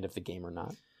if you're at the end of the game or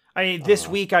not. I mean, this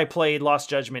week I played Lost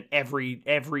Judgment every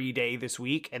day this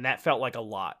week, and that felt like a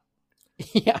lot.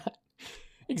 Yeah,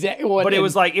 exactly. Well, but it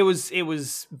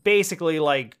was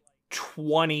basically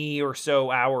 20 or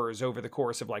so hours over the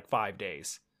course of 5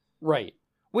 days. Right.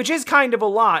 Which is kind of a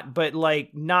lot, but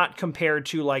not compared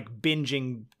to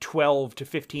binging 12 to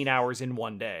 15 hours in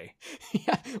one day.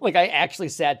 Yeah, I actually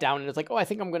sat down and it's I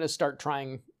think I'm going to start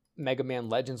trying Mega Man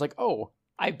Legends. Oh,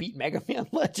 I beat Mega Man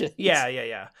Legends.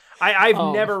 Yeah. I've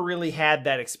never really had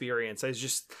that experience.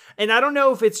 And I don't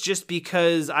know if it's just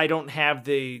because I don't have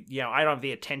the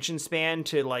attention span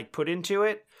to if into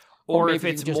it, or if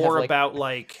it's more about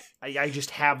I just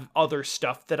have other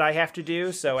stuff that I have to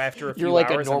do. So after a few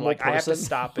hours, I'm I have to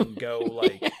stop and go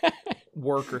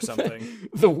work or something.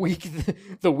 The week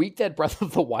that Breath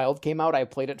of the Wild came out, I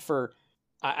played it for,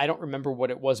 I don't remember what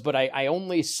it was, but I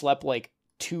only slept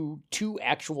two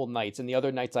actual nights, and the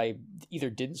other nights I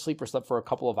either didn't sleep or slept for a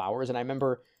couple of hours. And I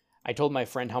remember I told my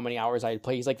friend how many hours I had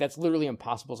played. He's like, that's literally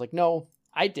impossible. I was no,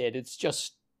 I did. It's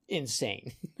just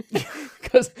insane.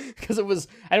 Because it was,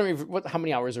 I don't even, how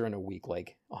many hours are in a week?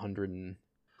 100 and,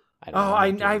 I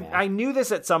don't know. I knew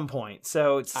this at some point.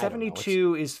 So it's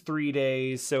 72 is 3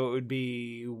 days. So it would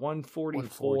be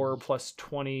 144 plus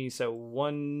 20. So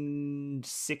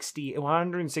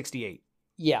 168.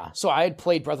 Yeah. So I had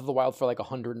played Breath of the Wild for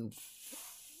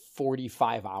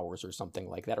 145 hours or something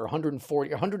like that, or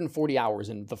 140 hours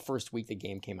in the first week the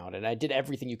game came out. And I did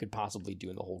everything you could possibly do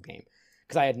in the whole game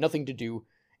because I had nothing to do.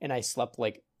 And I slept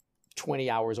 20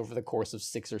 hours over the course of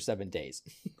 6 or 7 days.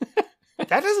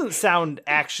 That doesn't sound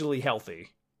actually healthy.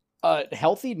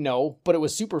 Healthy, no, but it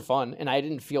was super fun, and I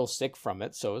didn't feel sick from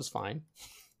it, so it was fine.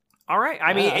 All right.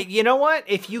 I mean, you know what?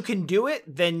 If you can do it,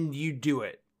 then you do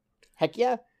it. Heck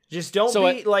yeah. Just don't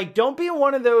don't be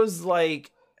one of those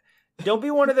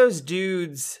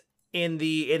dudes in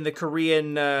the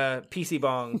Korean PC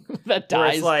bong that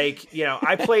dies. I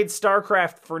played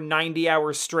StarCraft for 90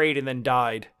 hours straight and then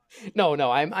died. No,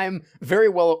 I'm very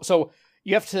well. So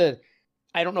you have to.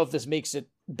 I don't know if this makes it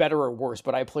better or worse,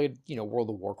 but I played, World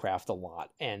of Warcraft a lot,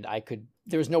 and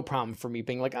there was no problem for me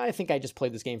being like, I think I just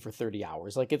played this game for 30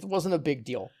 hours. Like, it wasn't a big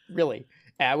deal, really.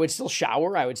 I would still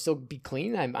shower. I would still be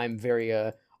clean. I'm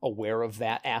very aware of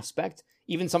that aspect.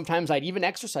 Even sometimes I'd even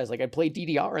exercise. Like, I'd play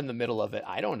DDR in the middle of it.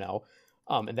 I don't know.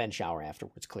 And then shower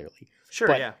afterwards, clearly.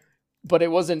 Sure, yeah. But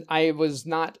I was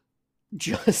not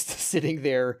just sitting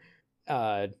there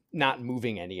not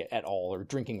moving any at all or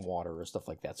drinking water or stuff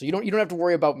like that. So you don't have to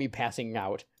worry about me passing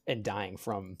out and dying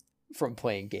from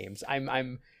playing games.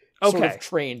 I'm sort of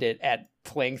trained at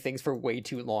playing things for way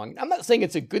too long. I'm not saying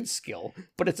it's a good skill,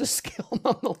 but it's a skill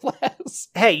nonetheless.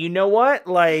 Hey, you know what?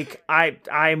 Like,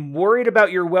 I'm worried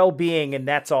about your well-being, and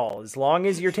that's all. As long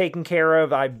as you're taken care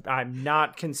of, I'm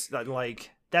not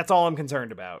that's all I'm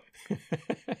concerned about.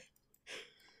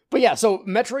 But yeah, so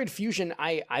Metroid Fusion,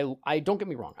 I don't get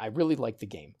me wrong, I really liked the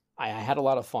game. I had a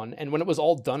lot of fun, and when it was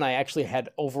all done, I actually had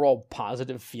overall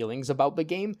positive feelings about the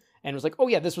game, and was like, oh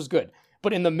yeah, this was good.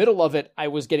 But in the middle of it, I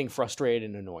was getting frustrated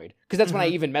and annoyed. Because that's when I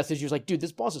even messaged you, was like, dude,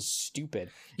 this boss is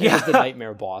stupid. And it was the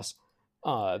Nightmare boss.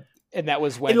 And that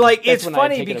was when... it's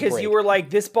funny because you were like,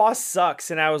 this boss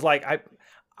sucks, and I was like,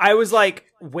 I was like,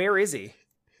 where is he?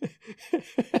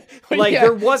 Like,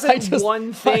 there wasn't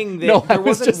one thing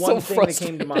that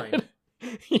came to mind.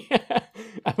 Yeah,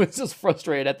 I was just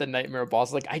frustrated at the Nightmare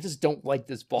boss. Like, I just don't like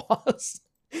this boss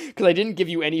because I didn't give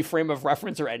you any frame of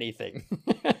reference or anything.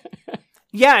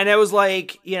 Yeah, and I was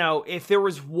like, if there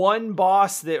was one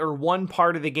boss or one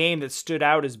part of the game that stood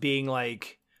out as being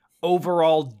like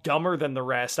overall dumber than the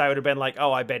rest, I would have been like,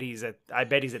 oh, I bet he's at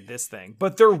this thing.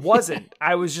 But there wasn't.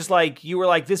 I was just like, you were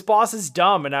like, this boss is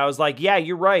dumb, and I was like, yeah,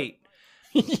 you're right.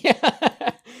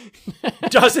 Yeah.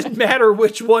 Doesn't matter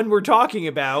which one we're talking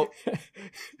about.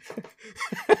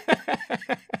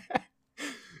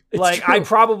 Like, true. I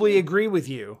probably agree with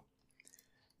you.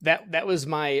 That was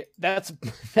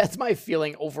that's my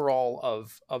feeling overall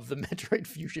of the Metroid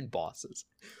Fusion bosses.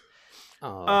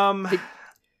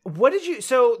 What did you?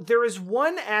 So there is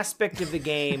one aspect of the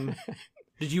game.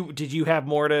 Did you have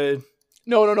more to?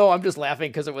 No. I'm just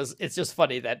laughing because it's just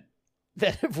funny that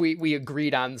we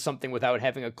agreed on something without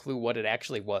having a clue what it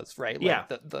actually was, right? Like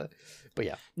yeah. But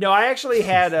yeah. No, I actually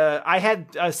had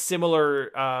a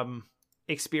similar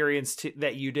experience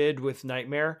that you did with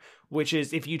Nightmare, which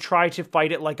is if you try to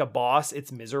fight it like a boss,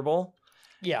 it's miserable.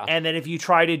 Yeah. And then if you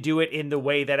try to do it in the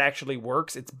way that actually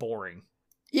works, it's boring.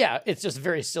 Yeah, it's just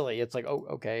very silly. It's like, oh,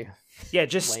 okay. Yeah,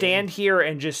 just stand here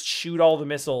and just shoot all the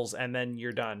missiles, and then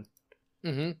you're done.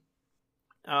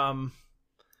 Mm-hmm.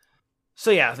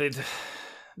 So yeah, the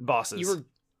bosses.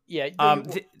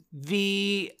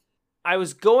 I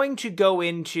was going to go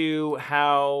into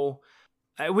how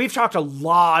we've talked a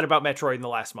lot about Metroid in the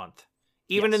last month.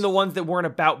 Even in the ones that weren't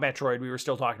about Metroid, we were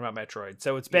still talking about Metroid.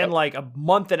 So it's been like a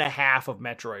month and a half of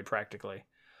Metroid, practically.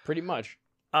 Pretty much.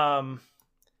 And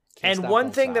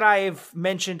one thing that I've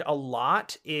mentioned a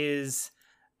lot is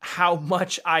how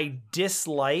much I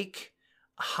dislike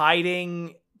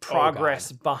hiding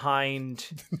progress behind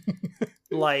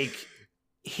like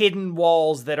hidden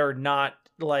walls that are not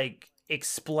like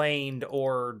explained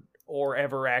or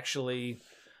ever actually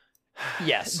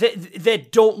that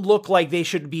don't look like they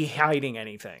should be hiding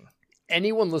anything.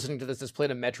 Anyone listening to this that's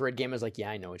played a Metroid game is like, yeah,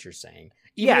 I know what you're saying.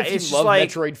 Even if you love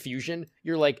Metroid Fusion,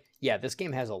 you're like, yeah, this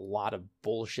game has a lot of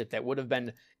bullshit that would have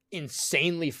been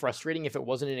insanely frustrating if it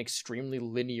wasn't an extremely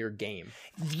linear game.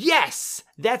 Yes!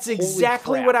 That's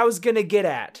exactly what I was going to get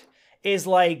at. Is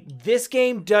like, this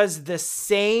game does the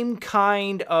same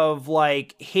kind of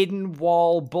like hidden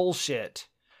wall bullshit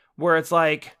where it's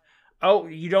like, oh,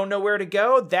 you don't know where to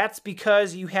go? That's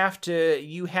because you have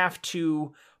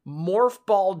to morph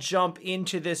ball jump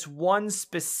into this one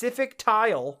specific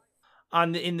tile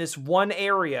in this one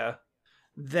area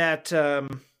that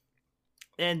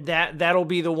and that'll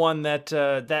be the one that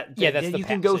you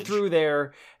can go through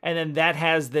there, and then that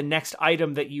has the next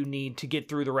item that you need to get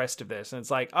through the rest of this. And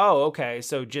it's like, oh, okay,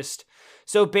 so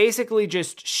basically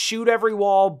just shoot every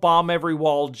wall, bomb every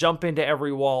wall, jump into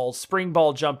every wall, spring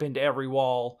ball jump into every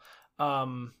wall,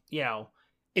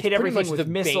 hit everything with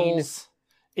missiles.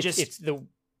 It's the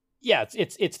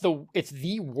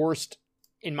worst,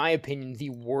 in my opinion, the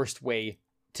worst way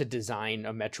to design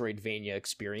a Metroidvania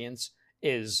experience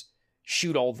is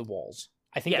shoot all the walls.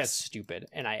 I think that's stupid,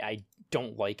 and I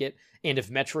don't like it. And if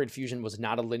Metroid Fusion was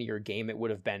not a linear game, it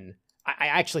would have been... I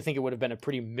actually think it would have been a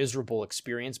pretty miserable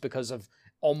experience because of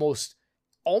almost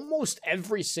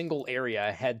every single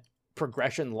area had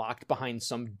progression locked behind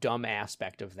some dumb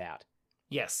aspect of that.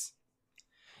 Yes,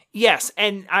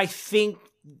 and I think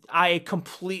I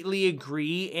completely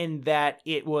agree in that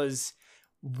it was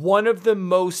one of the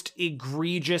most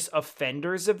egregious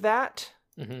offenders of that,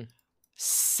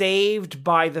 saved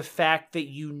by the fact that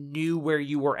you knew where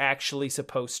you were actually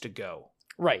supposed to go.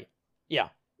 Right. Yeah.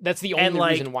 That's the only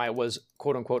reason why it was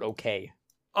quote unquote okay.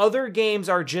 Other games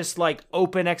are just like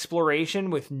open exploration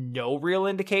with no real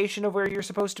indication of where you're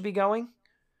supposed to be going.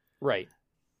 Right.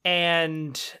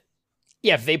 And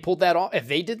yeah, if they pulled that off, if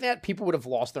they did that, people would have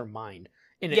lost their mind.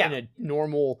 In a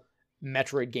normal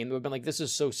Metroid game, they would have been like, this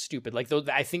is so stupid. Like,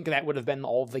 I think that would have been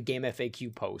all of the Game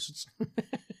FAQ posts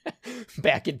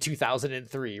back in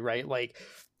 2003, right? Like,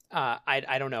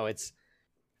 I don't know. It's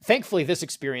thankfully this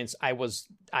experience,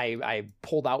 I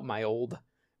pulled out my old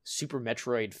Super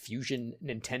Metroid Fusion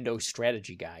Nintendo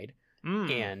strategy guide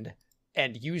and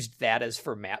used that as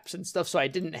for maps and stuff. So I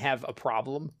didn't have a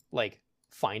problem like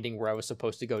finding where I was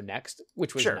supposed to go next,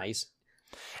 which was nice.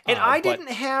 And I didn't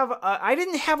have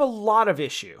a lot of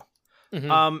issue.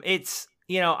 It's,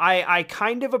 I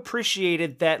kind of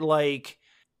appreciated that, like,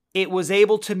 it was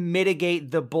able to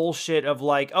mitigate the bullshit of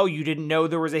like, oh, you didn't know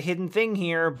there was a hidden thing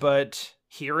here, but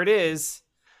here it is.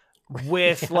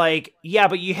 With like, yeah,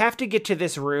 but you have to get to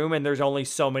this room and there's only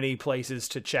so many places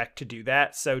to check to do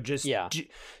that. So just,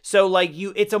 so like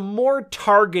it's a more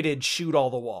targeted shoot all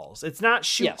the walls. It's not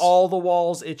shoot all the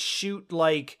walls. It's shoot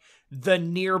like the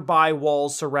nearby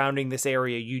walls surrounding this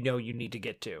area you need to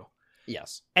get to.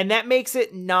 Yes. And that makes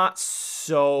it not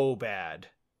so bad.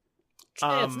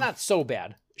 It's not so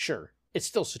bad. Sure. It's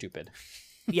still stupid.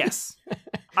 Yes.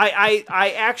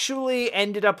 I actually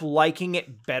ended up liking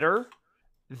it better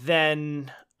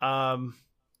than I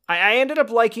ended up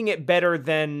liking it better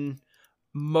than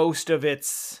most of the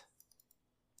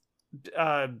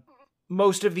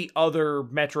other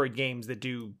Metroid games that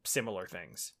do similar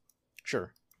things.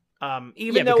 Sure.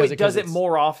 Even though it does it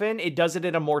more often, it does it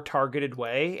in a more targeted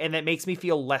way, and that makes me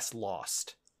feel less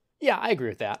lost. Yeah, I agree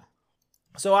with that.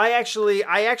 So I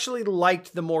actually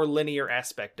liked the more linear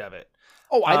aspect of it.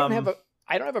 Oh, I don't have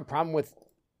a problem with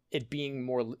it being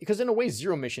more, because in a way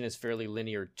Zero Mission is fairly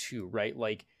linear too, right?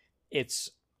 Like it's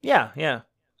it's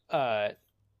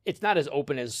not as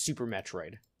open as Super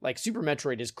Metroid. Like Super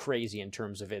Metroid is crazy in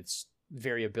terms of its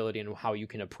variability and how you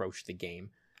can approach the game.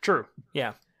 True.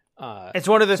 Yeah. It's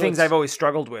one of the things I've always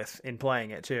struggled with in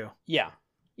playing it too. Yeah.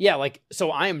 Yeah, like,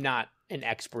 so I am not an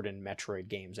expert in Metroid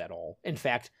games at all. In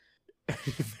fact,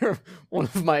 one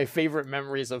of my favorite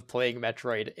memories of playing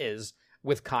Metroid is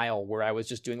with Kyle, where I was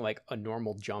just doing like a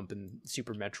normal jump in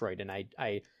Super Metroid, and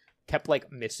I kept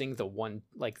like missing the one,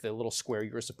 like the little square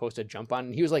you were supposed to jump on,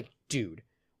 and he was like, dude,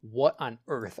 what on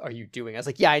earth are you doing? I was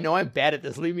like, yeah, I know I'm bad at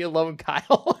this, leave me alone,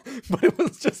 Kyle. But it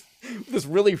was just this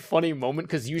really funny moment,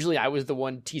 because usually I was the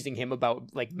one teasing him about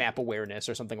like map awareness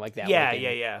or something like that.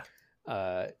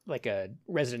 Like a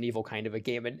Resident Evil kind of a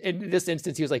game, and in this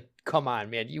instance he was like, come on,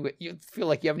 man, you feel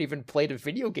like you haven't even played a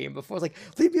video game before. I was like,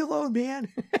 leave me alone, man.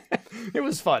 It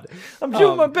was fun. I'm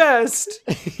doing my best.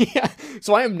 Yeah,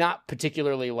 so I am not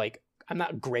particularly like, I'm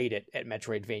not great at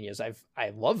Metroidvanias. I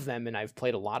love them and I've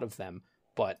played a lot of them,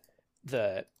 but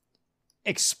the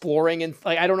exploring and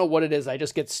like, I don't know what it is, I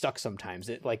just get stuck sometimes.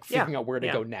 It like figuring out where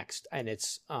to go next, and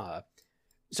it's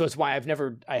so it's why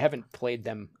I haven't played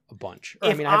them a bunch.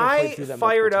 If I haven't played through them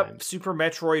fired up times. Super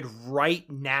Metroid right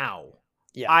now,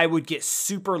 I would get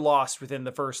super lost within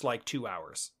the first like 2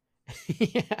 hours.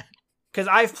 Yeah. Because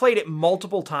I've played it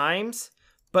multiple times,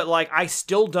 but like I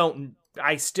still don't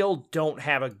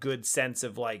have a good sense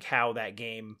of like how that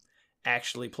game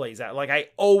actually plays out. Like I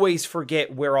always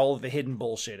forget where all of the hidden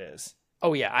bullshit is.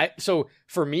 Oh yeah, so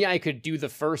for me, I could do the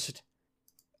first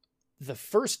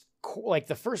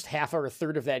half or a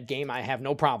third of that game, I have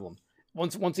no problem.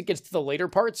 Once it gets to the later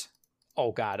parts,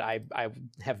 oh god, I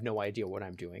have no idea what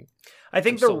I'm doing. I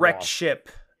think the wrecked ship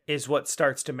is what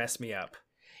starts to mess me up.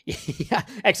 Yeah,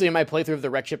 actually, in my playthrough of the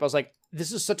wreck ship, I was like,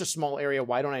 this is such a small area,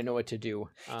 why don't I know what to do?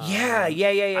 I'm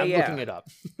looking it up.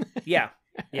 Yep.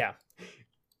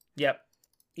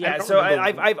 Yeah, so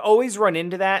I've always run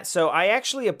into that, so I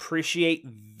actually appreciate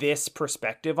this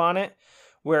perspective on it,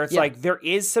 where it's like there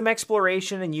is some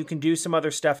exploration and you can do some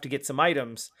other stuff to get some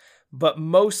items, but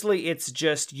mostly it's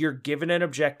just you're given an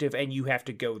objective and you have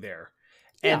to go there.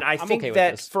 And I think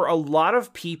that for a lot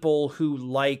of people who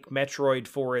like Metroid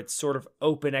for its sort of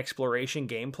open exploration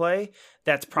gameplay,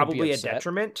 that's probably a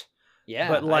detriment. Yeah,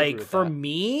 but like for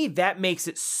me, that makes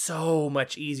it so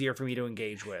much easier for me to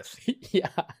engage with. Yeah,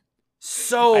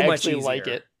 so much easier. I like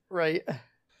it. Right?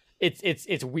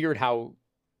 It's weird how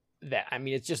that. I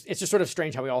mean, it's just sort of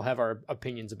strange how we all have our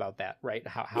opinions about that, right?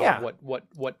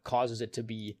 What causes it to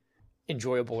be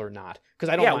enjoyable or not? Because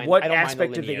I don't mind. What I don't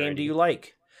aspect mind of the game do you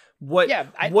like? What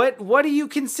do you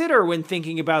consider when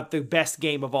thinking about the best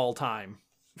game of all time?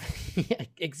 Yeah,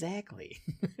 exactly.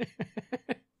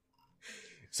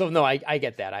 So no, I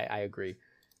get that. I agree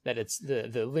that it's the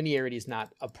linearity is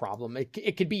not a problem.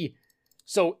 It could be.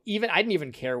 So even I didn't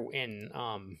even care in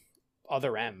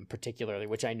Other M particularly,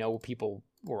 which I know people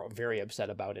were very upset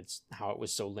about. It's how it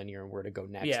was so linear and where to go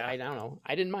next. Yeah. I don't know.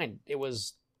 I didn't mind. It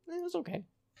was okay.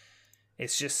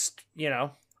 It's just,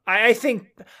 I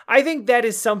think that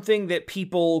is something that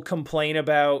people complain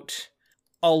about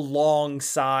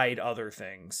alongside other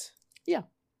things. Yeah.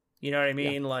 You know what I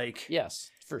mean? Yeah. Like,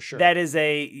 yes, for sure. That is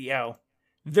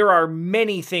there are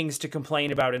many things to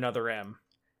complain about in Other M.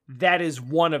 That is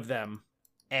one of them.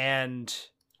 And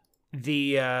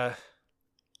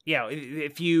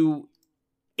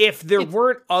if there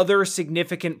weren't other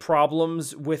significant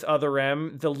problems with Other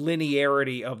M, the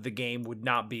linearity of the game would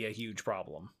not be a huge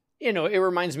problem. It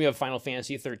reminds me of Final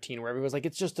Fantasy 13, where everyone's like,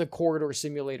 it's just a corridor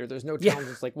simulator. There's no towns.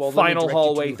 It's like, well, Final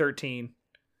Hallway 13.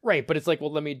 Right, but it's like,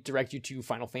 well, let me direct you to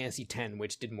Final Fantasy 10,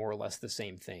 which did more or less the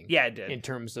same thing. Yeah, it did. In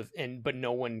terms of, but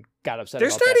no one got upset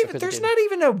there's about not that. There's not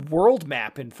even a world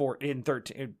map in 10.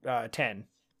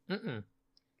 Mm-mm.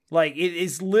 Like, it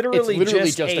is literally,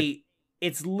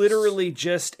 it's literally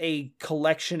just a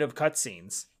collection of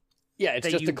cutscenes. Yeah, it's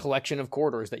just a collection of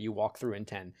corridors that you walk through in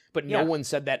 10. But no one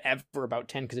said that ever about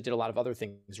 10 because it did a lot of other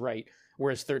things right,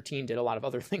 whereas 13 did a lot of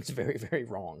other things very, very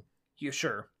wrong. You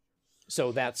sure?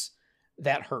 So that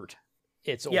hurt.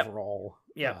 It's overall.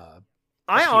 Yeah.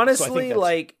 I honestly,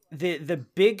 like, the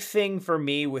big thing for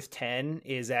me with 10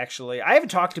 is actually, I haven't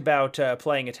talked about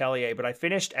playing Atelier, but I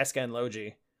finished Eska and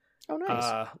Logi. Oh,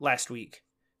 nice. Last week.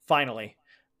 Finally.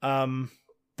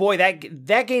 Boy,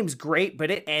 that game's great,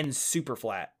 but it ends super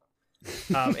flat.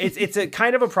 It's a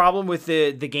kind of a problem with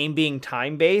the game being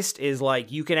time-based, is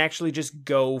like you can actually just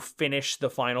go finish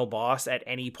the final boss at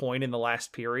any point in the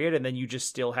last period, and then you just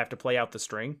still have to play out the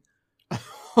string.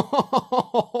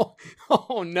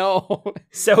 Oh no.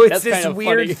 So it's this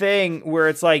weird thing where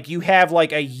it's like you have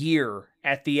like a year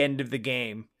at the end of the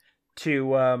game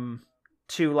to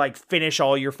like finish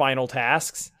all your final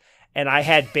tasks. And I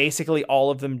had basically all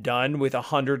of them done with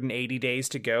 180 days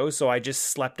to go, so I just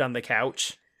slept on the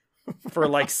couch for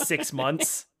like 6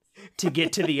 months to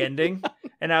get to the ending.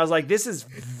 And I was like, this is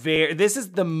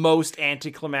the most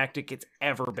anticlimactic it's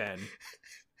ever been.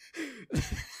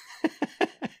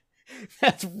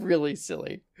 That's really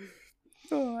silly.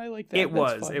 Oh, I like that. It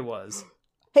was.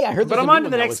 Hey, I heard but I'm on to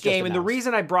the next game, and the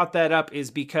reason I brought that up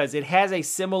is because it has a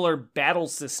similar battle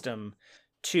system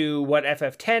to what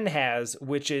FF10 has,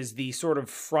 which is the sort of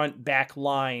front-back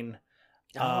line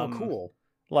cool.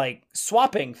 Like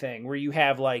swapping thing where you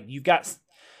have like you've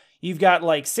got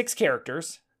like 6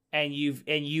 characters and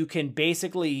you can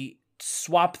basically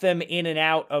swap them in and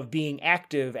out of being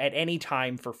active at any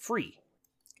time for free.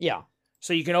 Yeah.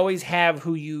 So you can always have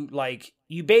who you like.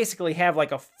 You basically have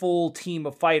like a full team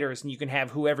of fighters, and you can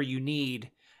have whoever you need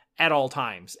at all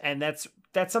times. And that's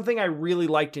something I really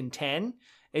liked in 10.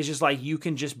 It's just like you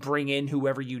can just bring in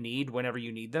whoever you need whenever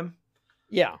you need them.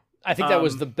 Yeah. I think that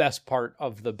was the best part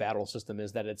of the battle system,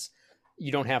 is that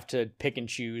you don't have to pick and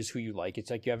choose who you like. It's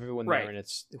like you have everyone there, and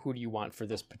it's who do you want for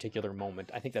this particular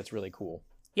moment. I think that's really cool.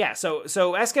 Yeah, so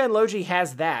Eska and Logi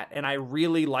has that, and I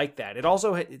really like that. It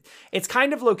also, it's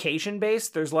kind of location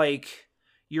based. There's like,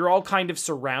 you're all kind of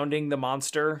surrounding the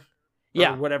monster,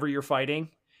 or whatever you're fighting,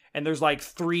 and there's like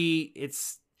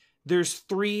there's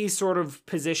 3 sort of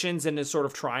positions in a sort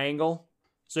of triangle.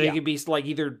 So it could be like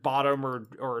either bottom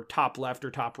or top left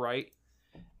or top right.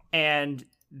 And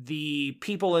the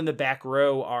people in the back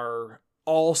row are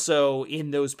also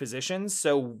in those positions.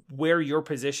 So where your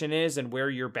position is and where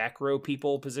your back row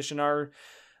people position are,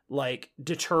 like,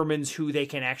 determines who they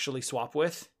can actually swap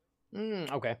with.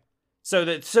 Okay. So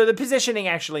the positioning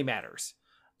actually matters.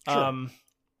 Sure.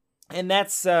 And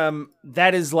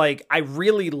that is like, I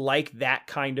really like that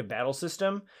kind of battle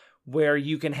system, where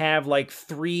you can have like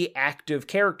 3 active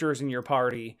characters in your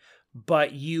party,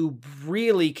 but you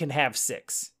really can have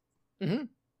 6. Mm-hmm.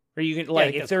 Or you can,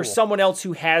 like, if there's someone else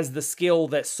who has the skill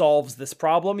that solves this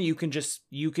problem, you can just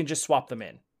swap them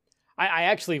in. I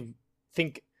actually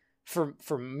think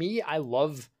for me, I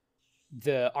love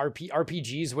the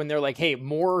RPGs when they're like, hey,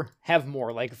 have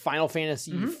more, like Final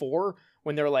Fantasy IV,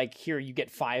 when they're like, here, you get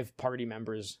 5 party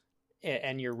members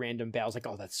and your random battles. Like,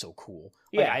 oh, that's so cool.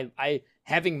 Like, I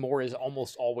having more is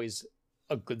almost always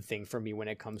a good thing for me when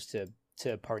it comes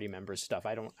to party members stuff.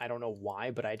 I don't know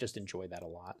why, but I just enjoy that a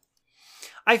lot.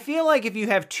 I feel like if you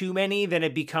have too many, then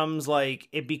it becomes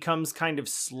kind of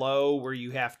slow, where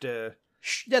you have to.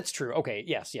 That's true. Okay.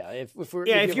 Yes. Yeah. If you're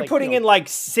like, putting in like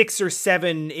 6 or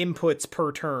 7 inputs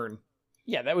per turn.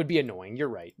 Yeah, that would be annoying. You're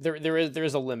right. There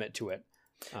is a limit to it.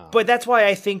 But that's why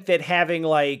I think that having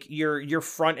like your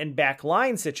front and back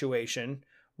line situation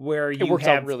where it works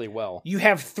out really well. You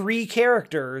have 3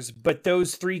 characters, but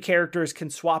those 3 characters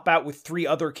can swap out with 3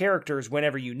 other characters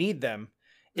whenever you need them.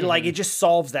 It just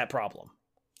solves that problem.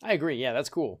 I agree. Yeah, that's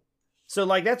cool. So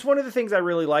like that's one of the things I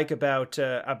really like about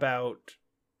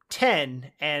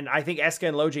 10, and I think Eska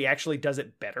and Logi actually does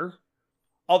it better.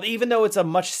 Even though it's a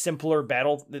much simpler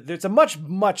battle, there's a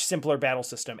much simpler battle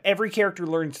system. Every character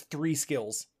learns 3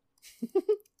 skills.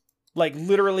 Like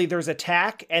literally there's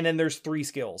attack and then there's 3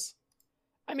 skills.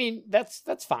 I mean,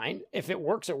 that's fine. If it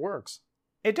works, it works.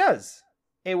 It does.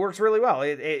 It works really well.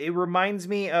 It reminds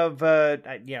me of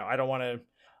I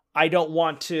don't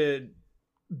want to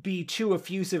be too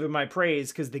effusive in my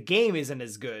praise because the game isn't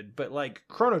as good, but like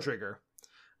Chrono Trigger.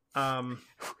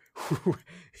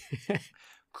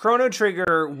 Chrono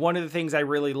Trigger, one of the things I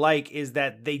really like is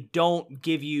that they don't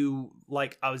give you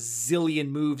like a zillion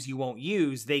moves you won't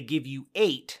use. They give you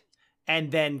 8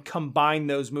 and then combine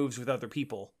those moves with other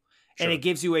people. Sure. And it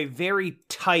gives you a very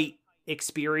tight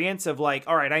experience of like,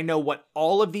 all right, I know what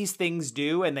all of these things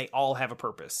do and they all have a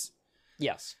purpose.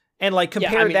 Yes. And like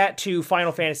compare that to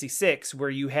Final Fantasy VI where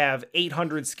you have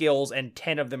 800 skills and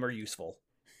 10 of them are useful.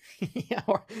 Yeah,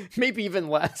 or maybe even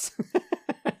less.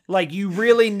 Like you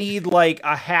really need like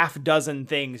a half dozen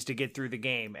things to get through the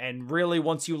game. And really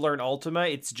once you learn Ultima,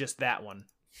 it's just that one.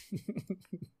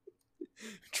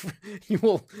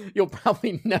 You'll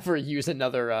probably never use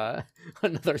another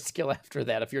skill after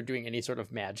that if you're doing any sort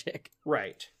of magic.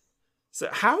 Right. So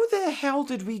how the hell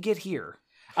did we get here?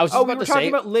 I was we were talking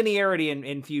about linearity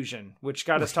in Fusion, which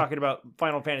got us talking about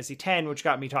Final Fantasy X, which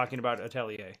got me talking about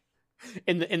Atelier.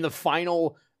 In the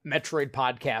final Metroid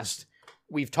podcast,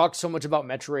 we've talked so much about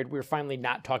Metroid, we're finally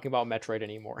not talking about Metroid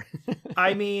anymore.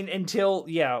 I mean, until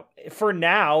we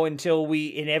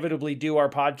inevitably do our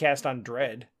podcast on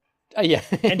Dread. Yeah.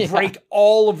 And break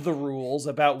all of the rules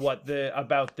about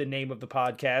about the name of the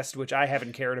podcast, which I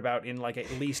haven't cared about in like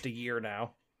at least a year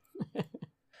now.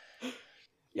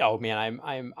 Oh man,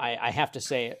 I have to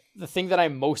say the thing that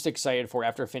I'm most excited for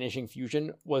after finishing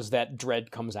Fusion was that Dread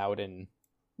comes out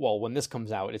when this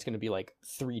comes out, it's going to be like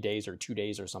 3 days or 2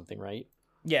 days or something, right?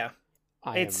 Yeah.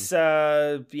 It's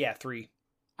 3.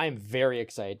 I'm very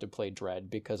excited to play Dread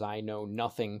because I know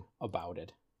nothing about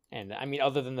it. And I mean,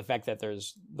 other than the fact that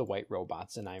there's the white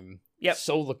robots, and I'm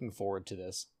so looking forward to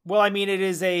this. Well, I mean,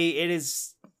 it's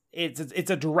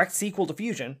a direct sequel to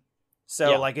Fusion.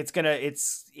 So like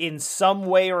it's in some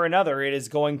way or another, it is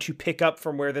going to pick up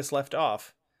from where this left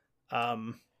off.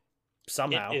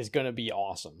 Somehow it is going to be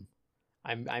awesome.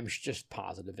 I'm just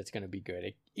positive it's going to be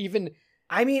good.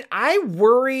 I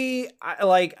worry,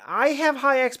 I have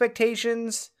high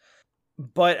expectations,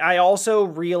 but I also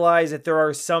realize that there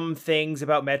are some things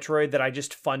about Metroid that I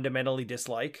just fundamentally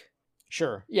dislike.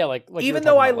 Sure. Yeah, like even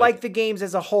though I like the games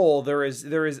as a whole, there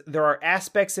are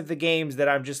aspects of the games that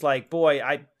I'm just like, boy,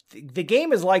 the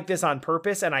game is like this on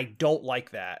purpose, and I don't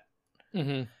like that.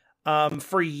 Mm-hmm.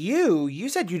 For you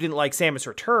said you didn't like Samus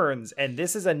Returns, and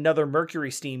this is another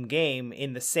Mercury Steam game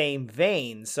in the same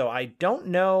vein, so I don't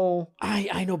know.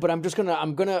 I know, but I'm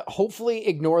gonna hopefully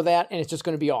ignore that, and it's just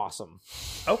gonna be awesome.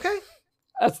 Okay.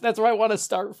 That's where I want to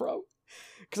start from,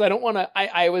 because I don't want to.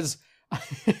 I was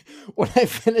when I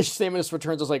finished Samus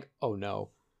Returns, I was like, oh no,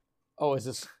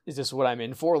 is this what I'm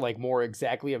in for? Like more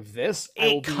exactly of this?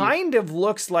 It kind of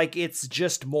looks like it's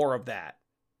just more of that.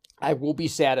 I will be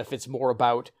sad if it's more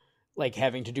about like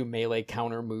having to do melee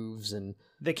counter moves, and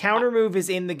the counter move is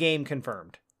in the game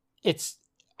confirmed.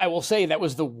 I will say that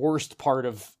was the worst part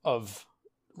of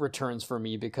Returns for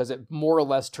me, because it more or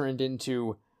less turned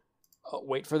into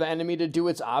wait for the enemy to do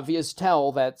its obvious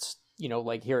tell. That's,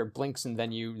 like here it blinks and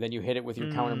then you hit it with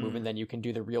your counter move and then you can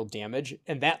do the real damage.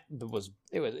 And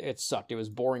it sucked. It was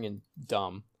boring and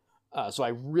dumb. So I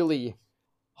really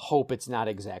hope it's not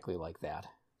exactly like that,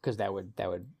 because that would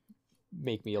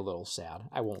make me a little sad.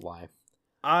 I won't lie.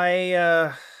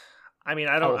 I don't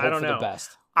know. The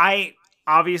best. I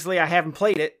haven't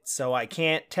played it, so I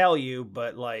can't tell you,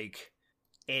 but like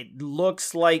it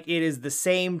looks like it is the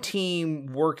same team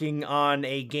working on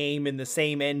a game in the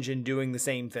same engine doing the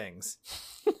same things.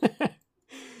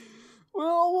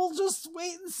 Well, we'll just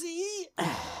wait and see.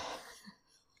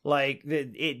 Like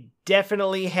it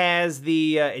definitely has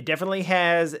the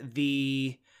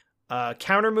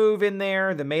counter move in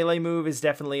there. The melee move is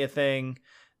definitely a thing.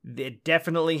 It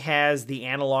definitely has the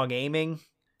analog aiming.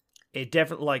 It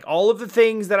definitely, like all of the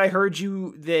things that I heard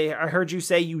you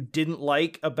say you didn't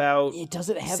like about. It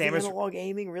doesn't have the analog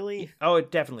aiming, really. Oh, it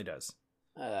definitely does.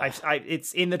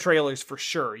 It's in the trailers for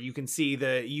sure. You can see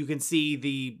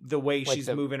the way like she's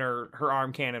moving her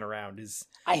arm cannon around is.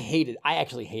 I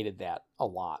actually hated that a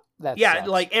lot. That sucks.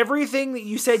 Like everything that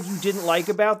you said you didn't like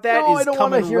about that is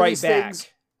coming right back. Things.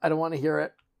 I don't want to hear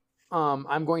it.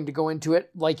 I'm going to go into it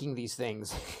liking these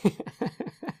things.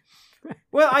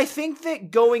 Well, I think that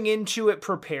going into it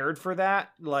prepared for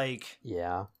that, like,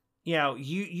 yeah, you know,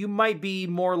 you might be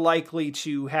more likely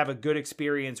to have a good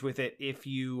experience with it if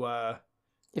you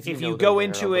go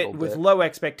into it with low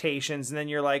expectations, and then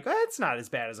you're like, it's not as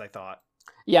bad as I thought.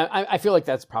 Yeah, I feel like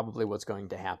that's probably what's going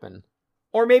to happen.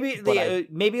 Or maybe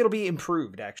maybe it'll be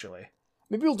improved, actually.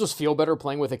 Maybe you'll just feel better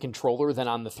playing with a controller than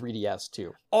on the 3DS,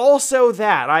 too. Also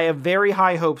that. I have very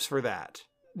high hopes for that.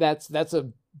 That's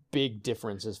a big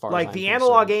difference as far as like the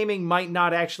analog aiming might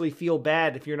not actually feel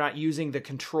bad if you're not using the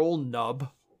control nub.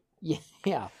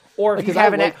 Yeah. Or if you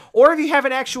have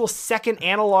an actual second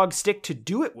analog stick to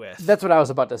do it with. That's what I was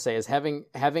about to say, is having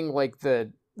like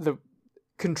the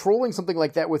controlling something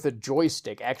like that with a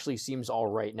joystick actually seems all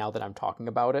right now that I'm talking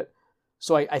about it.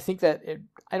 So I think that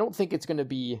I don't think it's going to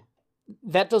be,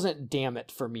 that doesn't damn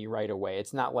it for me right away.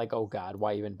 It's not like, oh God,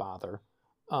 why even bother?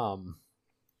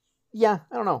 Yeah,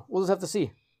 I don't know. We'll just have to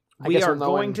see. We are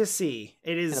going to see.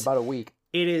 It is in about a week.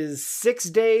 It is 6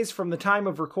 days from the time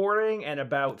of recording and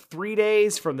about 3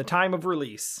 days from the time of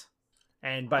release.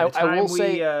 And by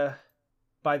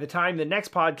the time the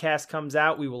next podcast comes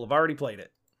out, we will have already played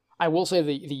it. I will say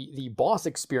the boss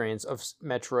experience of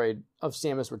Metroid of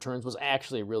Samus Returns was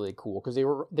actually really cool because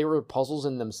they were puzzles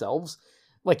in themselves.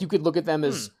 Like you could look at them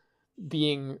as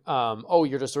being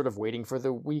you're just sort of waiting for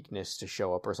the weakness to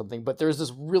show up or something, but there's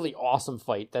this really awesome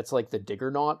fight that's like the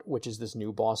Diggernaut, which is this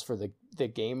new boss for the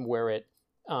game where it's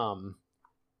I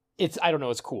don't know,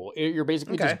 it's cool. You're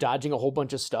basically just dodging a whole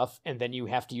bunch of stuff, and then you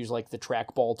have to use like the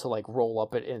trackball to like roll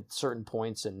up it at certain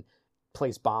points and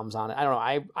place bombs on it. I don't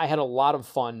know, I had a lot of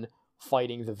fun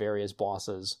fighting the various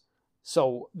bosses.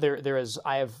 So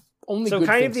I have only so good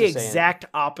kind of the things to exact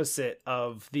opposite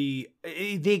of the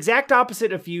exact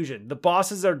opposite of Fusion. The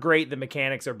bosses are great, the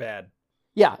mechanics are bad.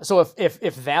 Yeah, so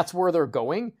if that's where they're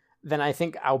going, then I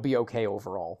think I'll be okay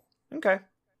overall. Okay.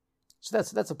 So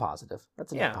that's a positive.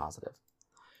 That's a net positive.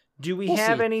 Do we'll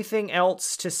have anything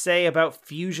else to say about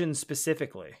Fusion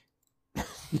specifically?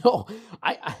 No.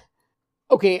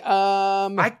 Okay,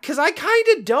 because I kind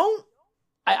of don't.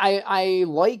 I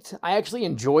actually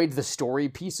enjoyed the story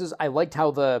pieces. I liked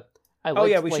how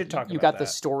we should talk about that. You got the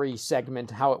story segment,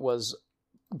 how it was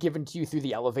given to you through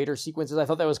the elevator sequences. I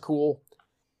thought that was cool.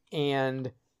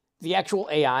 And the actual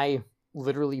AI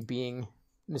literally being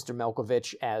Mr.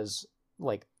 Malkovich as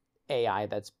like AI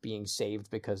that's being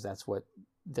saved because that's what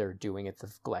they're doing at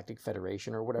the Galactic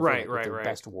Federation or whatever. Right.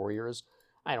 Best warriors.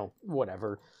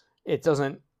 Whatever.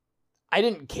 I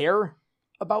didn't care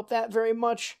about that very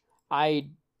much. I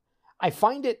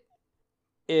find it,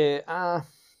 I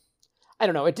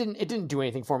don't know. It didn't do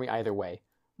anything for me either way.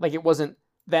 Like it wasn't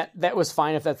that was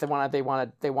fine if that's they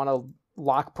want to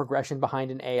lock progression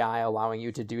behind an AI, allowing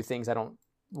you to do things.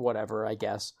 Whatever, I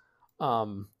guess.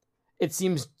 It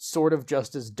seems sort of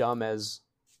just as dumb as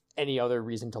any other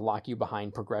reason to lock you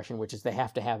behind progression, which is they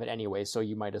have to have it anyway. So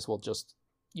you might as well just,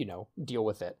 deal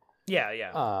with it.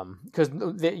 Yeah. Because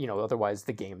otherwise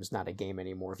the game's not a game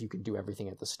anymore if you can do everything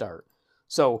at the start.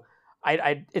 So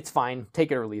it's fine.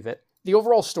 Take it or leave it. The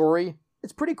overall story,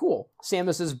 it's pretty cool.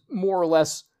 Samus is more or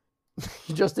less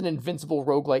just an invincible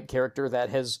roguelike character that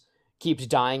keeps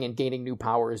dying and gaining new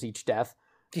powers each death.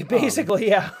 Basically,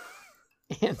 yeah.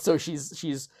 And so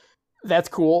she's that's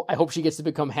cool. I hope she gets to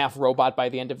become half robot by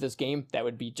the end of this game. That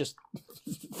would be just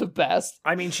the best.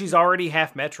 I mean, she's already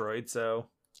half Metroid, so.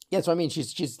 Yeah, so I mean,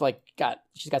 she's got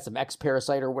some X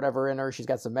Parasite or whatever in her. She's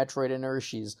got some Metroid in her.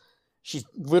 She's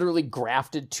literally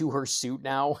grafted to her suit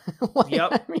now.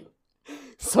 Yep. I mean,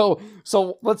 so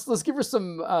let's give her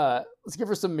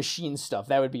some machine stuff.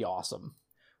 That would be awesome.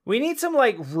 We need some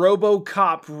like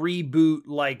RoboCop reboot,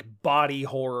 like body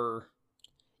horror.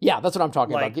 Yeah, that's what I'm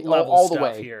talking like, about. All the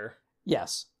way here.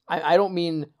 Yes, I don't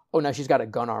mean now she's got a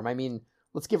gun arm. I mean,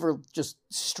 let's give her just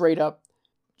straight up.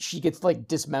 She gets like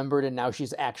dismembered and now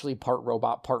she's actually part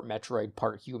robot, part Metroid,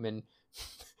 part human.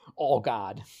 All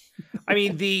God. I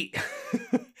mean the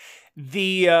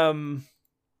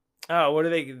what are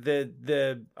they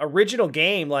the original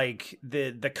game, like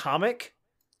the comic,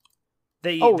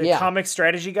 the comic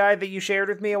strategy guide that you shared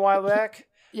with me a while back.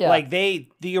 Yeah. Like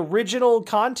the original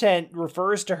content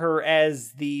refers to her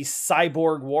as the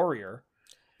cyborg warrior.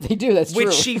 They do, that's true.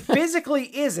 Which she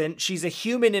physically isn't. She's a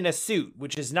human in a suit,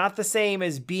 which is not the same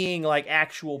as being like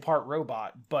actual part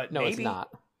robot, but no, maybe. It's not.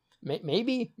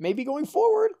 Maybe going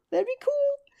forward, that'd be cool.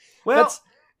 Well,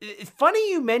 it's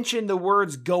funny you mentioned the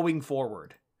words going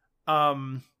forward.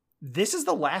 This is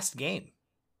the last game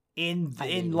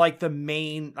in like the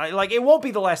main, like it won't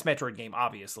be the last Metroid game,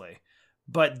 obviously,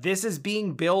 but this is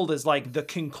being billed as like the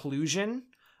conclusion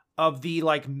of the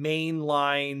like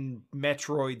mainline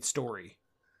Metroid story.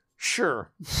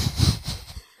 Sure.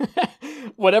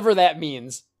 Whatever that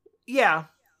means. Yeah.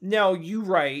 No, you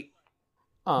right.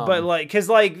 But like, because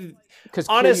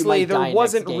honestly, there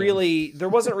wasn't really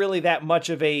that much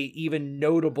of a even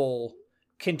notable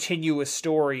continuous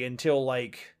story until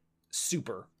like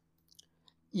Super.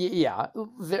 Yeah,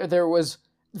 there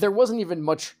wasn't even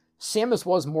much. Samus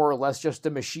was more or less just a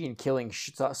machine killing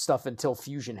stuff until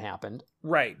Fusion happened.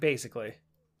 Right, basically.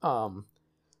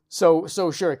 So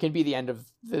sure, it can be the end of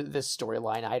this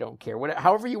storyline. I don't care,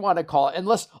 however you want to call it,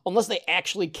 unless they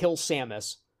actually kill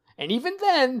Samus, and even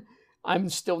then, I'm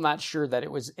still not sure that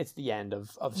it's the end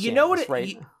of Samus. You know what?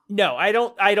 Right? No, I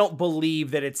don't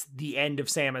believe that it's the end of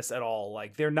Samus at all.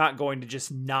 Like, they're not going to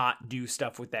just not do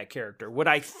stuff with that character. What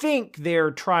I think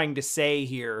they're trying to say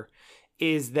here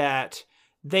is that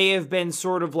they have been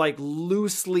sort of like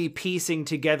loosely piecing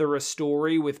together a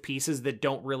story with pieces that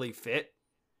don't really fit.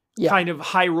 Yeah. Kind of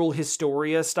Hyrule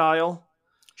Historia style.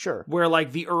 Sure. Where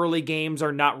like the early games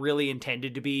are not really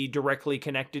intended to be directly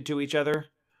connected to each other.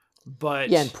 But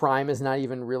yeah, and Prime is not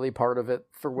even really part of it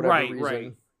for whatever reason.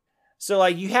 Right. So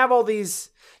like you have all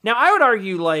these. Now I would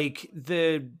argue like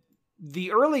the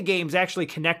early games actually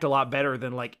connect a lot better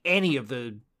than like any of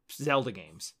the Zelda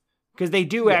games, because they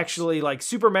do actually, like,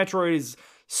 Super Metroid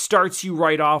starts you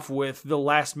right off with the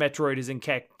last Metroid is in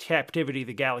captivity,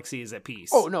 the galaxy is at peace.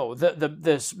 Oh no, the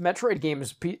Metroid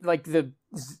games, like the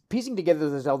piecing together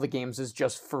the Zelda games is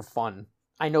just for fun.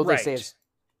 I know they say it's,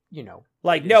 you know,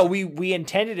 like, no, we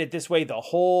intended it this way the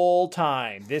whole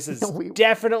time. This is we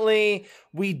definitely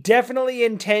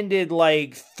intended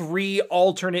like 3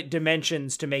 alternate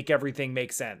dimensions to make everything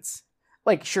make sense.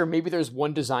 Like, sure, maybe there's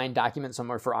one design document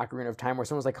somewhere for Ocarina of Time where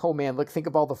someone's like, oh man, look, think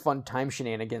of all the fun time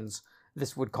shenanigans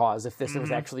this would cause if this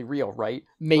was actually real, right?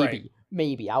 Maybe.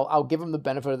 I'll give them the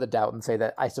benefit of the doubt and say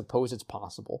that I suppose it's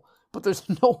possible. But there's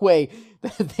no way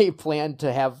that they plan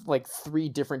to have like 3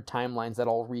 different timelines that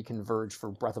all reconverge for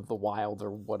Breath of the Wild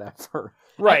or whatever.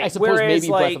 Right. I suppose maybe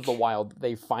Breath of the Wild,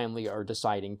 they finally are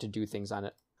deciding to do things on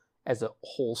it as a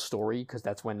whole story, because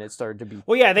that's when it started to be.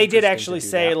 Well, yeah, they did actually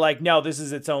say that. Like, no, this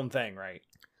is its own thing, right?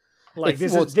 Like,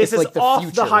 this is like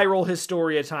off the Hyrule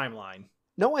Historia timeline.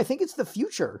 No, I think it's the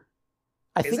future.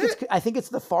 I think it's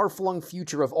the far-flung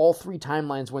future of all 3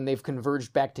 timelines when they've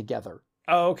converged back together.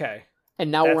 Oh, okay.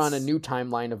 And now we're on a new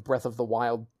timeline of Breath of the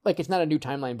Wild. Like, it's not a new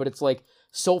timeline, but it's like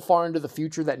so far into the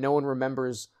future that no one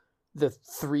remembers the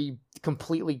 3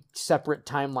 completely separate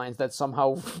timelines that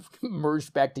somehow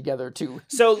merged back together too.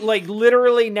 So, like,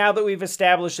 literally, now that we've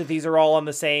established that these are all in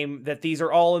the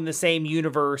same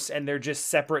universe and they're just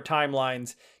separate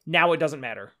timelines, now it doesn't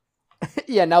matter.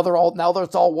 Yeah, now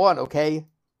it's all one, okay?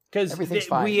 Because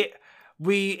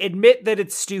we admit that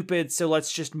it's stupid, so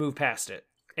let's just move past it.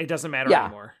 It doesn't matter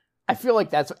anymore. I feel like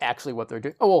that's actually what they're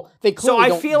doing. Oh, well, they clearly don't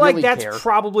really care. So I feel like that's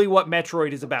probably what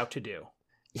Metroid is about to do.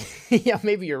 Yeah,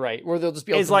 maybe you're right. Where they'll just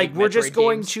be able to like, we're just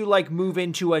going to like move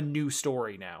into a new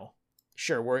story now.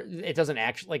 Sure, where it doesn't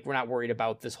actually, like, we're not worried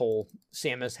about this whole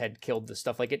Samus had killed this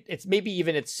stuff. Like, it's maybe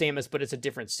even it's Samus, but it's a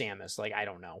different Samus. Like, I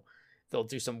don't know. They'll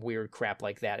do some weird crap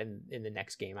like that in the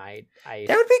next game. That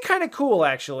would be kind of cool,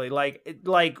 actually.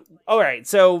 Like, all right,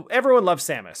 so everyone loves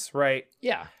Samus, right?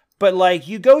 Yeah. But like,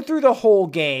 you go through the whole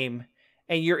game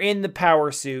and you're in the power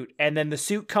suit, and then the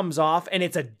suit comes off and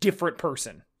it's a different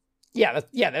person. Yeah,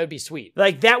 that would be sweet.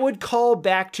 Like, that would call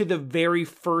back to the very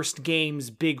first game's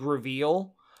big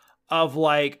reveal of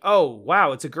like, oh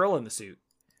wow, it's a girl in the suit.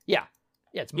 Yeah,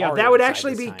 it's Mario. Yeah, that would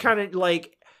actually be kind of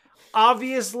like,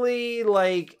 obviously,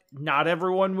 like, not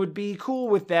everyone would be cool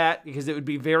with that because it would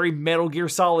be very Metal Gear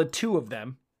Solid 2 of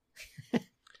them.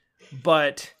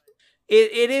 But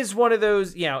it is one of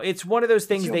those, you know, it's one of those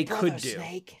things they could do.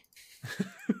 Snake.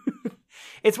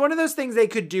 It's one of those things they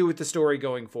could do with the story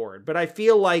going forward. But I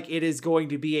feel like it is going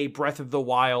to be a Breath of the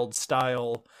Wild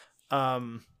style.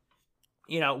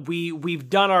 You know, we've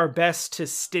done our best to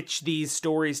stitch these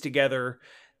stories together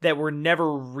that were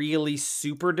never really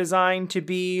super designed to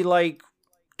be like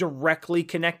directly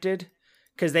connected,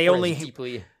 because they only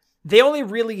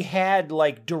really had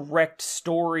like direct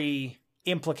story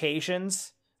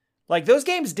implications. Like, those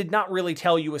games did not really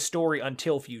tell you a story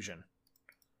until Fusion.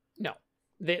 No.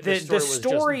 The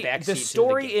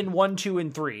story in 1, 2,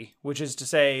 and 3, which is to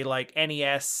say like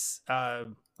NES,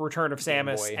 Return of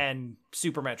Samus, and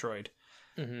Super Metroid,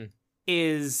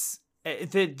 is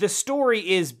the story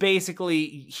is basically,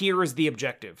 here is the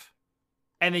objective.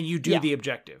 and then you do the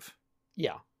objective.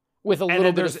 Yeah. With a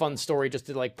little bit of fun story just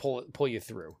to like pull you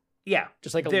through. Yeah.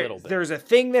 Just like a little bit. There's a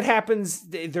thing that happens.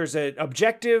 There's an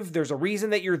objective. There's a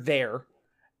reason that you're there.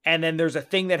 And then there's a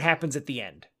thing that happens at the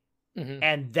end. Mm-hmm.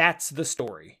 And that's the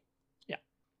story. Yeah.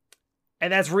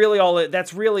 And that's really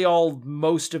all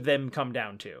most of them come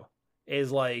down to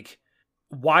is like,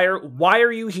 why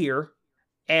are you here?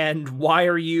 And why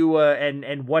are you,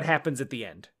 and what happens at the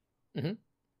end? Mm-hmm.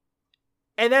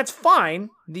 And that's fine.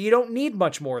 You don't need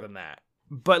much more than that.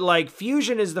 But like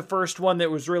Fusion is the first one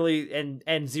that was really,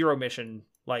 and Zero Mission,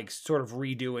 like sort of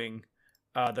redoing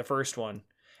the first one.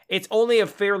 It's only a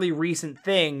fairly recent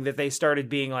thing that they started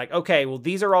being like, okay, well,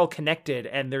 these are all connected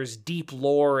and there's deep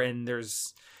lore and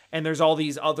there's all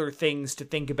these other things to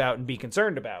think about and be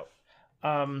concerned about.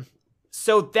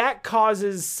 So that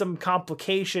causes some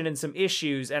complication and some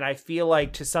issues. And I feel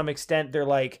like to some extent they're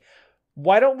like,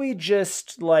 why don't we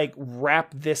just like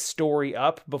wrap this story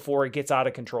up before it gets out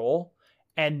of control?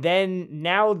 And then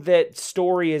now that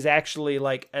story is actually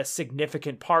like a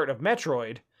significant part of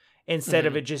Metroid, instead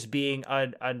of it just being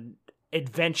an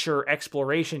adventure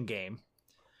exploration game,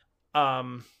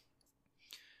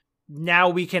 now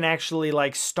we can actually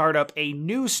like start up a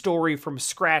new story from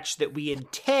scratch that we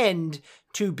intend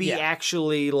to be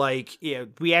actually like,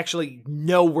 we actually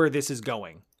know where this is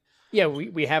going. Yeah,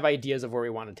 we have ideas of where we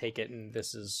want to take it, and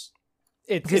this is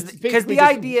because the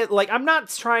idea, like, I'm not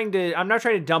trying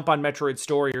to dump on Metroid's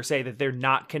story or say that they're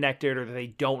not connected or that they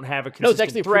don't have a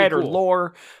consistent thread or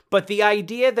lore, but the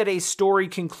idea that a story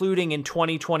concluding in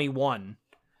 2021,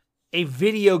 a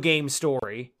video game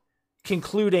story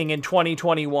concluding in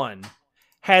 2021,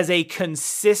 has a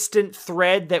consistent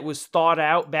thread that was thought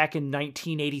out back in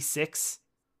 1986.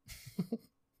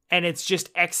 And it's just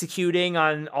executing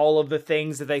on all of the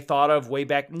things that they thought of way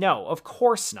back. No, of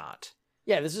course not.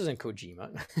 Yeah, this isn't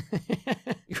Kojima.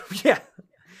 Yeah.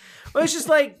 Well, it's just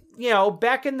like,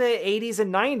 back in the 80s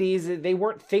and 90s, they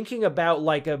weren't thinking about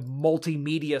like a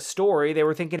multimedia story. They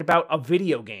were thinking about a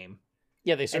video game.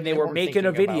 Yeah, they were making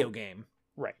a video game.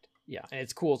 Right. Yeah, and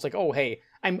it's cool. It's like, oh, hey,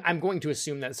 I'm going to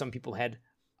assume that some people had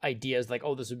ideas like,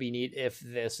 oh, this would be neat if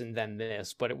this and then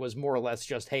this, but it was more or less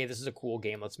just, hey, this is a cool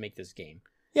game. Let's make this game.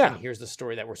 Yeah. And here's the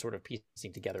story that we're sort of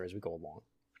piecing together as we go along.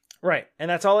 Right. And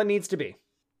that's all it needs to be.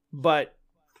 But,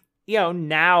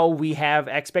 now we have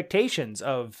expectations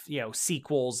of,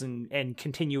 sequels and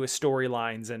continuous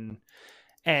storylines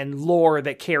and lore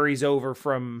that carries over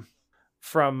from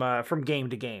game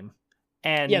to game.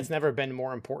 And it's never been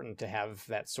more important to have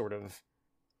that sort of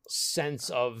sense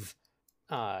of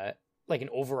like an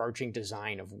overarching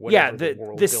design of whatever the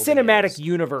world the cinematic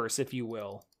universe, if you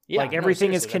will. Yeah, like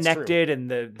everything is connected and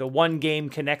the one game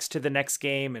connects to the next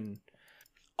game and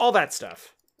all that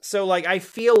stuff. So like I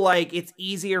feel like it's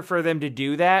easier for them to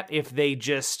do that if they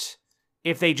just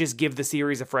give the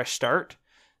series a fresh start.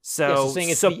 So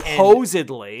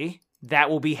supposedly that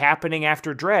will be happening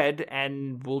after Dread,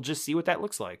 and we'll just see what that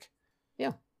looks like.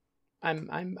 Yeah.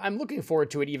 I'm looking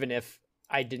forward to it, even if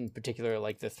I didn't particularly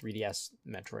like the 3DS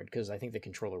Metroid, because I think the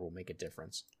controller will make a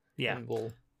difference. Yeah. And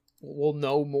we'll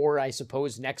know more, I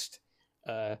suppose, next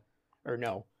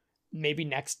maybe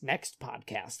next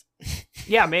podcast.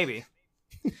 Yeah, maybe.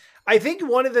 I think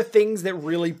one of the things that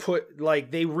really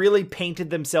they really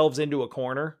painted themselves into a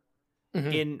corner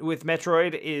with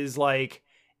Metroid is like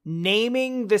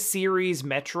naming the series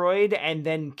Metroid and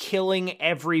then killing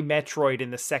every Metroid in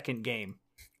the second game.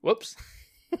 Whoops.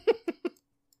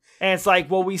 And it's like,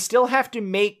 well, we still have to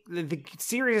make the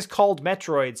series is called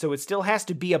Metroid, so it still has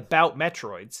to be about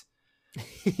Metroids.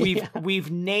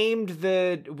 We've named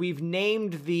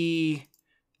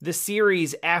the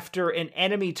series after an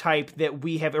enemy type that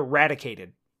we have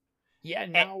eradicated. Yeah,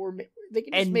 now they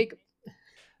can just make.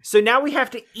 So now we have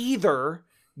to either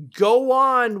go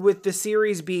on with the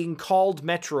series being called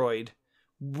Metroid,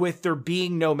 with there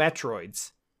being no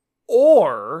Metroids,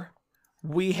 or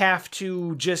we have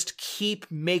to just keep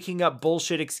making up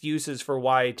bullshit excuses for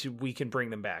why we can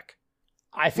bring them back.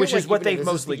 Which is what they've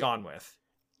mostly gone with.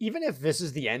 Even if this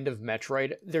is the end of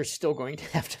Metroid, they're still going to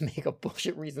have to make up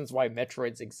bullshit reasons why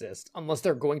Metroids exist, unless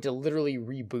they're going to literally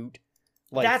reboot.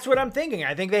 That's what I'm thinking.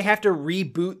 I think they have to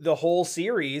reboot the whole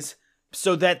series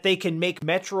so that they can make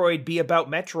Metroid be about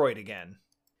Metroid again.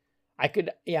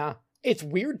 It's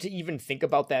weird to even think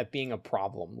about that being a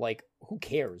problem. Like, who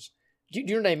cares? Do you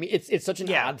know what I mean? It's such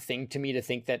an odd thing to me to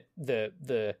think that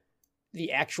the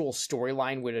actual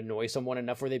storyline would annoy someone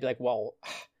enough where they'd be like, well,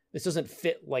 this doesn't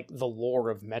fit like the lore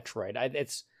of Metroid.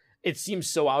 It seems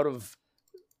so out of.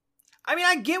 I mean,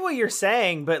 I get what you're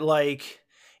saying, but like,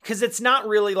 because it's not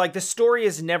really like the story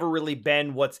has never really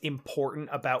been what's important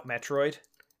about Metroid.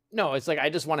 No, it's like I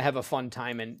just want to have a fun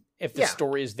time, and if the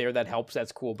story is there, that helps.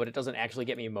 That's cool, but it doesn't actually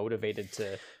get me motivated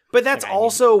to. But that's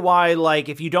also why, like,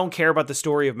 if you don't care about the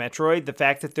story of Metroid, the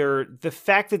fact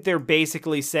that they're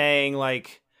basically saying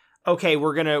like, okay,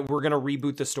 we're gonna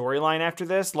reboot the storyline after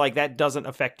this, like that doesn't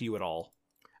affect you at all.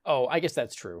 Oh, I guess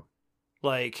that's true.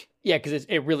 Like, yeah, because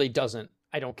it really doesn't.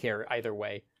 I don't care either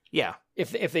way. Yeah,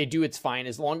 if they do, it's fine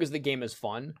as long as the game is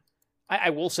fun.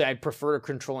 I will say I prefer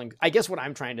controlling. I guess what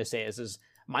I'm trying to say is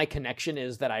my connection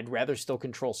is that I'd rather still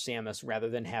control Samus rather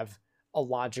than have a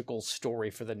logical story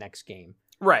for the next game.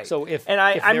 Right. So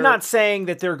I'm not saying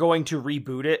that they're going to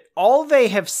reboot it. All they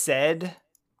have said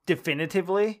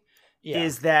definitively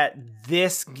is that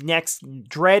this next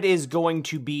Dread is going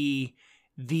to be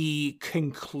the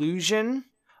conclusion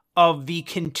of the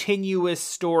continuous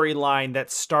storyline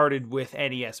that started with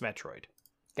NES Metroid.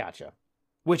 Gotcha.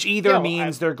 Which either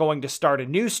means they're going to start a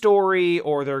new story,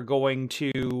 or they're going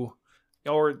to,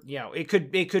 or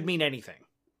it could mean anything.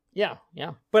 Yeah.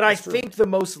 But I think the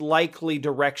most likely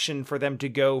direction for them to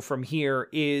go from here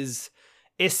is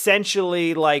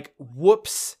essentially like,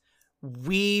 whoops,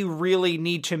 we really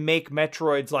need to make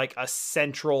Metroids like a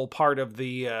central part of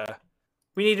the.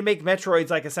 We need to make Metroids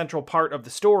like a central part of the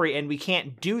story, and we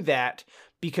can't do that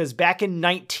because back in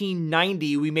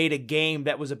 1990 we made a game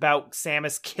that was about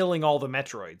Samus killing all the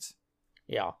Metroids.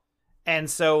 Yeah, and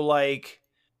so like.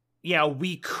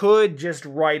 We could just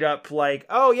write up like,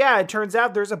 oh yeah, it turns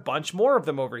out there's a bunch more of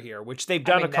them over here, which they've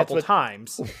done a couple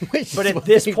times. But at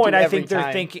this point, I think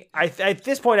they're thinking. At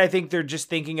this point, I think they're just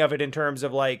thinking of it in terms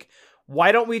of like,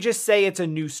 why don't we just say it's a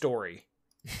new story,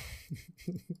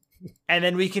 and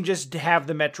then we can just have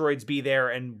the Metroids be there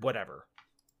and whatever.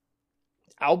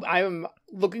 I'm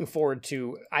looking forward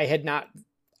to. I had not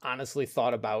honestly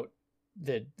thought about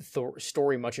the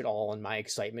story much at all in my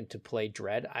excitement to play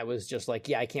Dread. I was just like,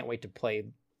 I can't wait to play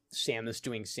Samus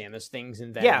doing Samus things,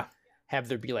 and then have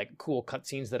there be like cool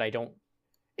cutscenes that I don't.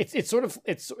 It's sort of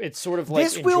like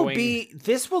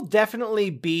this will definitely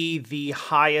be the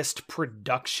highest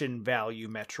production value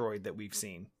Metroid that we've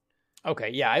seen. Okay,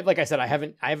 yeah, like I said,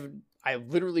 I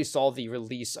literally saw the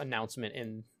release announcement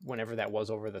in whenever that was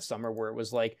over the summer, where it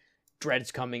was like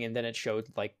Dread's coming, and then it showed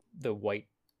like the white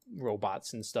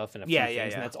robots and stuff and a few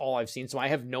things, and that's all I've seen. So I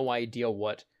have no idea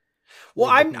what. Well,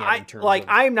 I'm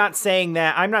not saying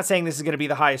that. I'm not saying this is going to be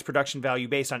the highest production value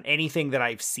based on anything that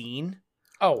I've seen.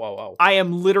 Oh. I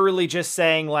am literally just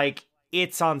saying like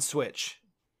it's on Switch,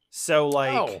 so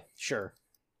like sure,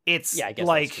 it's I guess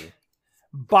like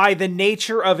by the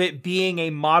nature of it being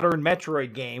a modern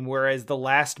Metroid game, whereas the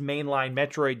last mainline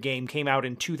Metroid game came out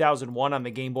in 2001 on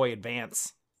the Game Boy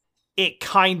Advance. It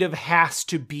kind of has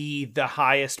to be the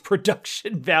highest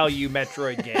production value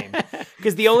Metroid game.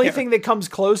 Because the only thing that comes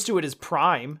close to it is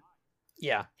Prime.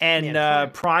 Yeah.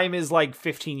 And Prime is like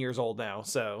 15 years old now,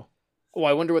 so. Oh,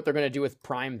 I wonder what they're going to do with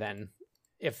Prime then.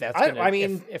 If that's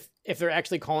going to... If they're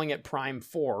actually calling it Prime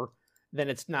 4, then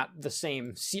it's not the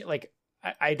same... Like,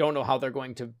 I don't know how they're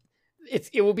going to...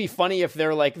 It will be funny if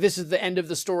they're like, this is the end of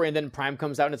the story, and then Prime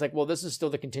comes out and it's like, well, this is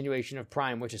still the continuation of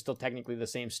Prime, which is still technically the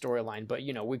same storyline, but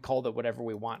we called it whatever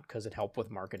we want because it helped with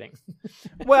marketing.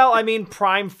 Well, I mean,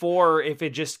 Prime 4, if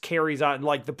it just carries on,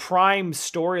 like the Prime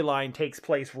storyline takes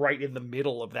place right in the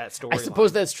middle of that storyline. I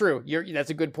suppose that's true.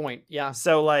 That's a good point. Yeah.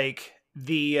 So like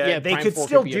they could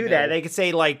still do that. They could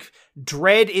say like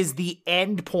Dread is the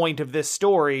end point of this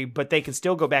story, but they can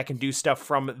still go back and do stuff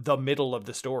from the middle of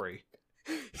the story.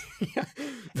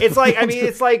 It's like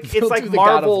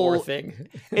Marvel thing.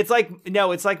 It's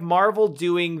like Marvel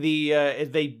doing the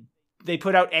they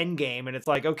put out Endgame, and it's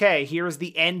like, okay, here's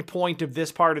the end point of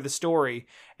this part of the story,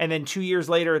 and then 2 years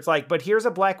later it's like, but here's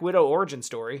a Black Widow origin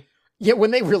story. Yeah, when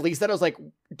they released that, I was like,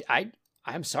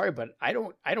 I'm sorry, but I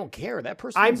don't care. That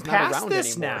person is not around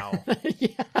this anymore. Now.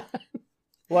 Yeah.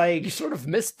 Like, you sort of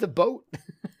missed the boat.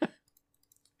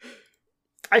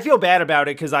 I feel bad about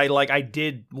it because I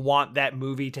did want that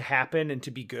movie to happen and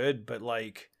to be good, but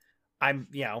like I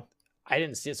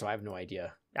didn't see it, so I have no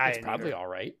idea. It's probably all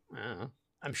right.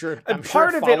 I'm sure.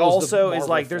 Part of it also is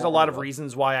like there's a lot of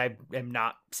reasons why I am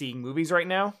not seeing movies right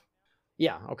now.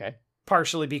 Yeah. Okay.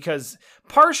 Partially because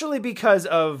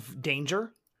of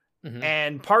danger. Mm-hmm.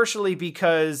 And partially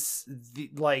because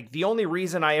the only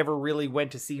reason I ever really went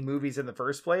to see movies in the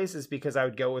first place is because I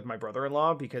would go with my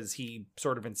brother-in-law because he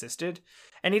sort of insisted,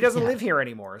 and he doesn't live here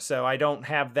anymore, so I don't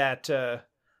have that.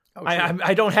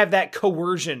 I don't have that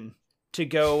coercion to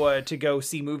go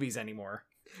see movies anymore.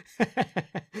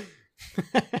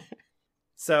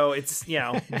 So it's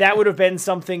that would have been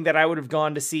something that I would have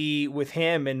gone to see with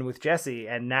him and with Jesse,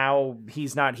 and now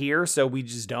he's not here, so we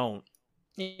just don't.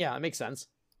 Yeah, it makes sense.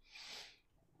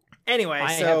 Anyway,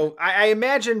 I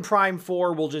imagine Prime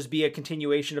 4 will just be a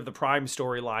continuation of the Prime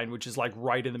storyline, which is like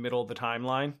right in the middle of the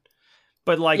timeline.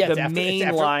 But like the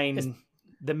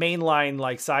mainline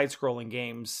like side-scrolling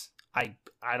games, I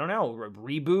don't know,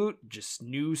 reboot, just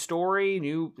new story,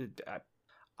 new.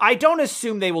 I don't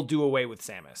assume they will do away with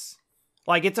Samus.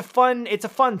 Like it's a fun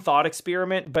thought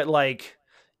experiment, but like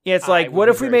it's like, what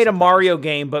if we made a Mario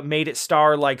game but made it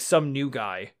star like some new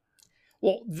guy?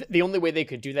 Well, the only way they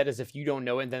could do that is if you don't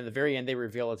know it, and then at the very end they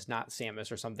reveal it's not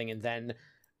Samus or something, and then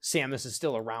Samus is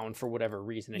still around for whatever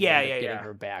reason, and getting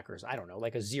her back, or I don't know,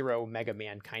 like a Zero Mega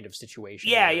Man kind of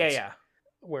situation.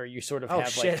 Where you sort of have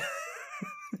shit. Like...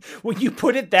 When you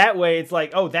put it that way, it's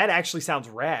like, oh, that actually sounds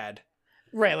rad.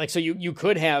 Right, like, so you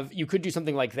could do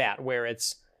something like that, where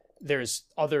there's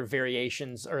other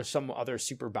variations, or some other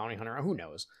super bounty hunter, who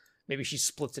knows? Maybe she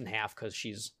splits in half because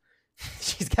she's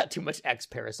got too much X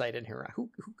parasite in her. Who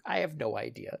I have no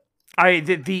idea.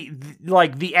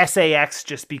 The SAX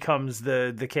just becomes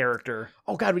the character.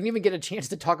 Oh god, we didn't even get a chance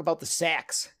to talk about the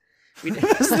sax.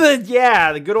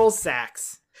 The good old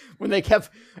sax. When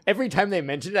every time they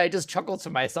mentioned it, I just chuckled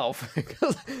to myself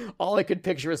because all I could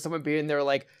picture is someone being there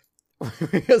like,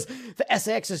 because the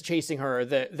SAX is chasing her.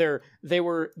 They're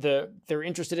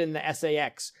interested in the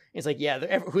SAX. It's like, yeah,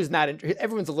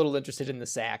 everyone's a little interested in the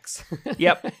sax.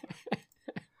 Yep.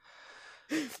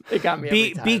 It got me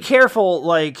every time. Be careful,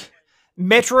 like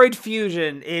Metroid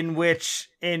Fusion, in which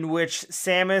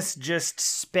Samus just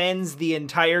spends the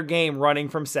entire game running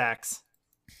from sax.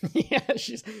 Yeah,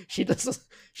 she's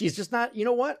just not, you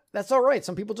know what? That's all right.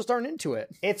 Some people just aren't into it.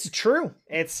 It's true.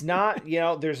 It's not,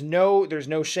 there's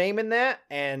no shame in that.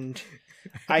 And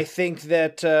I think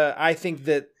that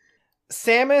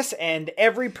Samus and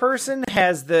every person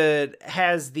has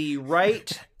the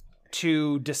right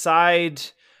to decide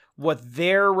what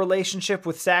their relationship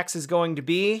with sax is going to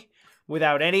be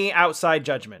without any outside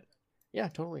judgment. Yeah,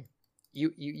 totally.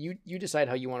 You decide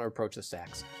how you want to approach the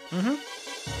sax. Mm-hmm.